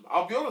Tottenham.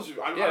 I'll be honest with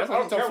you. I that's don't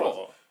not top care 4.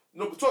 about.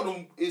 No, but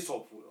Tottenham is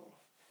top 4 though.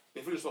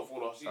 They finished top 4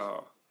 last season.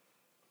 Oh.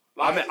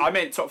 Like, I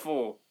meant top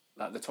 4,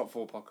 like the top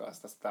 4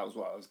 podcast. That was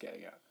what I was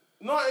getting at.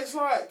 No, it's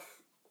like.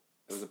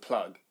 It was a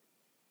plug.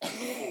 No,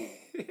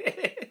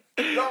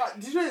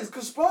 you know,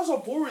 because Spurs are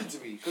boring to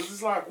me. Because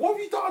it's like, what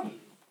have you done?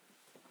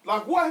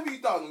 Like, what have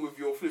you done with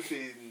your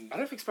flipping? I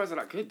don't think Spurs are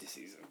that good this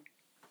season.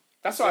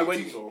 That's why when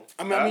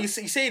I mean, you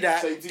say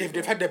that Same team,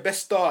 they've had their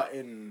best start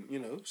in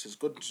since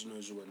God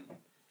knows when.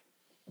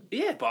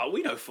 yeah, but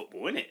we know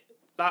football, innit?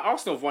 Like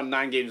Arsenal have won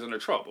 9 games on the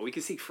trot, but we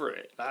can see through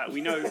it. Like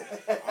we know,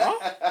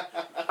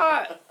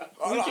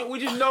 we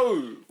just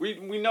know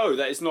we know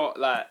that it's not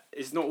like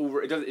it's not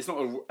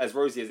as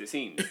rosy as it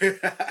seems.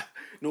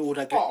 Not all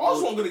that. Oh,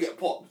 Arsenal gonna get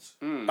popped.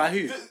 By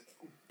who?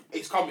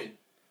 It's coming.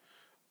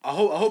 I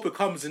hope it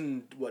comes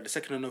in the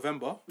 2nd of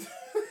November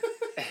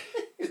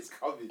It's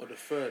coming. or the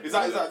 3rd. Is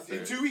that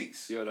in 2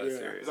 weeks? You're not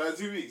serious. Is that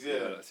in 2 weeks? Yeah.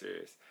 You're not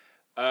serious.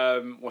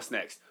 What's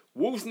next?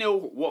 Wolves 0,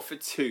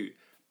 Watford 2.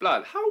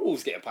 Blood, how are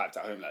Wolves getting piped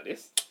at home like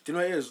this? Do you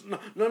know what it is?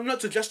 No, not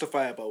to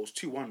justify it, but it was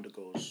 2-1 the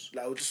goals.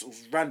 Like it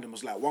was random. It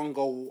was like 1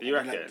 goal. You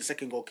and then, reckon? the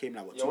second goal came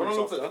like Yeah, 2 when I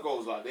minutes looked at the after.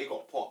 goals, like they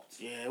got popped.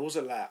 Yeah, it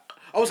wasn't like.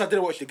 I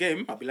didn't watch the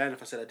game. I'd be lying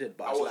if I said I did.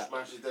 But I was watched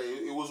like, matches today.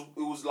 It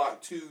was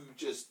like 2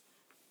 just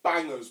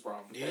bangers, bro.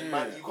 Yeah. And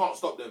man, you can't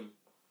stop them.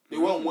 They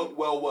weren't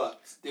well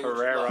worked. They were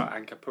just Pereira like-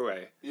 and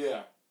Capoue.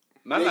 Yeah.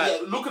 Man, Yeah, like,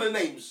 yeah, look at the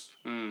names.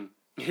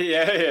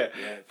 yeah.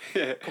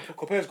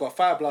 Copain's got a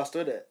fire blast,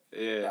 did it?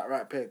 Yeah. Like,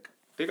 right peg.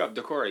 Big up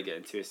Decore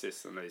getting 2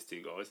 assists on those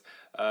 2 goals.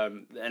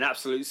 An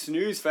absolute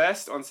snooze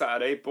fest on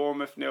Saturday.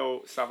 Bournemouth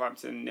 0,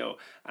 Southampton 0.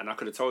 And I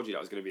could have told you that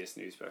was going to be a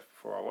snooze fest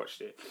before I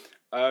watched it.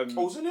 Oh,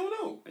 was it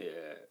 0-0?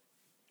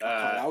 Yeah.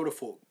 I would have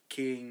thought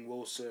King,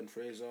 Wilson,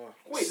 Fraser.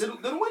 Wait, then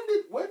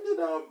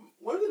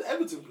when did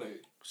Everton play?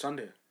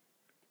 Sunday.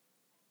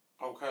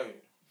 Okay.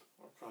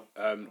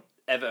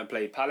 Everton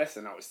played Palace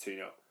and that was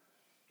 2-0.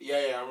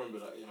 Yeah, I remember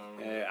that. Yeah, I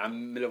remember.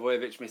 And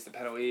Milivojevic missed a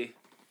penalty.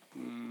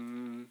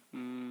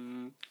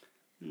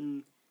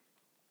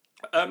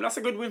 That's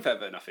a good win for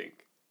Everton, I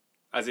think.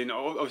 As in,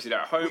 obviously they're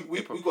at home.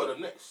 We got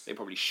them next. They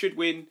probably should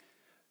win.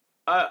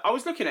 I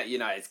was looking at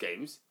United's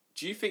games.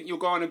 Do you think you'll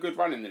go on a good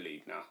run in the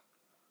league now?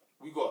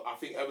 We got, I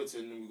think,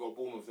 Everton, and we got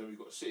Bournemouth, then we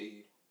got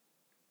City.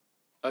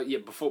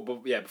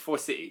 Before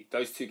City,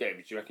 those 2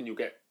 games. Do you reckon you'll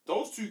get?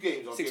 Those 2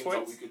 games are 6 games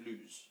points? that we could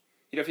lose.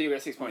 You don't think you'll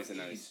get 6 points in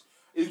those?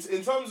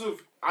 In terms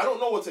of, I don't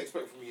know what to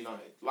expect from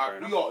United. Like, Fair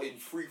we enough. are in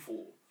free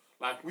fall.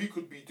 Like, we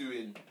could be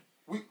doing,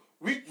 we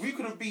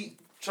could have beat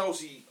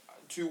Chelsea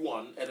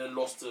 2-1 and then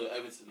lost to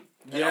Everton.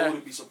 And Yeah. I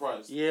wouldn't be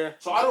surprised. Yeah.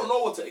 So I don't know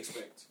what to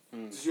expect. Do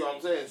you see what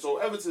I'm saying? So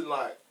Everton,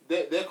 like,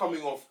 they're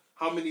coming off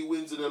how many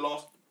wins in their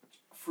last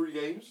 3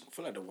 games? I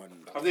feel like they won.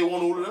 Have they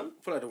won all of them?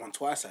 I feel like they won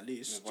twice at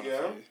least.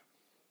 Yeah.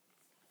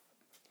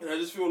 And I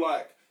just feel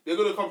like they're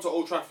going to come to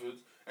Old Trafford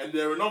and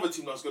they're another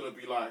team that's going to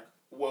be like,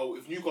 well,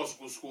 if Newcastle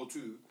will score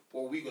 2,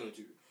 what are we going to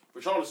do?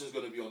 Richarlison's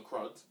going to be on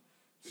crud.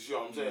 Do you see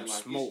what I'm saying?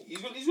 Like, smoke. he's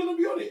going to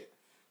be on it.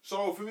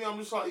 So for me, I'm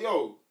just like,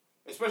 yo,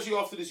 especially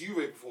after this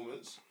Juve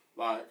performance,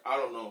 like, I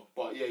don't know.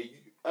 But yeah,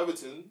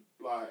 Everton,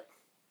 like,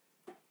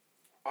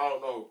 I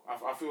don't know.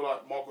 I feel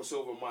like Marco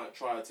Silva might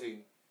try a thing.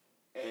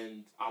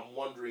 And I'm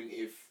wondering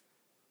if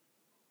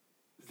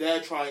their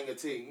trying a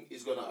thing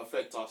is going to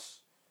affect us.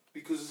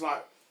 Because it's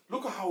like,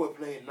 look at how we're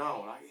playing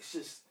now. Like, it's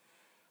just,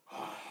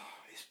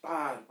 it's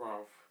bad,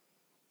 bruv.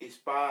 It's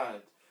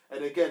bad.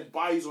 And again,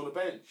 Baye's on the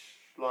bench.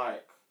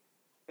 Like,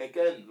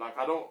 again, like,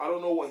 I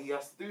don't know what he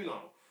has to do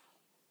now.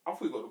 I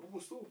thought he got the ball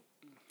still.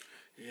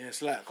 Yeah,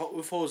 it's like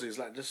with Jose, it's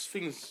like there's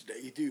things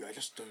that you do. I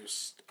just don't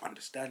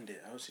understand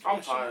it.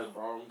 I'm tired,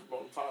 bro.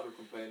 I'm tired of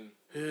complaining.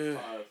 Yeah.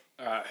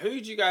 I'm tired. Who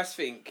do you guys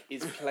think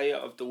is player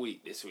of the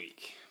week this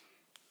week?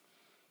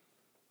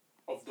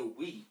 Of the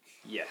week?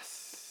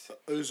 Yes.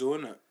 Ozil,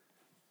 innit?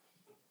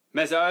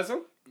 Mesut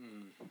Ozil?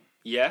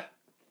 Yeah.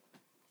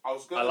 I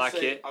was gonna I like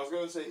say, it. I was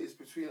gonna say it's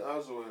between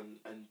Ozil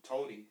and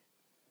Tony.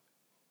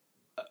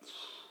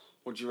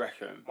 What do you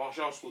reckon?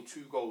 Martial scored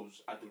 2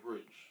 goals at the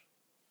Bridge.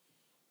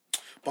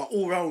 But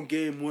all round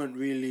game weren't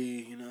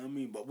really, you know what I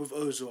mean? But with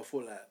Ozil, I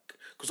feel like...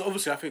 Because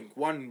obviously I think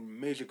one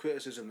major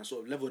criticism that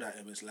sort of levelled at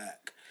him is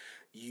like,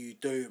 you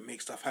don't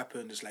make stuff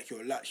happen. It's like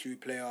you're a luxury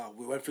player.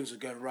 When things are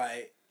going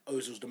right,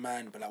 Ozil's the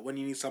man. But like when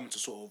you need someone to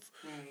sort of,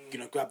 you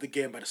know, grab the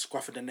game by the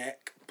scruff of the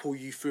neck, pull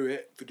you through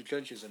the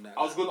trenches and that.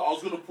 I was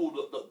gonna pull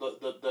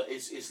the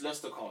it's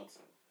Leicester card,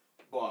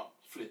 but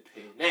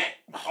flipping that.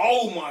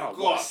 Oh my What a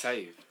god!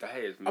 save. That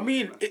is. I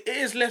mean, it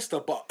is Leicester,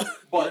 but...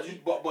 But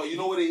you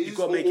know what it is?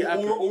 gotta make it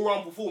happen. All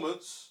round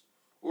performance.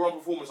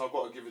 I've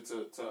got to give it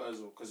to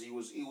Ozil because he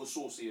was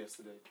saucy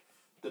yesterday.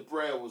 The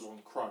Brea was on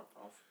crud.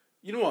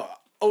 You know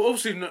what? Oh,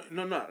 obviously,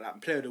 not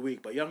like player of the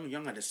week, but Young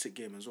had a sick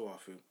game as well,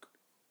 I think.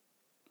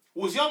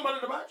 Was Young man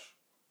of the match?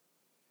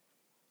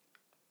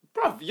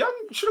 Bruv, Young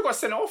should have got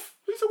sent off.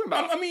 What are you talking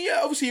about? I mean, yeah,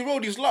 obviously he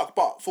rode his luck,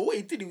 but for what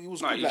he did, he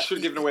was No, good. you like, should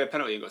have given away a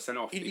penalty and got sent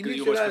off. he Because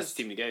you almost neutralised- cost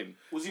the team the game.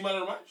 Was he man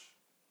of the match?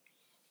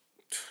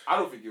 I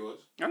don't think he was.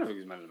 I don't think he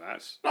was man of the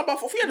match. No, but I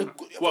think he had a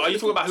good... Well, are you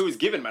talking about who was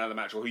given man of the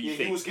match or who you Yeah,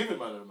 think? he was given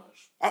man of the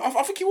match.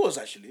 I think he was,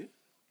 actually.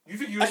 You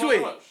think he was Actually,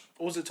 man wait. of the match?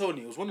 Or was it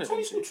Tony? It was one of them.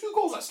 Tony scored 2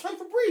 goals at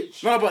Stamford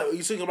Bridge. No, but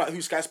you're talking about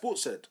who Sky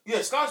Sports said.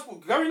 Yeah, Sky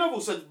Sports. Gary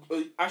Neville said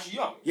Ashley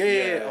Young. Yeah.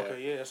 Yeah.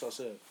 Okay, yeah, that's what I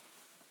said.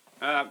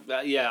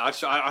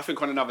 I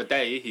think on another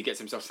day he gets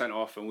himself sent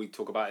off and we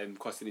talk about him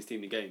costing his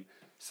team the game.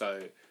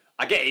 So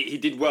I get it. He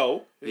did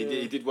well. Yeah.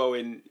 He did well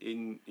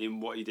in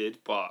what he did,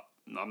 but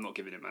I'm not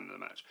giving him man of the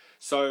match.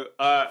 So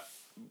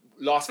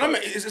last No, vote.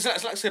 mate, it's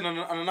like saying on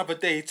another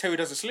day Terry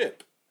doesn't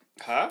slip.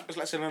 Huh? It's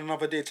like saying on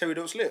another day Terry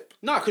don't slip.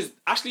 No, because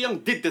Ashley Young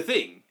did the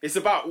thing. It's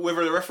about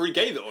whether the referee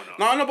gave it or not.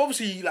 No, but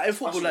obviously, like in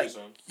football, That's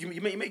like what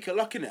you make your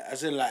luck in it.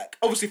 As in, like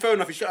obviously, fair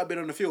enough, he should have been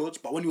on the fields,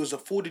 but when he was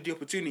afforded the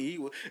opportunity,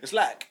 it's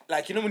like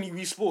you know when you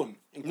respawn.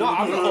 In No,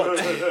 Call of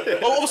I'm Duty.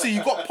 Well, obviously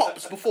you got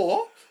pops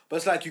before, but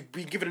it's like you've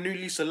been given a new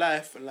lease of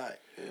life and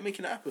like you're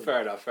making it happen.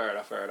 Fair enough.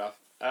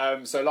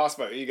 So last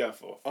vote, who are you going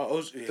for?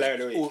 Ozil, Player of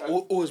the week.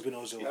 Always been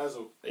Ozil.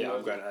 Ozil. Yeah,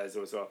 I'm going to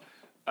Ozil as well.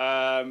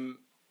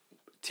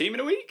 Team of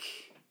the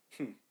week?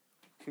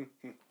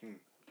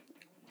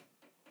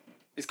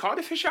 Is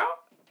Cardiff fish out?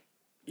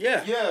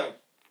 Yeah. Yeah.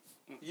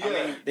 Yeah. I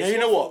mean, Yeah, you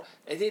know what?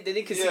 They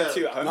did concede Yeah.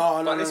 2 at home.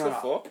 No, but they no. scored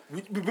 4.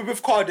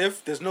 With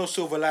Cardiff, there's no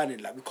silver lining.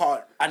 Like we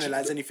can't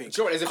analyse anything. Do you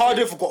know what, there's a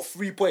Cardiff have got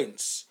 3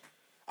 points.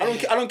 I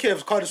don't care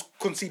if Cardiff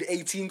conceded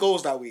 18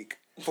 goals that week.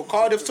 For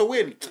Cardiff to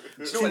win, Do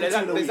you know what,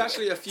 team of the there's week.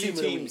 actually a few Team of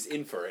the teams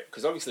in for it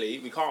because obviously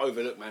we can't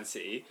overlook Man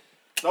City.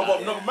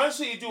 No, Man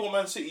City do what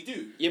Man City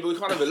do. Yeah, but we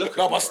can't overlook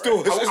No, them. but still,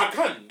 I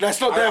can.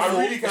 That's not their I fault.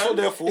 really It's can. not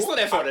their fault. It's not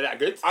their fault they're that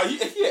good.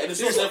 Yeah, and it's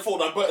not their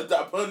fault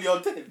that Burnley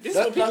are dead. This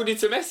is what people do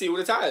to Messi all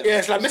the time. Yeah,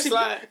 it's like just Messi.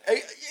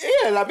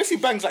 Like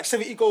Messi bangs like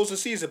 70 goals a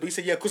season, but he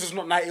said, "Yeah, because it's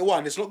not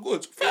 91, it's not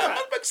good." Fair, man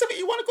bangs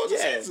 71 goals a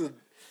season.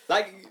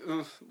 Like,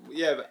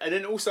 yeah, and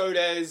then also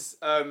there's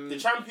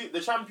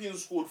The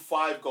champions scored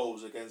 5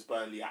 goals against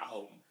Burnley at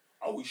home.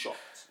 Are we shocked?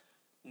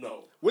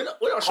 No. we're not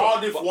shocked,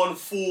 Cardiff but- won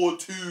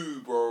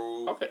 4-2,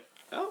 bro. Okay.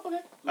 Oh, okay.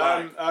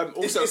 Like,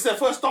 Also, it's their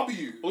first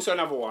W. also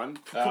another one.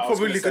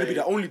 Probably going to be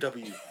the only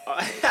W.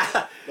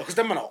 Because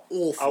them men are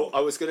awful. I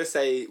was going to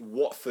say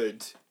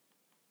Watford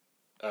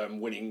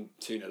winning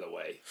 2-0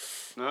 away.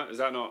 No, is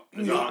that not?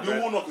 Is that Neil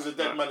not Warnock is a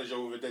dead manager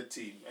with a dead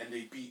team, and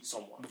they beat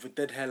someone. With a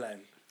dead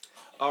hairline.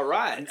 All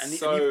right. And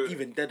so,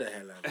 even deader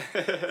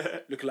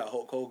hairline. Looking like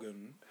Hulk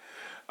Hogan.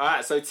 all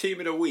right. So team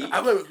of the week.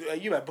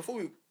 You man, before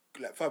we,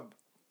 like, Fab,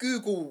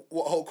 Google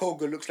what Hulk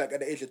Hogan looks like at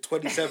the age of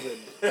 27.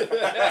 You know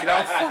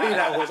how funny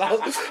that was?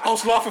 I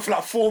was laughing for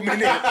like 4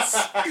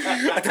 minutes.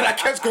 And then I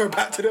kept going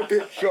back to the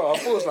picture. I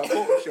thought it was like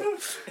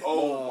Photoshop.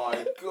 Oh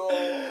my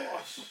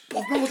gosh.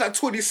 But man was like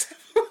 27.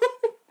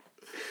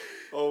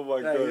 Oh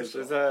my That gosh, is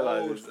his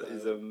hairline old,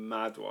 is a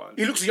mad one.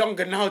 He looks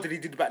younger now than he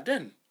did back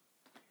then.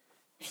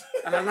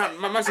 And I'm not,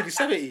 my man's in his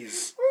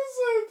 70s.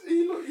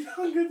 He looked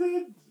younger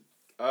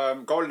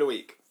then. Goal of the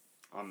week.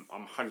 I'm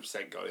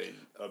 100% going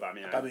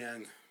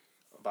Aubameyang.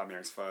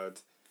 Aubameyang's third.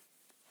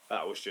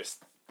 That was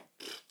just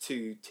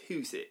too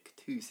sick.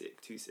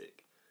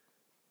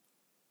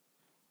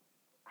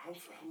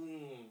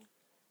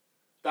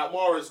 That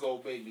Morris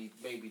goal made me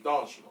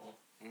dance, you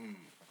know.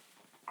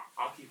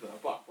 I'll keep it a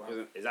buck,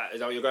 right? Is that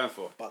what you're going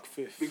for? Buck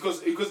fifth.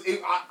 Because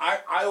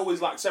I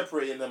always like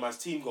separating them as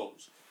team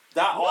goals.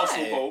 That Why?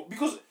 Arsenal goal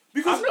because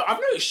I've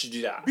noticed you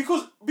do that.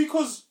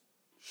 because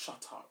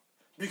shut up.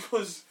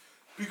 Because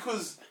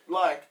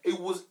like it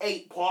was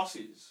 8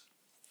 passes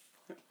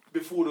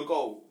before the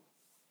goal.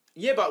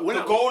 Yeah, but when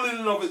The goal in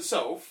and of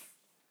itself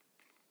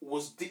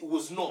was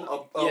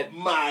not a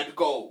mad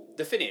goal.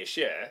 the finish,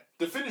 yeah,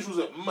 The finish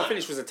wasn't mad. the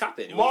finish was a tap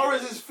in.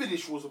 Mahrez's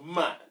finish was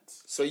mad.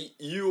 So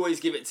you always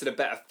give it to the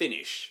better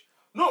finish.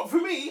 No, for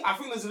me, I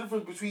think there's a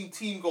difference between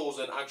team goals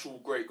and actual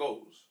great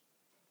goals.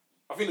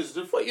 I think there's a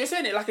difference. What, you're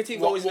saying it like a team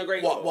goal isn't a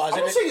great goal? What, I'm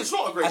not saying it's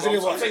not a great as in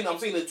goal. what? I'm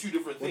saying they're two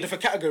different A things.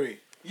 different category.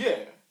 Yeah.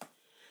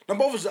 No,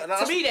 but obviously,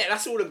 To me,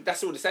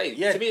 that's all the same.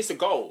 Yeah. To me, it's a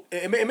goal.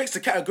 it makes the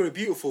category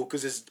beautiful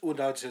because it's all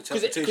down to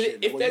Because interpretation.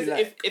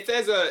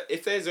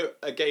 if there's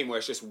a game where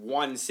it's just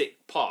one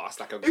sick pass,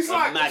 like a It's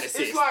like mad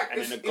assist,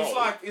 and then a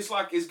goal. it's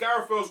like is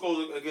Gareth Bale's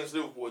goal against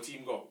Liverpool a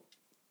team goal?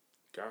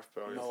 Gareth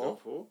Bale against No.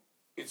 Liverpool.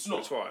 It's not.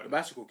 Which one? the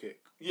bicycle kick.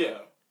 Yeah.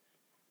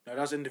 No,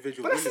 that's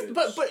individual.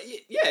 But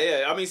brilliance.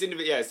 yeah. I mean, it's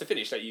individual. Yeah, it's the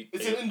finish that you.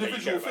 It's that an you care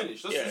individual about.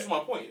 finish. That's yeah. just my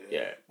point.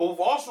 Yeah. But with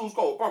Arsenal's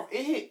goal, bro,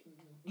 it hit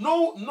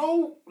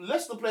no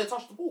Leicester player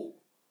touched the ball.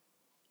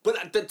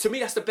 But to me,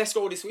 that's the best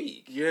goal this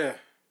week. Yeah,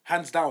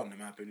 hands down in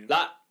my opinion.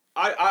 Like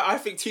I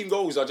think team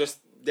goals are just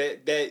they're.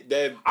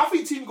 I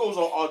think team goals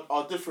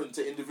are different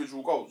to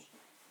individual goals.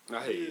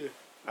 I hate you.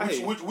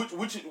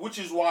 Which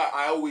is why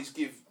I always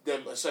give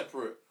them a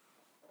separate.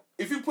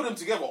 If you put them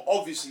together,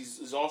 obviously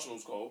it's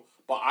Arsenal's goal,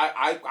 but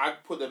I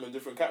put them in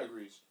different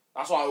categories.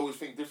 That's why I always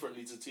think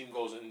differently to team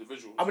goals and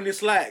individuals. I mean,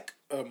 it's like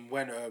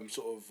when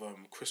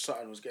Chris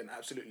Sutton was getting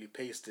absolutely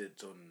pasted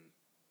on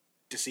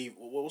Deceive.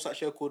 What was that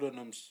show called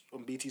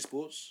on BT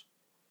Sports?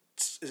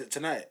 Is it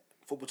Tonight?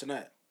 Football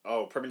Tonight?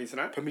 Oh, Premier League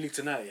tonight. Premier League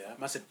Tonight, yeah.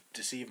 I said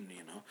deceiving me,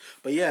 you know.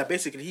 But yeah,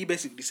 he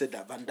basically said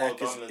that Van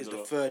Dijk is the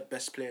third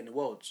best player in the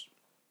world.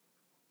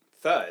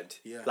 Third.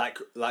 Yeah.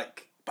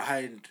 Like.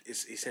 Behind, he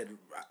said,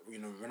 you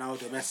know,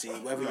 Ronaldo, Messi,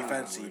 whoever you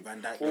fancy,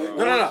 Van Dijk. What-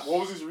 No. What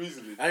was his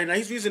reasoning? I mean,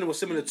 his reasoning was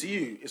similar to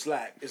you. It's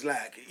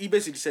like he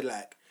basically said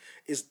like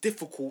it's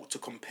difficult to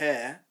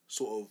compare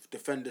sort of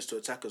defenders to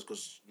attackers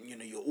because you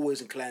know you're always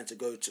inclined to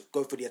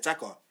go for the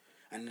attacker,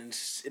 and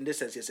in this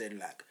sense you're saying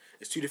like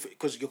it's two different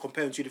because you're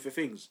comparing two different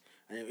things.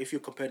 And if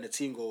you're comparing the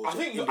team goals, I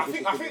think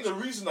the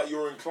reason that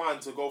you're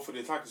inclined to go for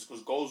the attack is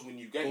because goals win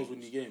you games.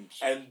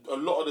 And a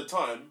lot of the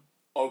time,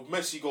 a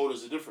Messi goal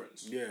is a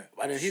difference. Yeah,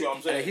 and then See what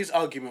I'm saying? his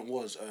argument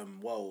was,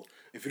 well,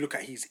 if you look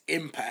at his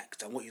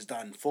impact and what he's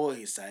done for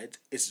his side,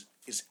 it's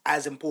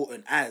as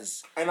important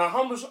as. And I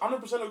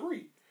 100%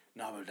 agree.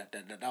 No, but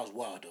that was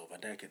wild though. Van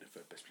Dijk is the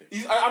third best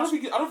player. I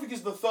don't think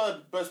he's the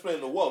third best player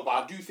in the world, but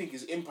I do think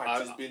his impact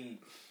has been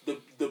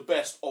the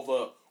best of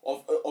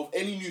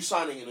any new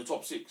signing in the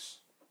top 6.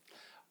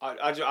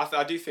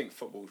 I do think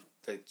football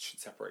they should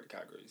separate the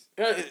categories.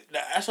 Yeah,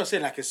 that's what I'm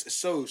saying. Like it's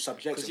so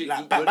subjective. You-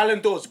 Like you're- Ballon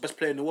d'Or is the best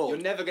player in the world. You're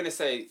never gonna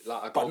say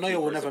like a But Neuer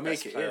will goalkeeper is never the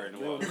best make it, player yeah. in the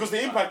world. Because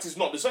the impact is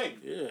not the same.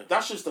 Yeah.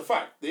 That's just the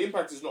fact. The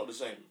impact is not the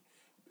same.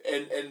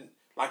 And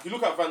like you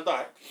look at Van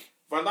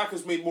Dijk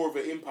has made more of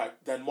an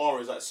impact than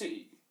Mahrez at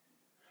City.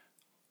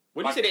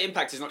 When you say the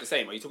impact is not the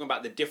same, are you talking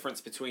about the difference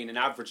between an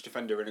average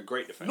defender and a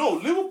great defender? No,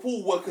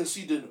 Liverpool were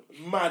conceding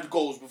mad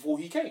goals before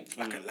he came.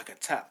 like a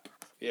tap.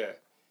 Yeah.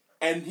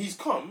 And he's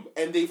come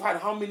and they've had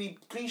how many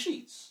clean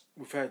sheets?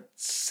 We've had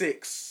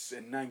 6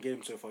 in 9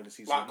 games so far this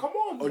season. Like, come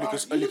on. Only like,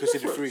 considered he's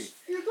different. 3. He's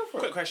different.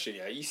 Quick question,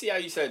 yeah. You see how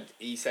he said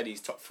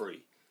he's top 3,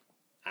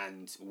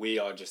 and we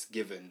are just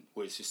given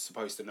we're just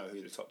supposed to know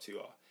who the top 2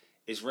 are.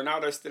 Is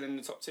Ronaldo still in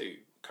the top 2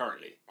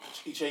 currently?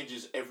 He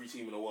changes every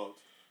team in the world.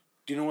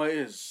 Do you know what it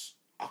is?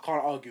 I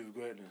can't argue with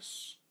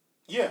greatness.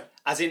 Yeah.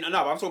 As in, no,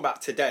 but I'm talking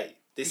about today.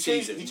 This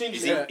season, he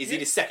changes is he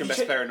the second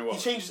best player in the world?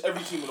 He changes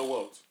every team in the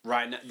world.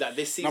 Right now,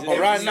 this season. No, but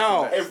right every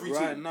now, second best. Every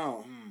right team.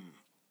 now.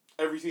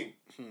 Every team.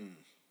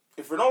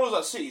 If Ronaldo's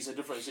at City, it's a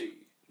different City.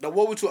 Now,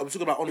 what we're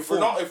talking about on If,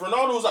 form. if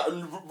Ronaldo's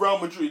at Real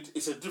Madrid,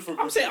 it's a different.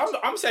 I'm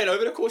saying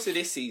over the course of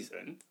this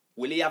season,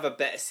 will he have a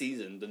better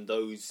season than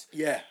those?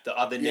 Yeah. The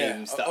other Yeah.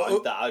 names that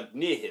are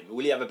near him.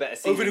 Will he have a better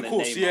season Over the than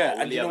course, Neymar? yeah,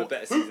 Will and he you have know- a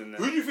better Who season do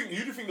than?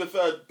 you think the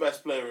third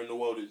best player in the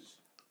world is?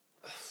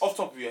 Off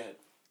the top of your head,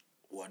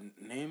 What,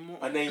 Neymar?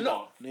 a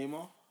Neymar,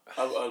 Neymar?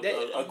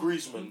 a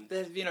Griezmann.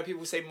 There's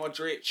people say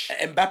Modric.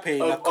 Mbappe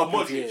in A a couple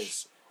of Modric.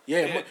 years.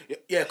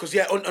 Yeah, because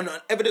on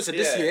evidence of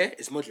this Yeah. year,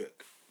 it's Modric.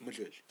 That's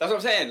what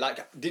I'm saying.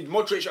 Like, did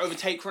Modric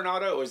overtake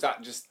Ronaldo, or is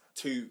that just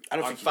too I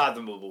don't think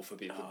unfathomable for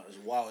people It's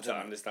wild. to isn't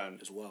it? understand?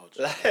 It's wild.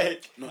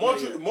 Like,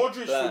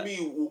 Modric Like- for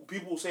me,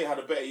 people say had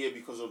a better year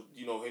because of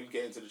him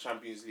getting to the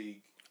Champions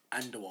League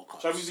And the World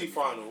Cup. World Cup And the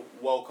final,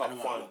 World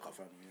Cup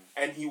final.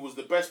 Yeah. and he was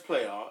the best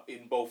player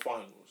in both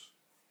finals.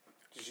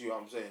 Do you see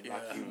what I'm saying?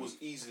 Like Yeah. he was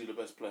easily the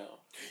best player,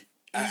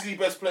 easily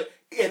best player,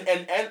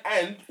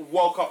 and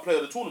World Cup player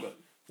of the tournament.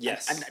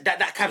 yes. And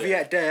that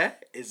caveat there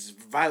is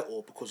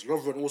vital because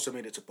Lovren also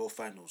made it to both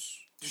finals.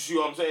 Do you see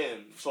what I'm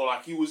saying? So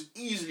like he was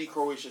easily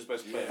Croatia's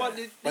best player. But But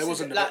it this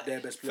wasn't is, like, their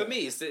best player. For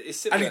me, it's And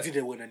similar. he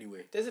didn't win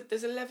anyway.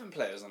 There's 11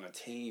 players on a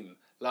team.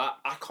 Like,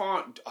 I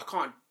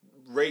can't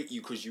rate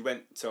you because you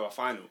went to a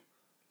final.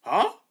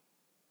 Huh?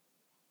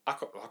 I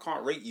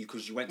can't rate you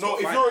because you went no,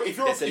 to a final. if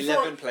you're There's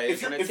 11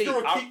 players on a team.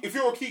 if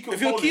you're a key component,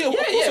 If you're a key,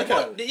 Yeah, Of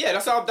course I can. yeah.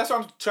 That's what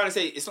I'm trying to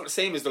say. It's not the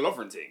same as the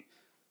Lovren thing.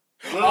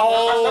 that's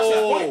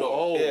his point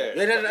though. Yeah.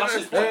 That's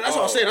his point. what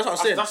I'm saying. That's what I'm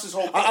saying. That's his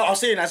whole point. I was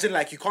saying, as in,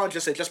 like, you can't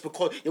just say just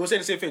because he was saying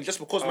the same thing. Just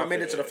because man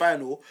made it to the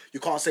final, you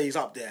can't say he's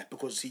up there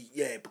because he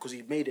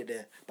made it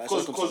there. By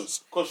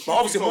circumstances. But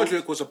obviously,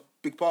 Modric was a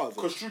big part of it.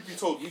 Because truth be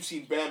told, you've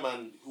seen bare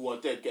man who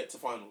are dead get to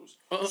finals.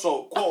 Uh-uh.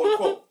 So quote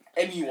unquote,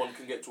 anyone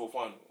can get to a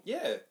final. Yeah.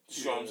 Do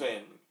you know what I'm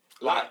saying?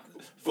 Like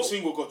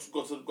Bosingo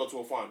got to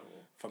a final.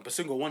 From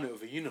Basingo won it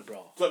with a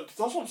unibrow. That's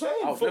what I'm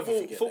saying. I'll never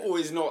forget Football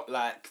is not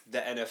like the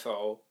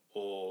NFL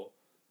or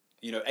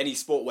any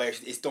sport where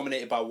it's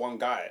dominated by one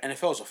guy.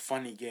 NFL's a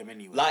funny game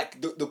anyway. Like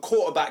the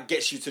quarterback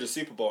gets you to the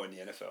Super Bowl in the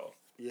NFL.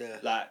 Yeah.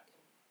 Like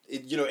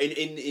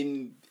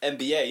in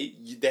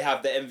NBA they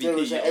have the MVP There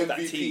is an of that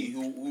MVP team.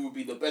 who would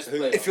be the best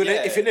player. if your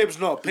name's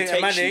not Who Peyton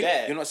takes you Manning,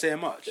 there. you're not saying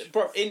much.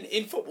 Bro,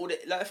 in football,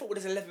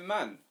 there's 11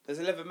 man. There's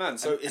 11 man.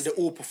 So And they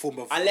all perform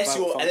above unless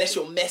you're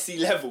function. Messi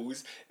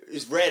levels,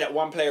 it's rare that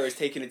one player is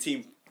taking a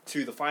team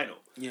to the final.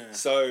 Yeah.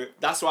 So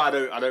that's why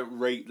I don't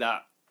rate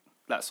that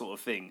sort of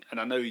thing.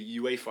 And I know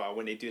UEFA,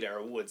 when they do their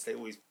awards, they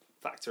always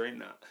factor in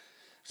that.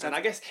 And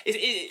I guess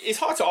it's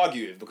hard to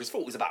argue with because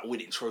football is about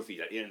winning trophies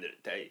at the end of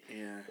the day.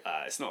 Yeah.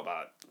 It's not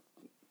about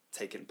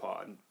taking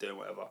part and doing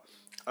whatever.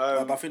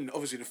 But I think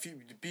obviously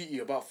the beauty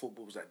about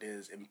football is that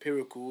there's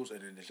empiricals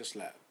and then there's just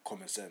like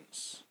common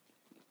sense.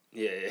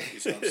 Yeah. You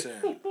see what I'm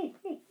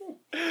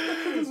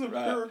saying?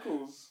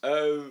 Miracles.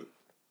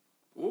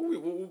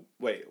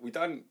 Wait, we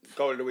done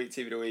goal of the week,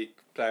 team of the week,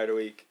 player of the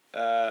week.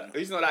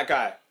 Who's not that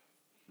guy?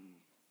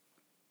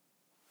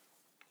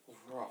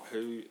 Right.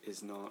 Who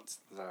is not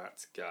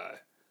that guy?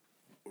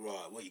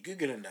 Right, what you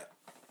googling that?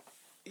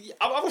 Yeah,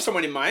 I've got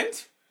someone in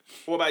mind.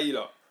 What about you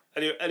lot?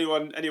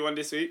 Anyone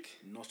this week?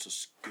 Not a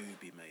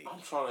Scooby, mate. I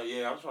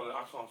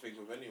can't think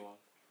of anyone.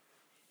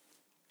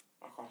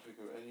 I can't think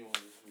of anyone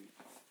this week.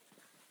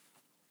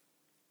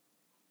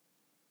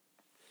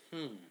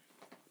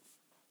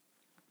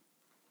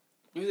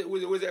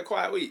 Was it a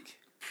quiet week?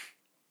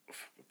 I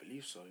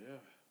believe so, yeah.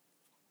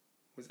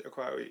 Was it a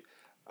quiet week?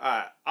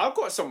 Alright, I've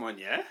got someone,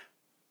 yeah.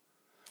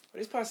 But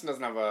this person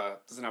doesn't have a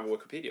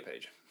Wikipedia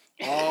page.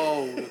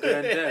 Oh, we're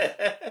going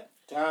there.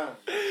 Damn.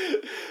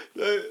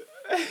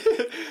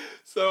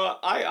 So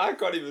I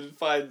can't even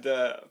find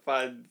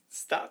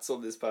stats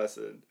on this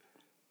person.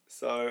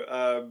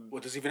 So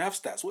What, does he even have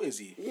stats? What is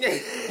he?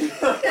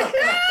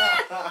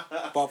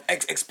 But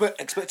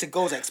expected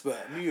goals expert.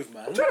 Move,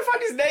 man. I'm trying to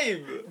find his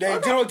name. Do you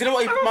know what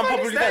I he, can't man,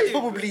 find his probably name.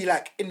 probably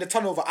like in the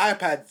tunnel of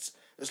iPads,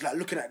 it's like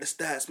looking at the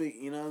stats,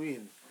 you know what I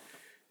mean?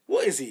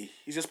 What is he?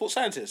 He's a sports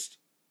scientist.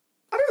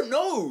 I don't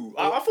know.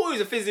 I thought he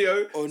was a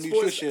physio Or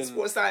nutrition.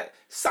 Sports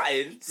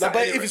something. Like,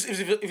 but if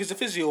it's a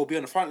physio, he'll be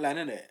on the front line,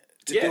 innit?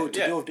 To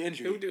deal with the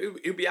injury.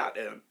 He'll be out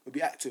there. He'll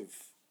be active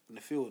in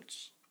the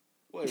fields.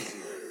 What is he?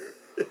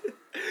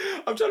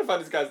 I'm trying to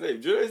find this guy's name.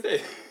 Do you know his name?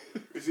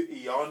 Is it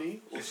Iani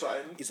or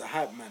something? He's a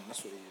hype man,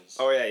 that's what he is.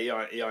 Oh yeah,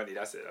 Iani.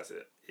 That's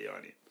it.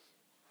 Iani.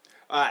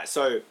 Alright,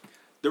 so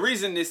the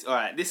reason this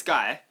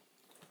guy,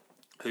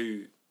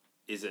 who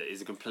is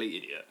a complete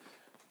idiot,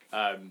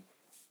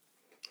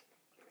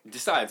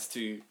 decides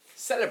to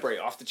celebrate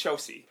after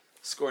Chelsea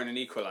scoring an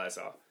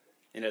equaliser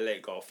in a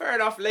late goal. Fair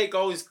enough, late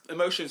goals,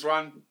 emotions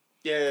run,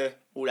 yeah,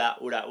 all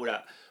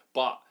that.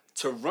 But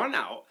to run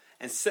out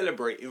and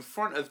celebrate in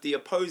front of the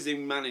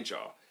opposing manager,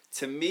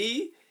 to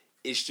me,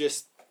 it's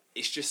just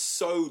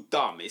so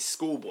dumb. It's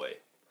schoolboy.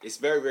 It's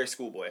very, very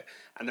schoolboy.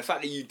 And the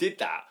fact that you did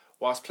that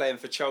whilst playing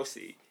for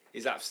Chelsea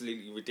is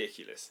absolutely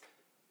ridiculous.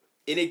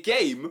 In a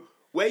game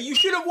where you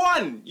should have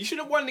won. You should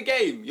have won the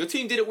game. Your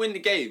team didn't win the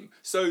game.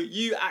 So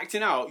you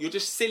acting out, you're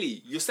just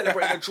silly. You're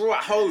celebrating a draw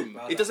at home.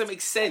 It doesn't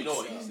make sense.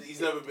 No,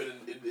 he's never been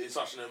in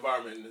such an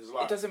environment in his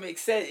life. It doesn't make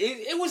sense.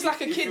 It was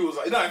like a He kid. feels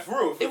like, no, for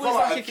real. It was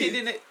like a kid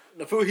in it.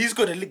 No, bro, he's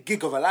got a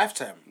gig of a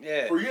lifetime.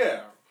 Yeah.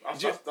 Yeah.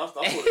 That's what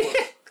it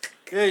was.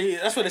 Yeah,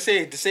 that's what they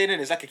say. The saying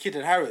is like a kid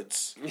in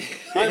Harrods.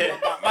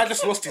 Man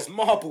just lost his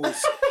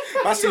marbles.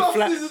 Man see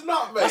This is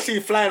not, mate. I see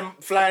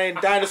flying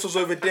dinosaurs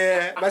over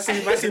there. I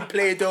see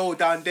Play-Doh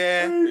down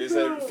there. He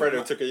said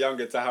Fredo took a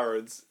younger to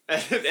Harrods.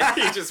 And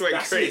he just went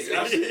crazy.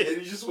 That's it.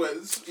 And he just went.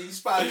 He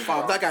Spanish.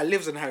 Fam, that guy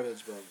lives in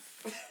Harrods, bro.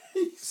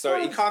 So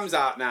he comes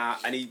out now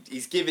and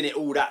he's giving it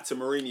all that to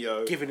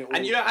Mourinho. Giving it all.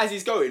 And you know, as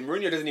he's going,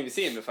 Mourinho doesn't even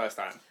see him the first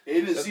time. He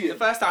didn't see The it.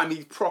 first time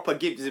he proper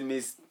gives him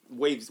his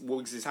wags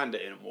his hand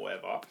at him or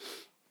whatever.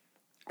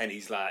 And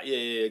he's like,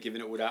 yeah,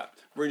 giving it all that.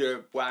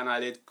 Mourinho, white an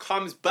eyelid,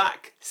 comes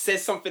back,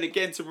 says something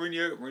again to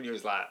Mourinho.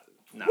 Mourinho's like,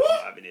 nah, I'm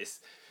not having this.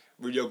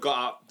 Mourinho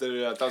got up,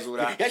 does all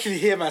that. You actually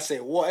hear man say,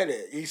 what,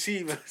 innit? You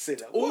see man say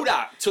that. All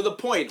that to the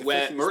point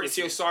where thinking is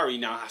Maurizio Sarri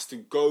now has to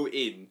go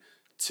in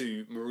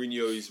to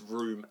Mourinho's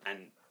room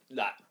and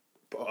like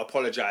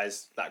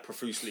apologise like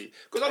profusely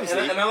because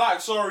obviously And I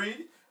like sorry,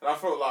 and I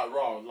felt like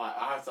wrong. Like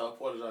I have to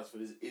apologise for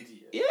this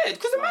idiot. yeah,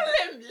 because the man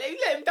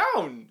let him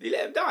down. He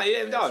let him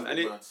down, and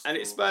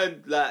it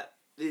spurred like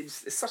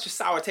it's such a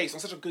sour taste on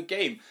such a good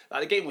game.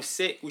 Like the game was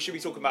sick. We should be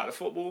talking about the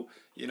football,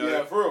 you know.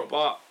 Yeah, for real.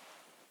 But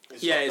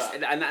It's yeah, not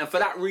that. and for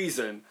that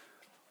reason,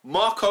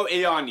 Marco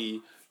Ianni,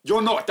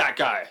 you're not that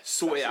guy.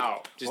 Sort it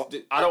out.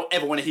 I don't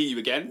ever want to hear you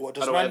again. What, I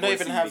does don't man ever not wanna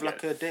even see you have again.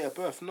 like a date of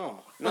birth? No.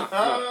 No.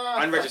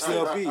 Unregistered.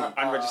 CLB.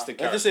 Unregistered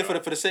Let's just say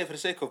character. for the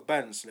sake of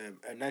bands,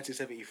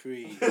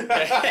 1973,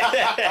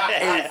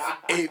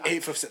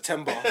 8th of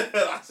September.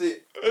 That's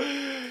it.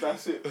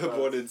 That's it. man.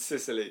 Born in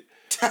Sicily.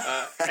 Son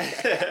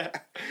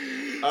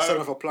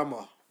of a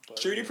plumber. But,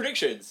 Should we do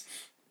predictions?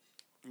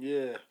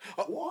 yeah.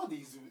 What are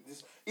these?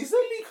 Is there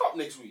League Cup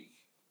next week?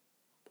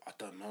 I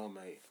don't know,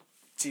 mate.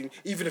 Team,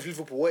 even if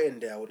Liverpool were in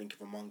there, I wouldn't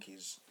give a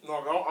monkeys.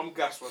 No, I'm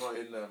gassed we're not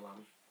in there,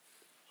 man.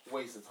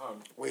 Waste of time.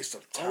 Waste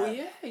of time. Oh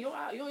yeah,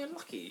 you're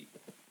lucky.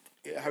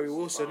 Yeah, Harry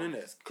Wilson,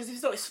 innit? Because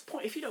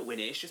if you don't win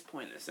it, it's just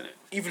pointless, isn't it?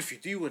 Even if you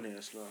do win it,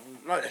 it's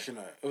like actually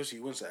no. Obviously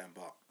you win something,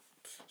 but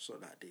it's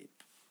not that deep.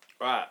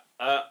 Right,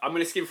 I'm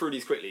gonna skim through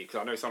these quickly because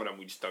I know some of them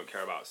we just don't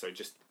care about. So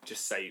just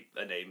say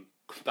a name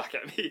back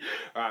at me.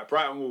 All right,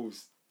 Brighton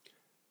Wolves,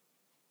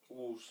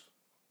 Wolves,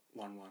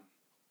 1-1.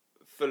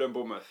 Fulham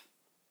Bournemouth,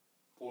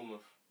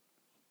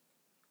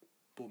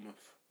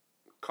 Bournemouth,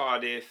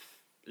 Cardiff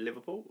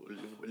Liverpool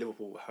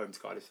home to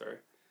Cardiff. Sorry,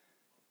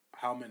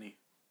 How many?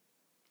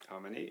 how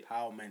many?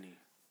 How many?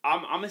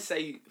 I'm gonna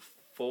say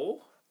 4.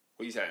 What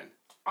are you saying?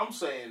 I'm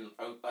saying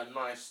a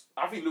nice.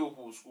 I think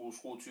Liverpool will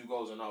score 2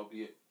 goals and that'll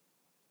be it.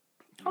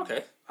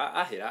 Okay,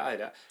 I hear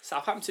that.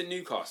 Southampton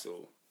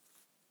Newcastle.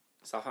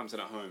 Southampton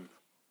at home.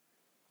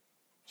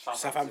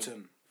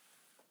 Southampton.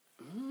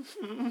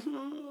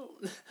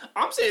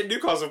 I'm saying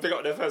Newcastle pick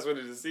up their first win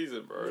of the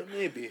season, bro.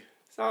 Maybe.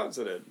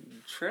 Southampton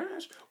then.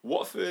 Trash.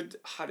 Watford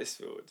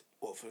Huddersfield.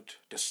 Watford.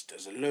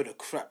 There's a load of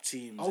crap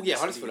teams. Oh in yeah, this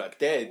Huddersfield league. are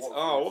dead.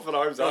 Watford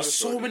are home to There's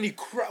Huddersfield. so many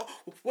crap.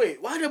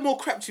 Wait, why are there more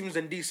crap teams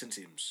than decent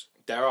teams?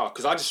 There are,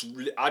 because I just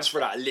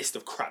read out a list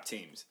of crap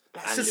teams.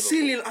 Like And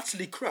Sicilian,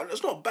 utterly crap.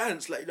 That's not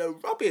balanced. Like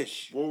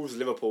rubbish. Liverpool. Wolves,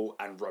 Liverpool,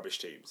 and rubbish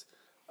teams.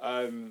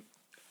 On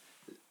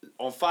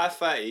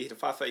 5:30, the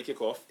 5:30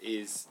 kickoff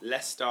is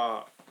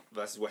Leicester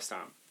versus West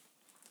Ham.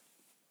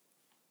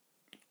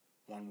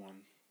 1-1.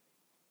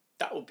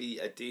 That would be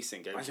a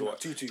decent game I to think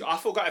watch. 2-2. I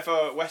forgot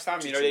for West Ham,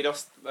 you know, they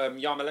lost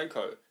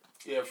Yarmolenko.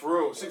 Yeah, for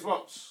real. 6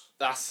 months.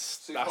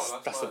 That's a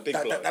fine. big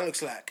blow. That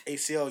looks like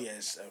ACL.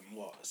 Yes.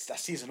 That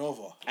season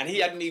over. And he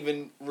hadn't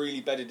even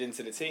really bedded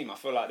into the team. I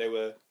feel like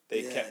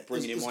they kept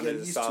bringing he's him on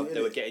getting as a used to sub. it,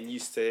 They were innit? getting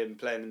used to him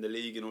playing in the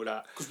league and all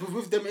that. Because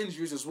with them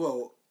injuries as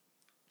well,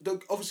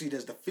 obviously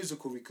there's the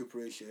physical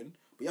recuperation,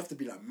 but you have to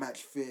be like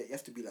match fit. You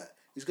have to be like,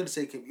 he's gonna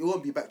take him. He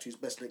won't be back to his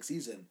best next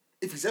season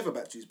if he's ever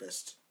back to his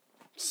best.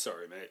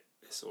 Sorry, mate.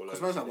 It's all over.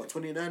 Because man's like what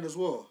 29 as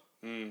well.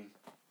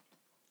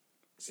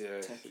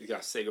 Yeah, you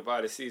gotta say goodbye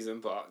this season,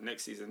 but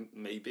next season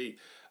maybe.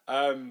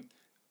 I'm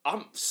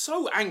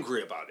so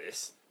angry about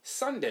this.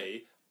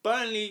 Sunday,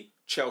 Burnley,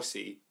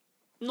 Chelsea,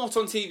 not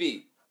on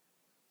TV.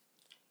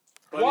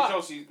 But What?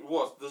 Chelsea,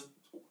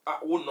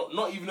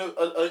 not even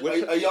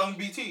a young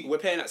BT. We're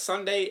playing at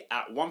Sunday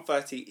at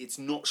 1:30. It's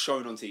not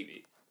shown on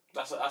TV.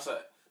 That's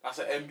a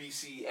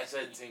NBC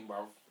SN thing,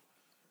 bro.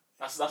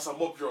 That's a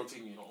mob drill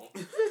thing, you know.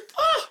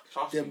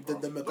 Trust me, The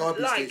bro. Mugabe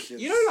Like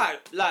stations. you know,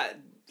 like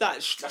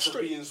That's a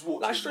being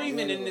sports. like thing, bro.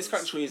 streaming in this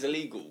country is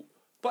illegal.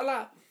 But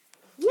like,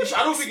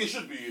 I don't think it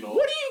should be, you know.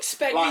 what do you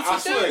expect Like, me I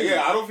to swear, do?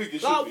 yeah, I don't think it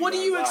should Like, be. what do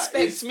man. you Like,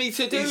 expect me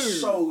to do? It's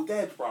so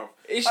dead, bro.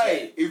 It's-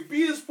 Hey, if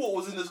being sport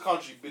was in this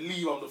country,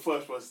 believe I'm the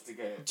first person to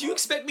get it. Do you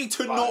expect me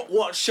to Like, not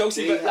watch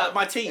Chelsea They like have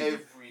my team?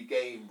 every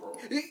game, bro.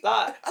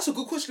 Like, That's a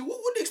good question. What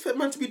would they expect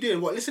man to be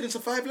doing? What, listening to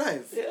 5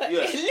 Live? Yeah.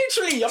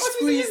 literally, I'm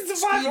not listening to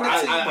Five Screen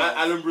Live. the team, bro.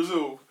 Alan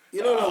Brazil.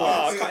 You know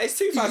Oh, it's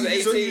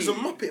 2018. He's a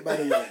muppet, by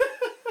the way.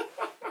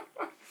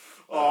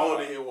 Oh, I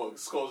want to hear what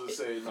Scholes is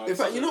saying. Like, In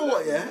fact, you know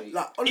what? Yeah,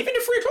 like Even the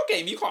 3:00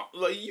 game, you can't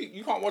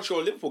you can't watch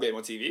your Liverpool game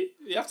on TV.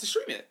 You have to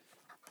stream it.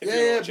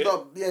 If you wanna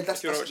watch it. that's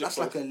If you wanna watch it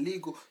like a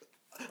legal.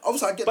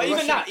 Obviously, I get. But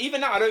the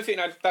even that, I don't think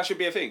that should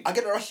be a thing. I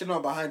get the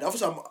rationale behind it.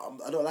 Obviously,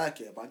 I don't like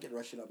it, but I get the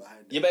rationale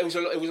behind it. Yeah, but it was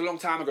a long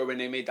time ago when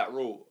they made that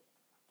rule.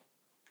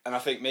 And I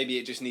think maybe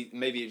it just needs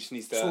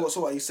to.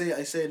 So what you say?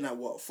 I saying that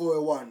what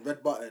 401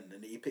 red button,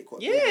 and then you pick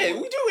what? Yeah,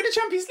 we do it in the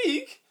Champions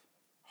League.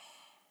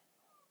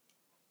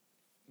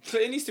 So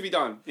it needs to be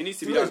done. It needs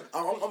to be done.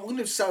 I'm going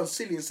to sound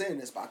silly in saying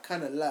this, but I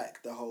kind of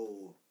like the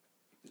whole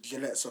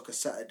Gillette Soccer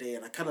Saturday,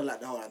 and I kind of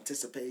like the whole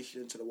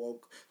anticipation to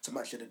to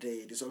match of the day.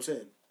 You know what I'm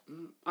saying?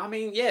 I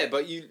mean, yeah,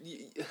 but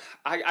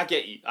I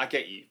get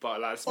you, but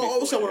like.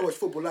 Also, I want to watch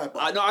football live.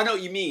 But I know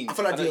what you mean. I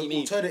feel like the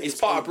alternative.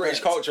 It's part of British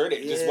culture,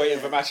 isn't it? Just waiting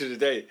for match of the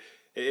day.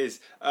 It is.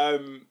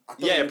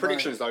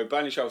 Predictions though.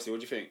 Burnley Chelsea. What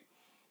do you think?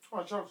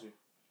 Oh, Chelsea.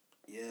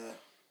 Yeah.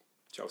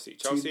 Chelsea.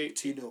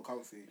 2-0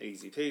 comfy.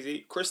 Easy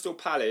peasy. Crystal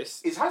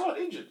Palace. Is Hazard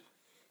injured?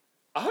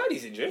 I heard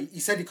he's injured.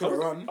 He said he couldn't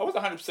run. I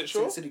wasn't 100%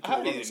 sure. He I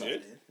heard he's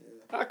injured.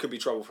 Yeah. That could be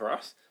trouble for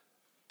us.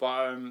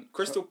 But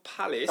Crystal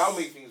Palace. That'll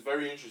make things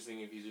very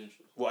interesting if he's injured.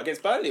 What,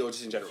 against Burnley or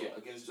just in general? Yeah,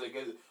 against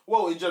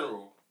well, in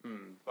general.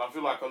 But I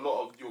feel like a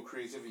lot of your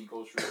creativity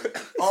goes through.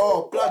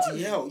 Oh,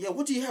 bloody hell. Yeah,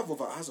 what do you have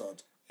without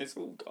Hazard? It's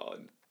all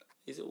gone.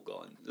 He's all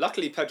gone.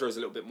 Luckily, Pedro's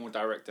a little bit more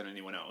direct than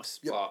anyone else.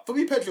 Yeah, but for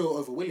me, Pedro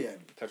over Willian.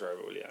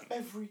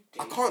 Every day.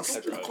 I can't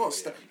stand.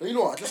 You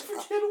know what?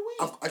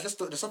 I just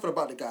there's something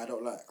about the guy I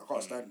don't like. I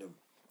can't stand him.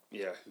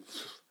 Yeah.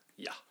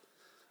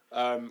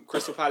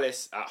 Crystal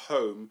Palace at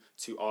home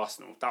to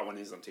Arsenal. That one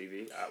is on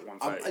TV at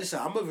 1:30. Listen,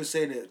 I'm not even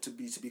saying it to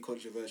be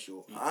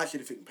controversial. I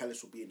actually think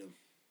Palace will beat them.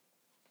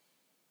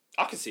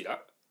 I can see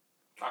that.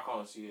 I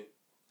can't see it.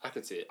 I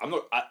could see it. I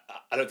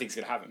don't think it's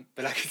gonna happen,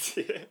 but I can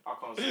see it. I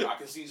can't see it. I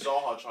can see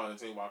Zaha trying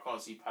to take, but I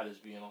can't see Palace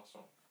being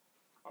Arsenal.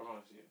 I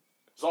can't see it.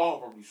 Zaha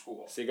probably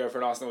score. So you go for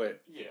an Arsenal win?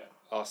 Yeah.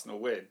 Arsenal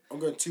win. I'm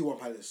going 2-1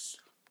 Palace.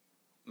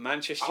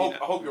 Manchester I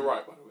United. hope you're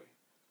right, by the way.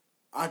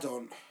 I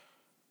don't.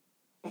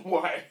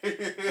 Why?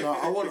 No,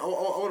 I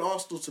want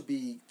Arsenal to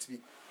be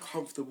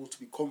comfortable, to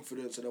be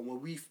confident, so that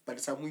by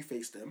the time we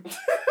face them,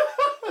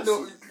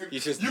 no,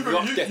 you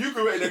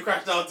can ready to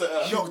crash down to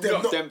earth.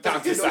 knock them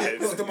down to size.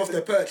 Knock them off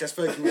their perch, as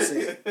Fergie would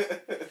say.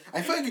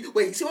 And Fergie,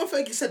 wait, see when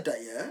Fergie said that,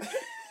 yeah?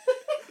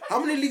 How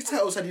many league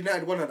titles had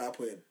United won at that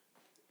point?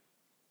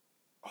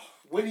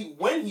 When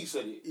he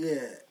said it?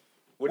 Yeah.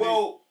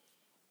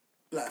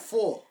 Like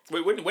 4.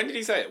 Wait, when did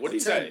he say it? What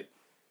did he say?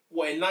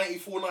 What, in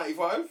 94,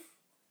 95?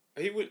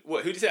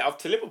 Who did he say it? Up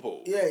to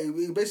Liverpool? Yeah,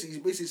 he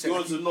basically said... He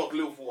wanted to knock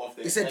Liverpool off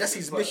their... He said that's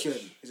his mission.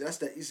 He said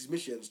that's his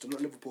mission, is to knock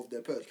Liverpool off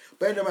their perch.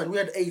 But in man, we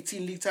had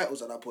 18 league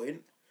titles at that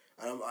point,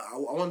 and I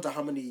wonder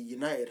how many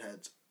United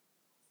had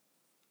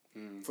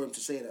for him to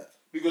say that.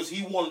 Because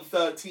he won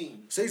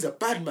 13. So he's a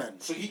bad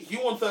man. So he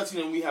won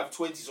 13 and we have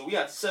 20, so we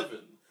had 7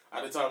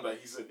 at the time that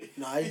he said it.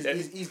 Nah,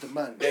 he's the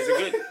man.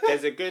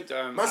 There's a good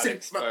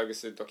Alex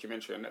Ferguson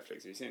documentary on Netflix.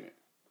 Have you seen it?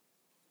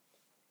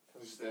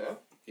 Is there?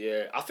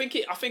 Yeah, I think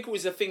it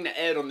was a thing that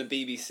aired on the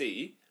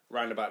BBC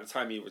around about the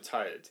time he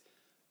retired.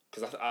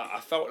 Because I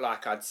felt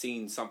like I'd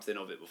seen something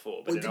of it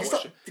before. But Wait, did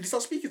he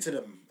start speaking to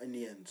them in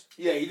the end?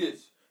 Yeah, he did.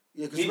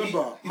 Yeah, because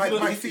remember,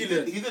 Mike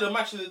Phelan... He did a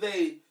match of the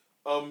day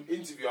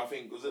interview, I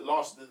think. Was it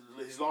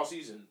his last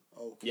season?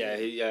 Oh,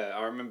 yeah,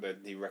 I remember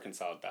he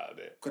reconciled that a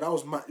bit. Because that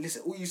was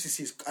listen, all you used to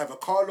see is either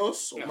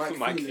Carlos or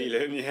Mike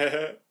Phelan,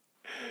 yeah.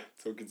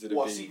 Talking to the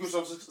What, Secrets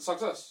of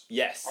Success?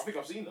 Yes. I think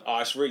I've seen that. Oh,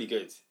 it's really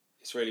good.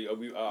 It's really...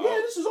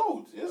 this is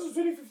old. This is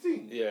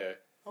 2015. Yeah.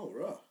 Oh,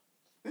 right.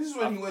 This is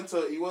when he went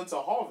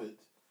to Harvard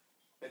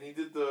and he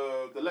did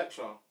the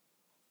lecture.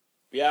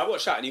 Yeah, I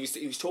watched that, and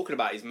he was talking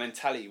about his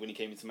mentality when he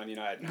came into Man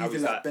United, and how he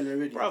was like,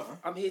 "Bro,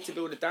 I'm here to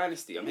build a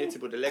dynasty. I'm here to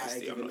build a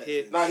legacy. I'm not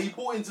here." Now he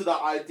bought into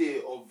that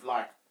idea of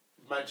like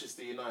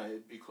Manchester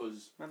United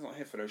because man's not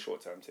here for those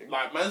short-term things.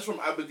 Like man's from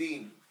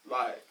Aberdeen,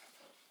 like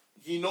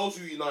he knows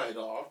who United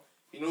are.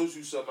 He knows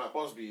who Sir Matt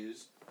Busby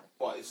is,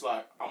 but it's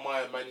like, am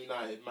I a Man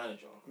United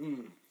manager?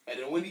 And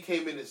then when he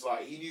came in, it's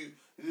like he knew.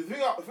 The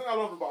thing I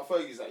love about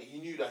Fergie is that he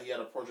knew that he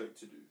had a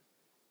project to do,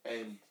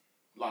 and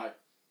like.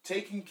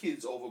 Taking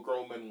kids over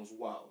grown men was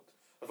wild.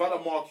 The fact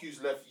that Mark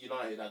Hughes left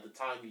United at the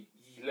time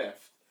he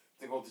left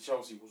to go to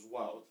Chelsea was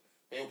wild.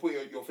 And you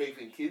put your faith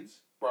in kids,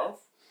 bruv.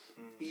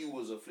 He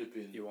was a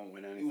flipping... You won't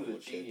win He anything. was a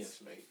genius,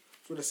 mate.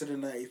 That's what they said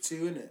in 92,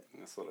 innit?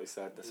 That's what they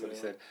said. That's what they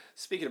said.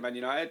 Speaking of Man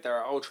United,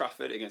 they're at Old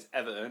Trafford against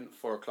Everton,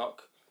 4:00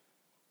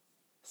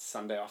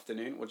 Sunday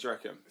afternoon. What do you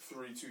reckon?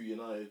 3-2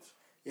 United.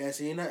 Yeah, it's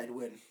a United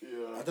win.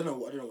 Yeah. I don't know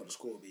what the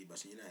score will be, but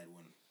it's a United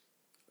win.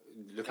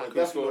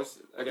 Lukaku scores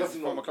against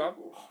the former club?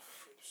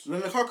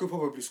 No, Lukaku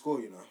probably score,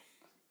 you know.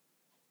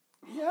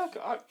 Yeah,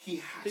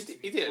 he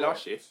did it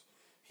last year.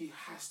 He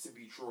has to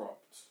be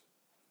dropped.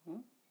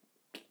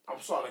 I'm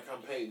starting a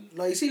campaign.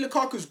 No, you see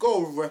Lukaku's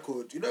goal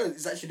record, you know,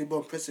 it's actually more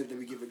impressive than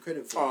we give him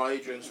credit for. Oh,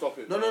 Adrian, stop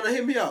it. No,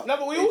 hear me out. No,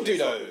 but we all do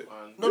though.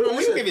 We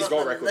all give his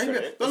goal record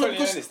credit. No,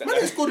 because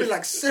man scored in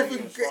like 7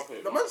 games.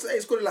 The man said he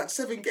scored in like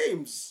 7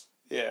 games.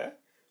 Yeah.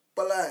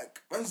 But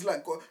like, man's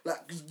like,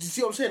 you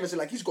see what I'm saying? I said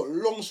like he's got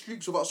long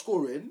streaks without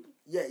scoring.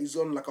 Yeah, he's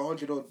on like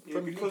 100 odd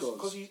Premier League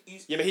goals.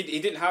 He's but he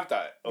didn't have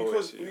that.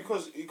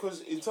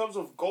 Because in terms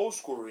of goal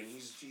scoring,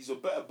 he's a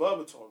better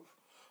Berbatov.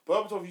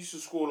 Berbatov used to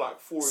score like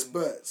 4 in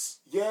spurts.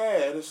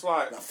 Yeah, and it's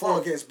like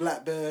 4 against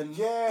Blackburn.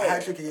 Yeah, a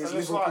hat-trick against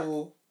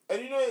Liverpool.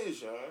 And you know what it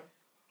is, yeah.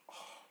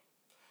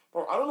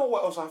 Bro, I don't know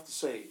what else I have to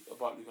say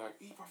about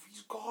Lukaku.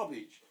 He's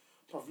garbage.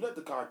 Bro, let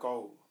the guy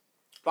go.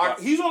 Like,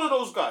 he's one of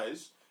those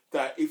guys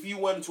that if he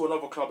went to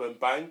another club and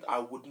banged, I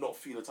would not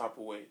feel a type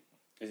of way.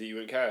 Is it you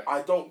wouldn't care?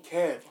 I don't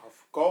care, bruv.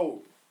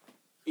 Go.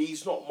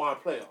 He's not my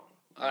player.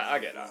 I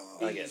get that.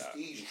 I get that.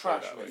 He's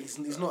trash, that mate.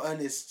 He's not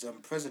Ernest's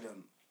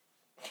president.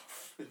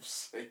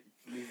 He's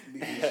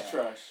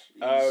Trash.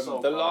 He's so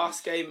The garbage.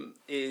 last game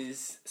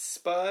is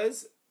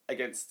Spurs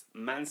against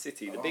Man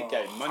City, the big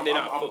game, Monday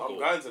Night Football. I'm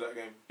going to that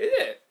game. Is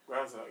it?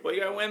 Going to that game. Well,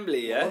 you're going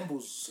Wembley, yeah?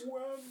 Wembley's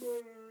Wembley.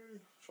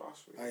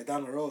 Trust me.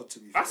 down the road, to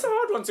be fair. That's a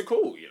hard one to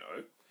call, you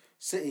know.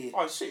 City.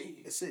 Oh, City.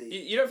 It's City.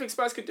 You don't think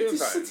Spurs could do It's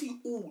that? City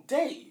all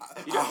day.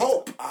 I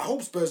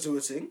hope Spurs do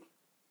a thing.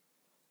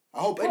 I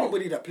hope Bro,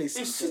 anybody that plays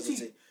It's City does a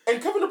City. thing.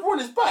 And Kevin De Bruyne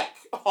is back.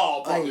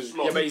 Oh, bro, Aye. it's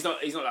Yeah, lost. but he's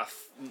not that.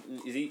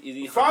 Is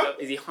he Fam- Hundo?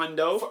 Is he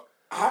Hundo?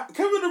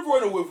 Kevin De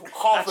Bruyne with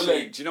half a Actually,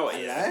 leg. do you know what?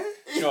 Yeah.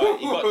 Eh? You know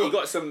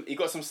what? He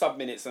got some sub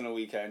minutes on the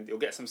weekend. He'll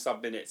get some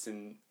sub minutes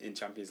in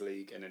Champions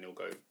League, and then he'll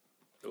go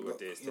do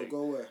his He'll thing.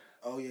 go where?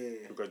 Oh, yeah.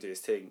 He'll go do his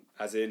thing.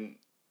 As in,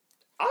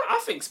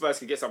 I think Spurs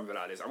could get something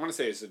like this. I'm gonna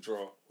say it's a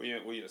draw. What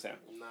you saying?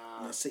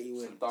 Nah, City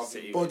win.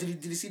 City Bro,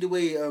 did you see the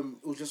way it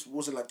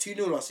was it like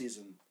 2-0 last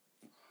season?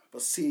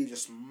 But City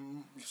just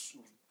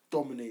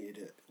dominated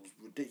it. It was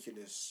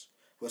ridiculous.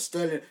 Where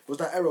Sterling, it was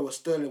that era where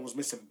Sterling was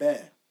missing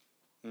bare.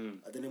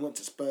 And then they went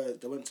to Spurs,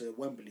 they went to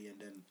Wembley, and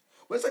then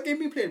where's that game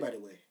being played, by the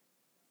way?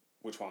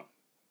 Which one?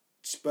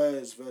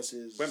 Spurs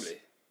versus Wembley.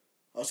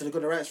 Oh, so they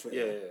got the rights for it.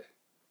 Yeah.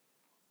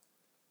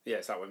 Yeah,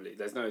 it's at Wembley.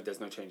 There's no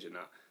change in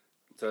that.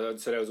 So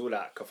there was all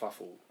that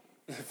kerfuffle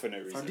for no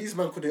reason. And these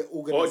men could have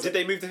Or organised. did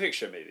they move the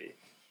fixture? Maybe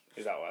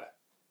is that why?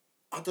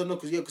 I don't know,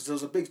 because there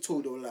was a big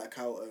talk. They were like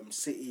how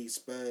City,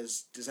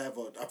 Spurs, Desire.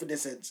 I think they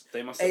said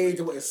They must have they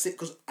moved wanted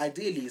because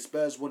ideally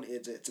Spurs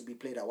wanted it to be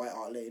played at White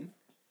Hart Lane,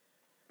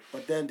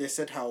 but then they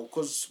said how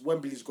because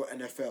Wembley's got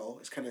NFL,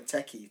 it's kind of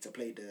tacky to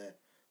play the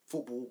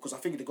football because I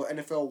think they got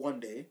NFL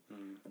one day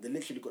and they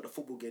literally got the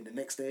football game the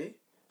next day.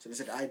 So they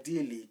said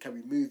ideally can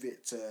we move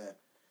it to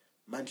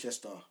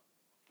Manchester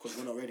because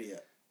we're not ready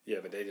yet. Yeah,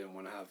 but they didn't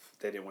want to have.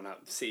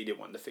 City didn't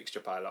want the fixture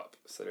pile up,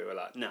 so they were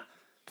like, nah.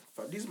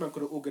 But these men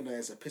could have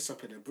organised a piss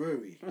up in a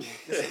brewery.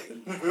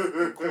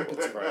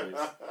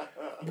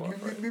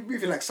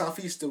 Moving like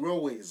Southeastern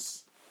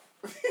Railways.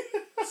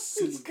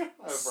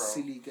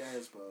 Silly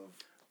guys, bro.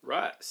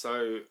 Right,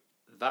 so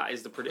that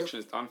is the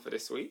predictions done for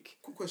this week.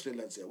 Quick question,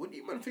 lads. What do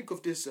you man think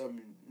of this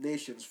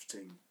Nations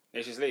thing?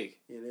 Nations League.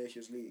 Yeah,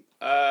 Nations League.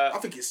 I I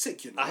think it's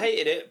sick, you know. I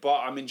hated it, but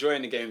I'm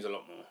enjoying the games a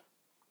lot more.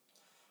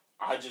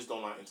 I just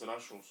don't like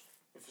internationals.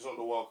 If it's not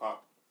the World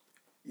Cup,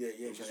 Yeah,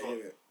 trying to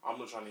hear it. I'm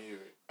not trying to hear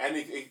it. And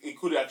it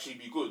could actually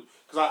be good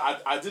because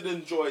I did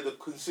enjoy the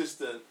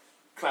consistent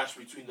clash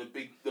between the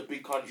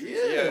big countries.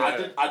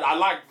 Yeah. I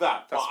like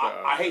that, That's but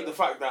better, I hate yeah. the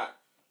fact that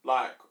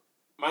like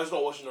man's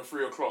not watching the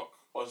 3:00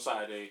 on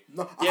Saturday.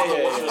 No, Yeah,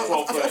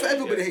 I think yeah.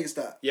 everybody hates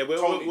that. Yeah, we're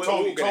Tony, all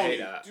Tony, gonna Tony. hate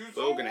that. Dude,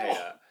 We're all gonna hate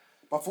that.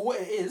 But for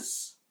what it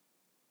is,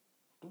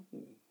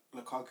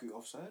 Lukaku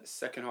offside.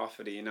 Second half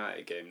of the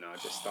United game now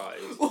just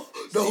started.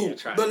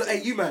 No,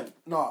 hey, you man,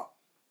 nah.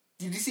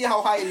 Did you see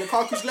how high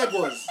Lukaku's leg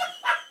was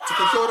to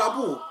control that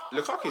ball?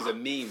 Lukaku's a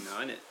meme now,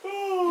 isn't it?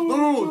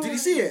 No. Did you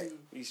see it?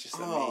 He's just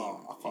a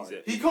Oh, I meme.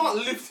 can't. He can't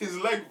lift his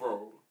leg,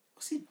 bro.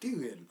 What's he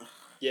doing?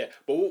 Yeah,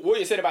 but what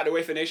you said about the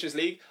UEFA Nations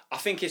League, I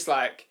think it's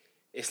like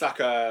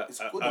a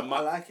It's good. I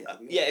like it.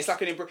 yeah, it's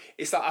like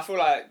it's like I feel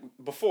like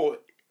before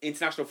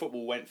international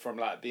football went from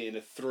like being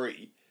a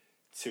 3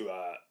 to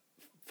a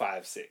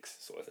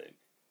 5-6 sort of thing.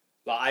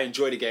 Like I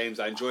enjoy the games.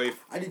 I'd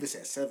even say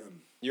a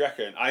 7. You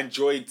reckon? I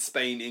enjoyed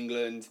Spain,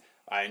 England.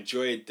 I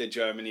enjoyed the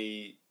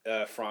Germany,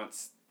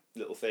 France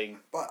little thing.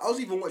 But I was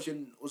even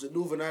watching. Was it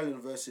Northern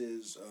Ireland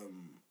versus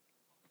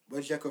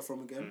where's Dzeko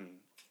from again?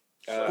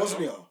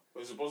 Bosnia.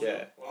 Was it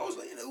Bosnia? Yeah. I was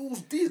like, it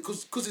was deep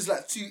because it's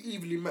like two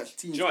evenly matched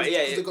teams. Do you know what?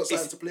 Yeah, they got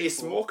something to play it's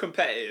for. more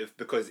competitive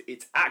because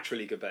it's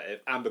actually competitive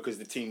and because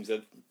the teams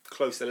are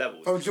closer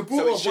levels. From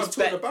Gibraltar, it's just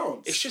one to the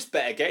bounce. It's just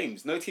better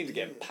games. No teams are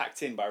getting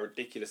packed in by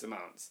ridiculous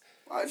amounts.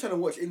 I'm trying to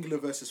watch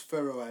England versus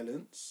Faroe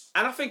Islands.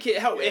 And I think it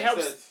helps. Yeah,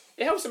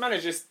 It helps the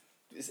managers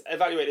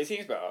evaluate their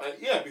teams better.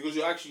 Yeah, because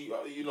you're actually,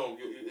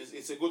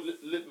 it's a good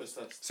litmus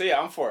test. So yeah,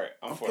 I'm for it.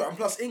 I'm for And it.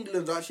 plus,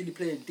 England are actually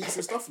playing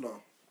decent stuff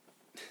now.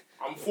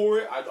 I'm for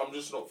it. I'm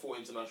just not for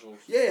internationals.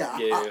 Yeah,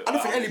 Yeah, I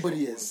don't think I'm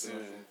anybody for is.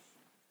 internationals.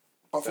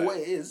 But for what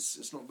it is,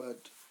 it's not bad.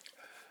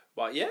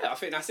 But yeah, I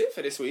think that's it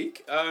for this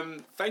week.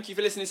 Thank you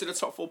for listening to the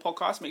Top 4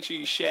 podcast. Make sure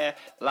you share,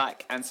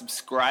 like, and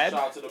subscribe.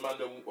 Shout out to the man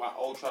at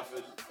Old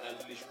Trafford and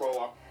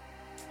Lisboa.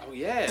 Oh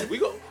yeah, we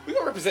got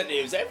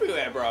representatives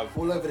everywhere, bruv.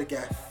 All over the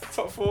gaff.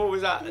 Top 4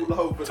 was at. All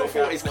over Top the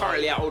 4 gaff, is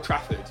currently at Old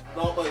Trafford.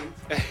 No, man.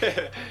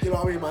 You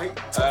know what I mean, mate?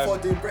 Top 4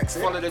 doing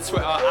Brexit. Follow the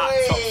Twitter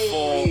at Top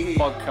 4 Kenny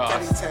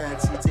Podcast. Tan,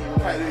 CT, all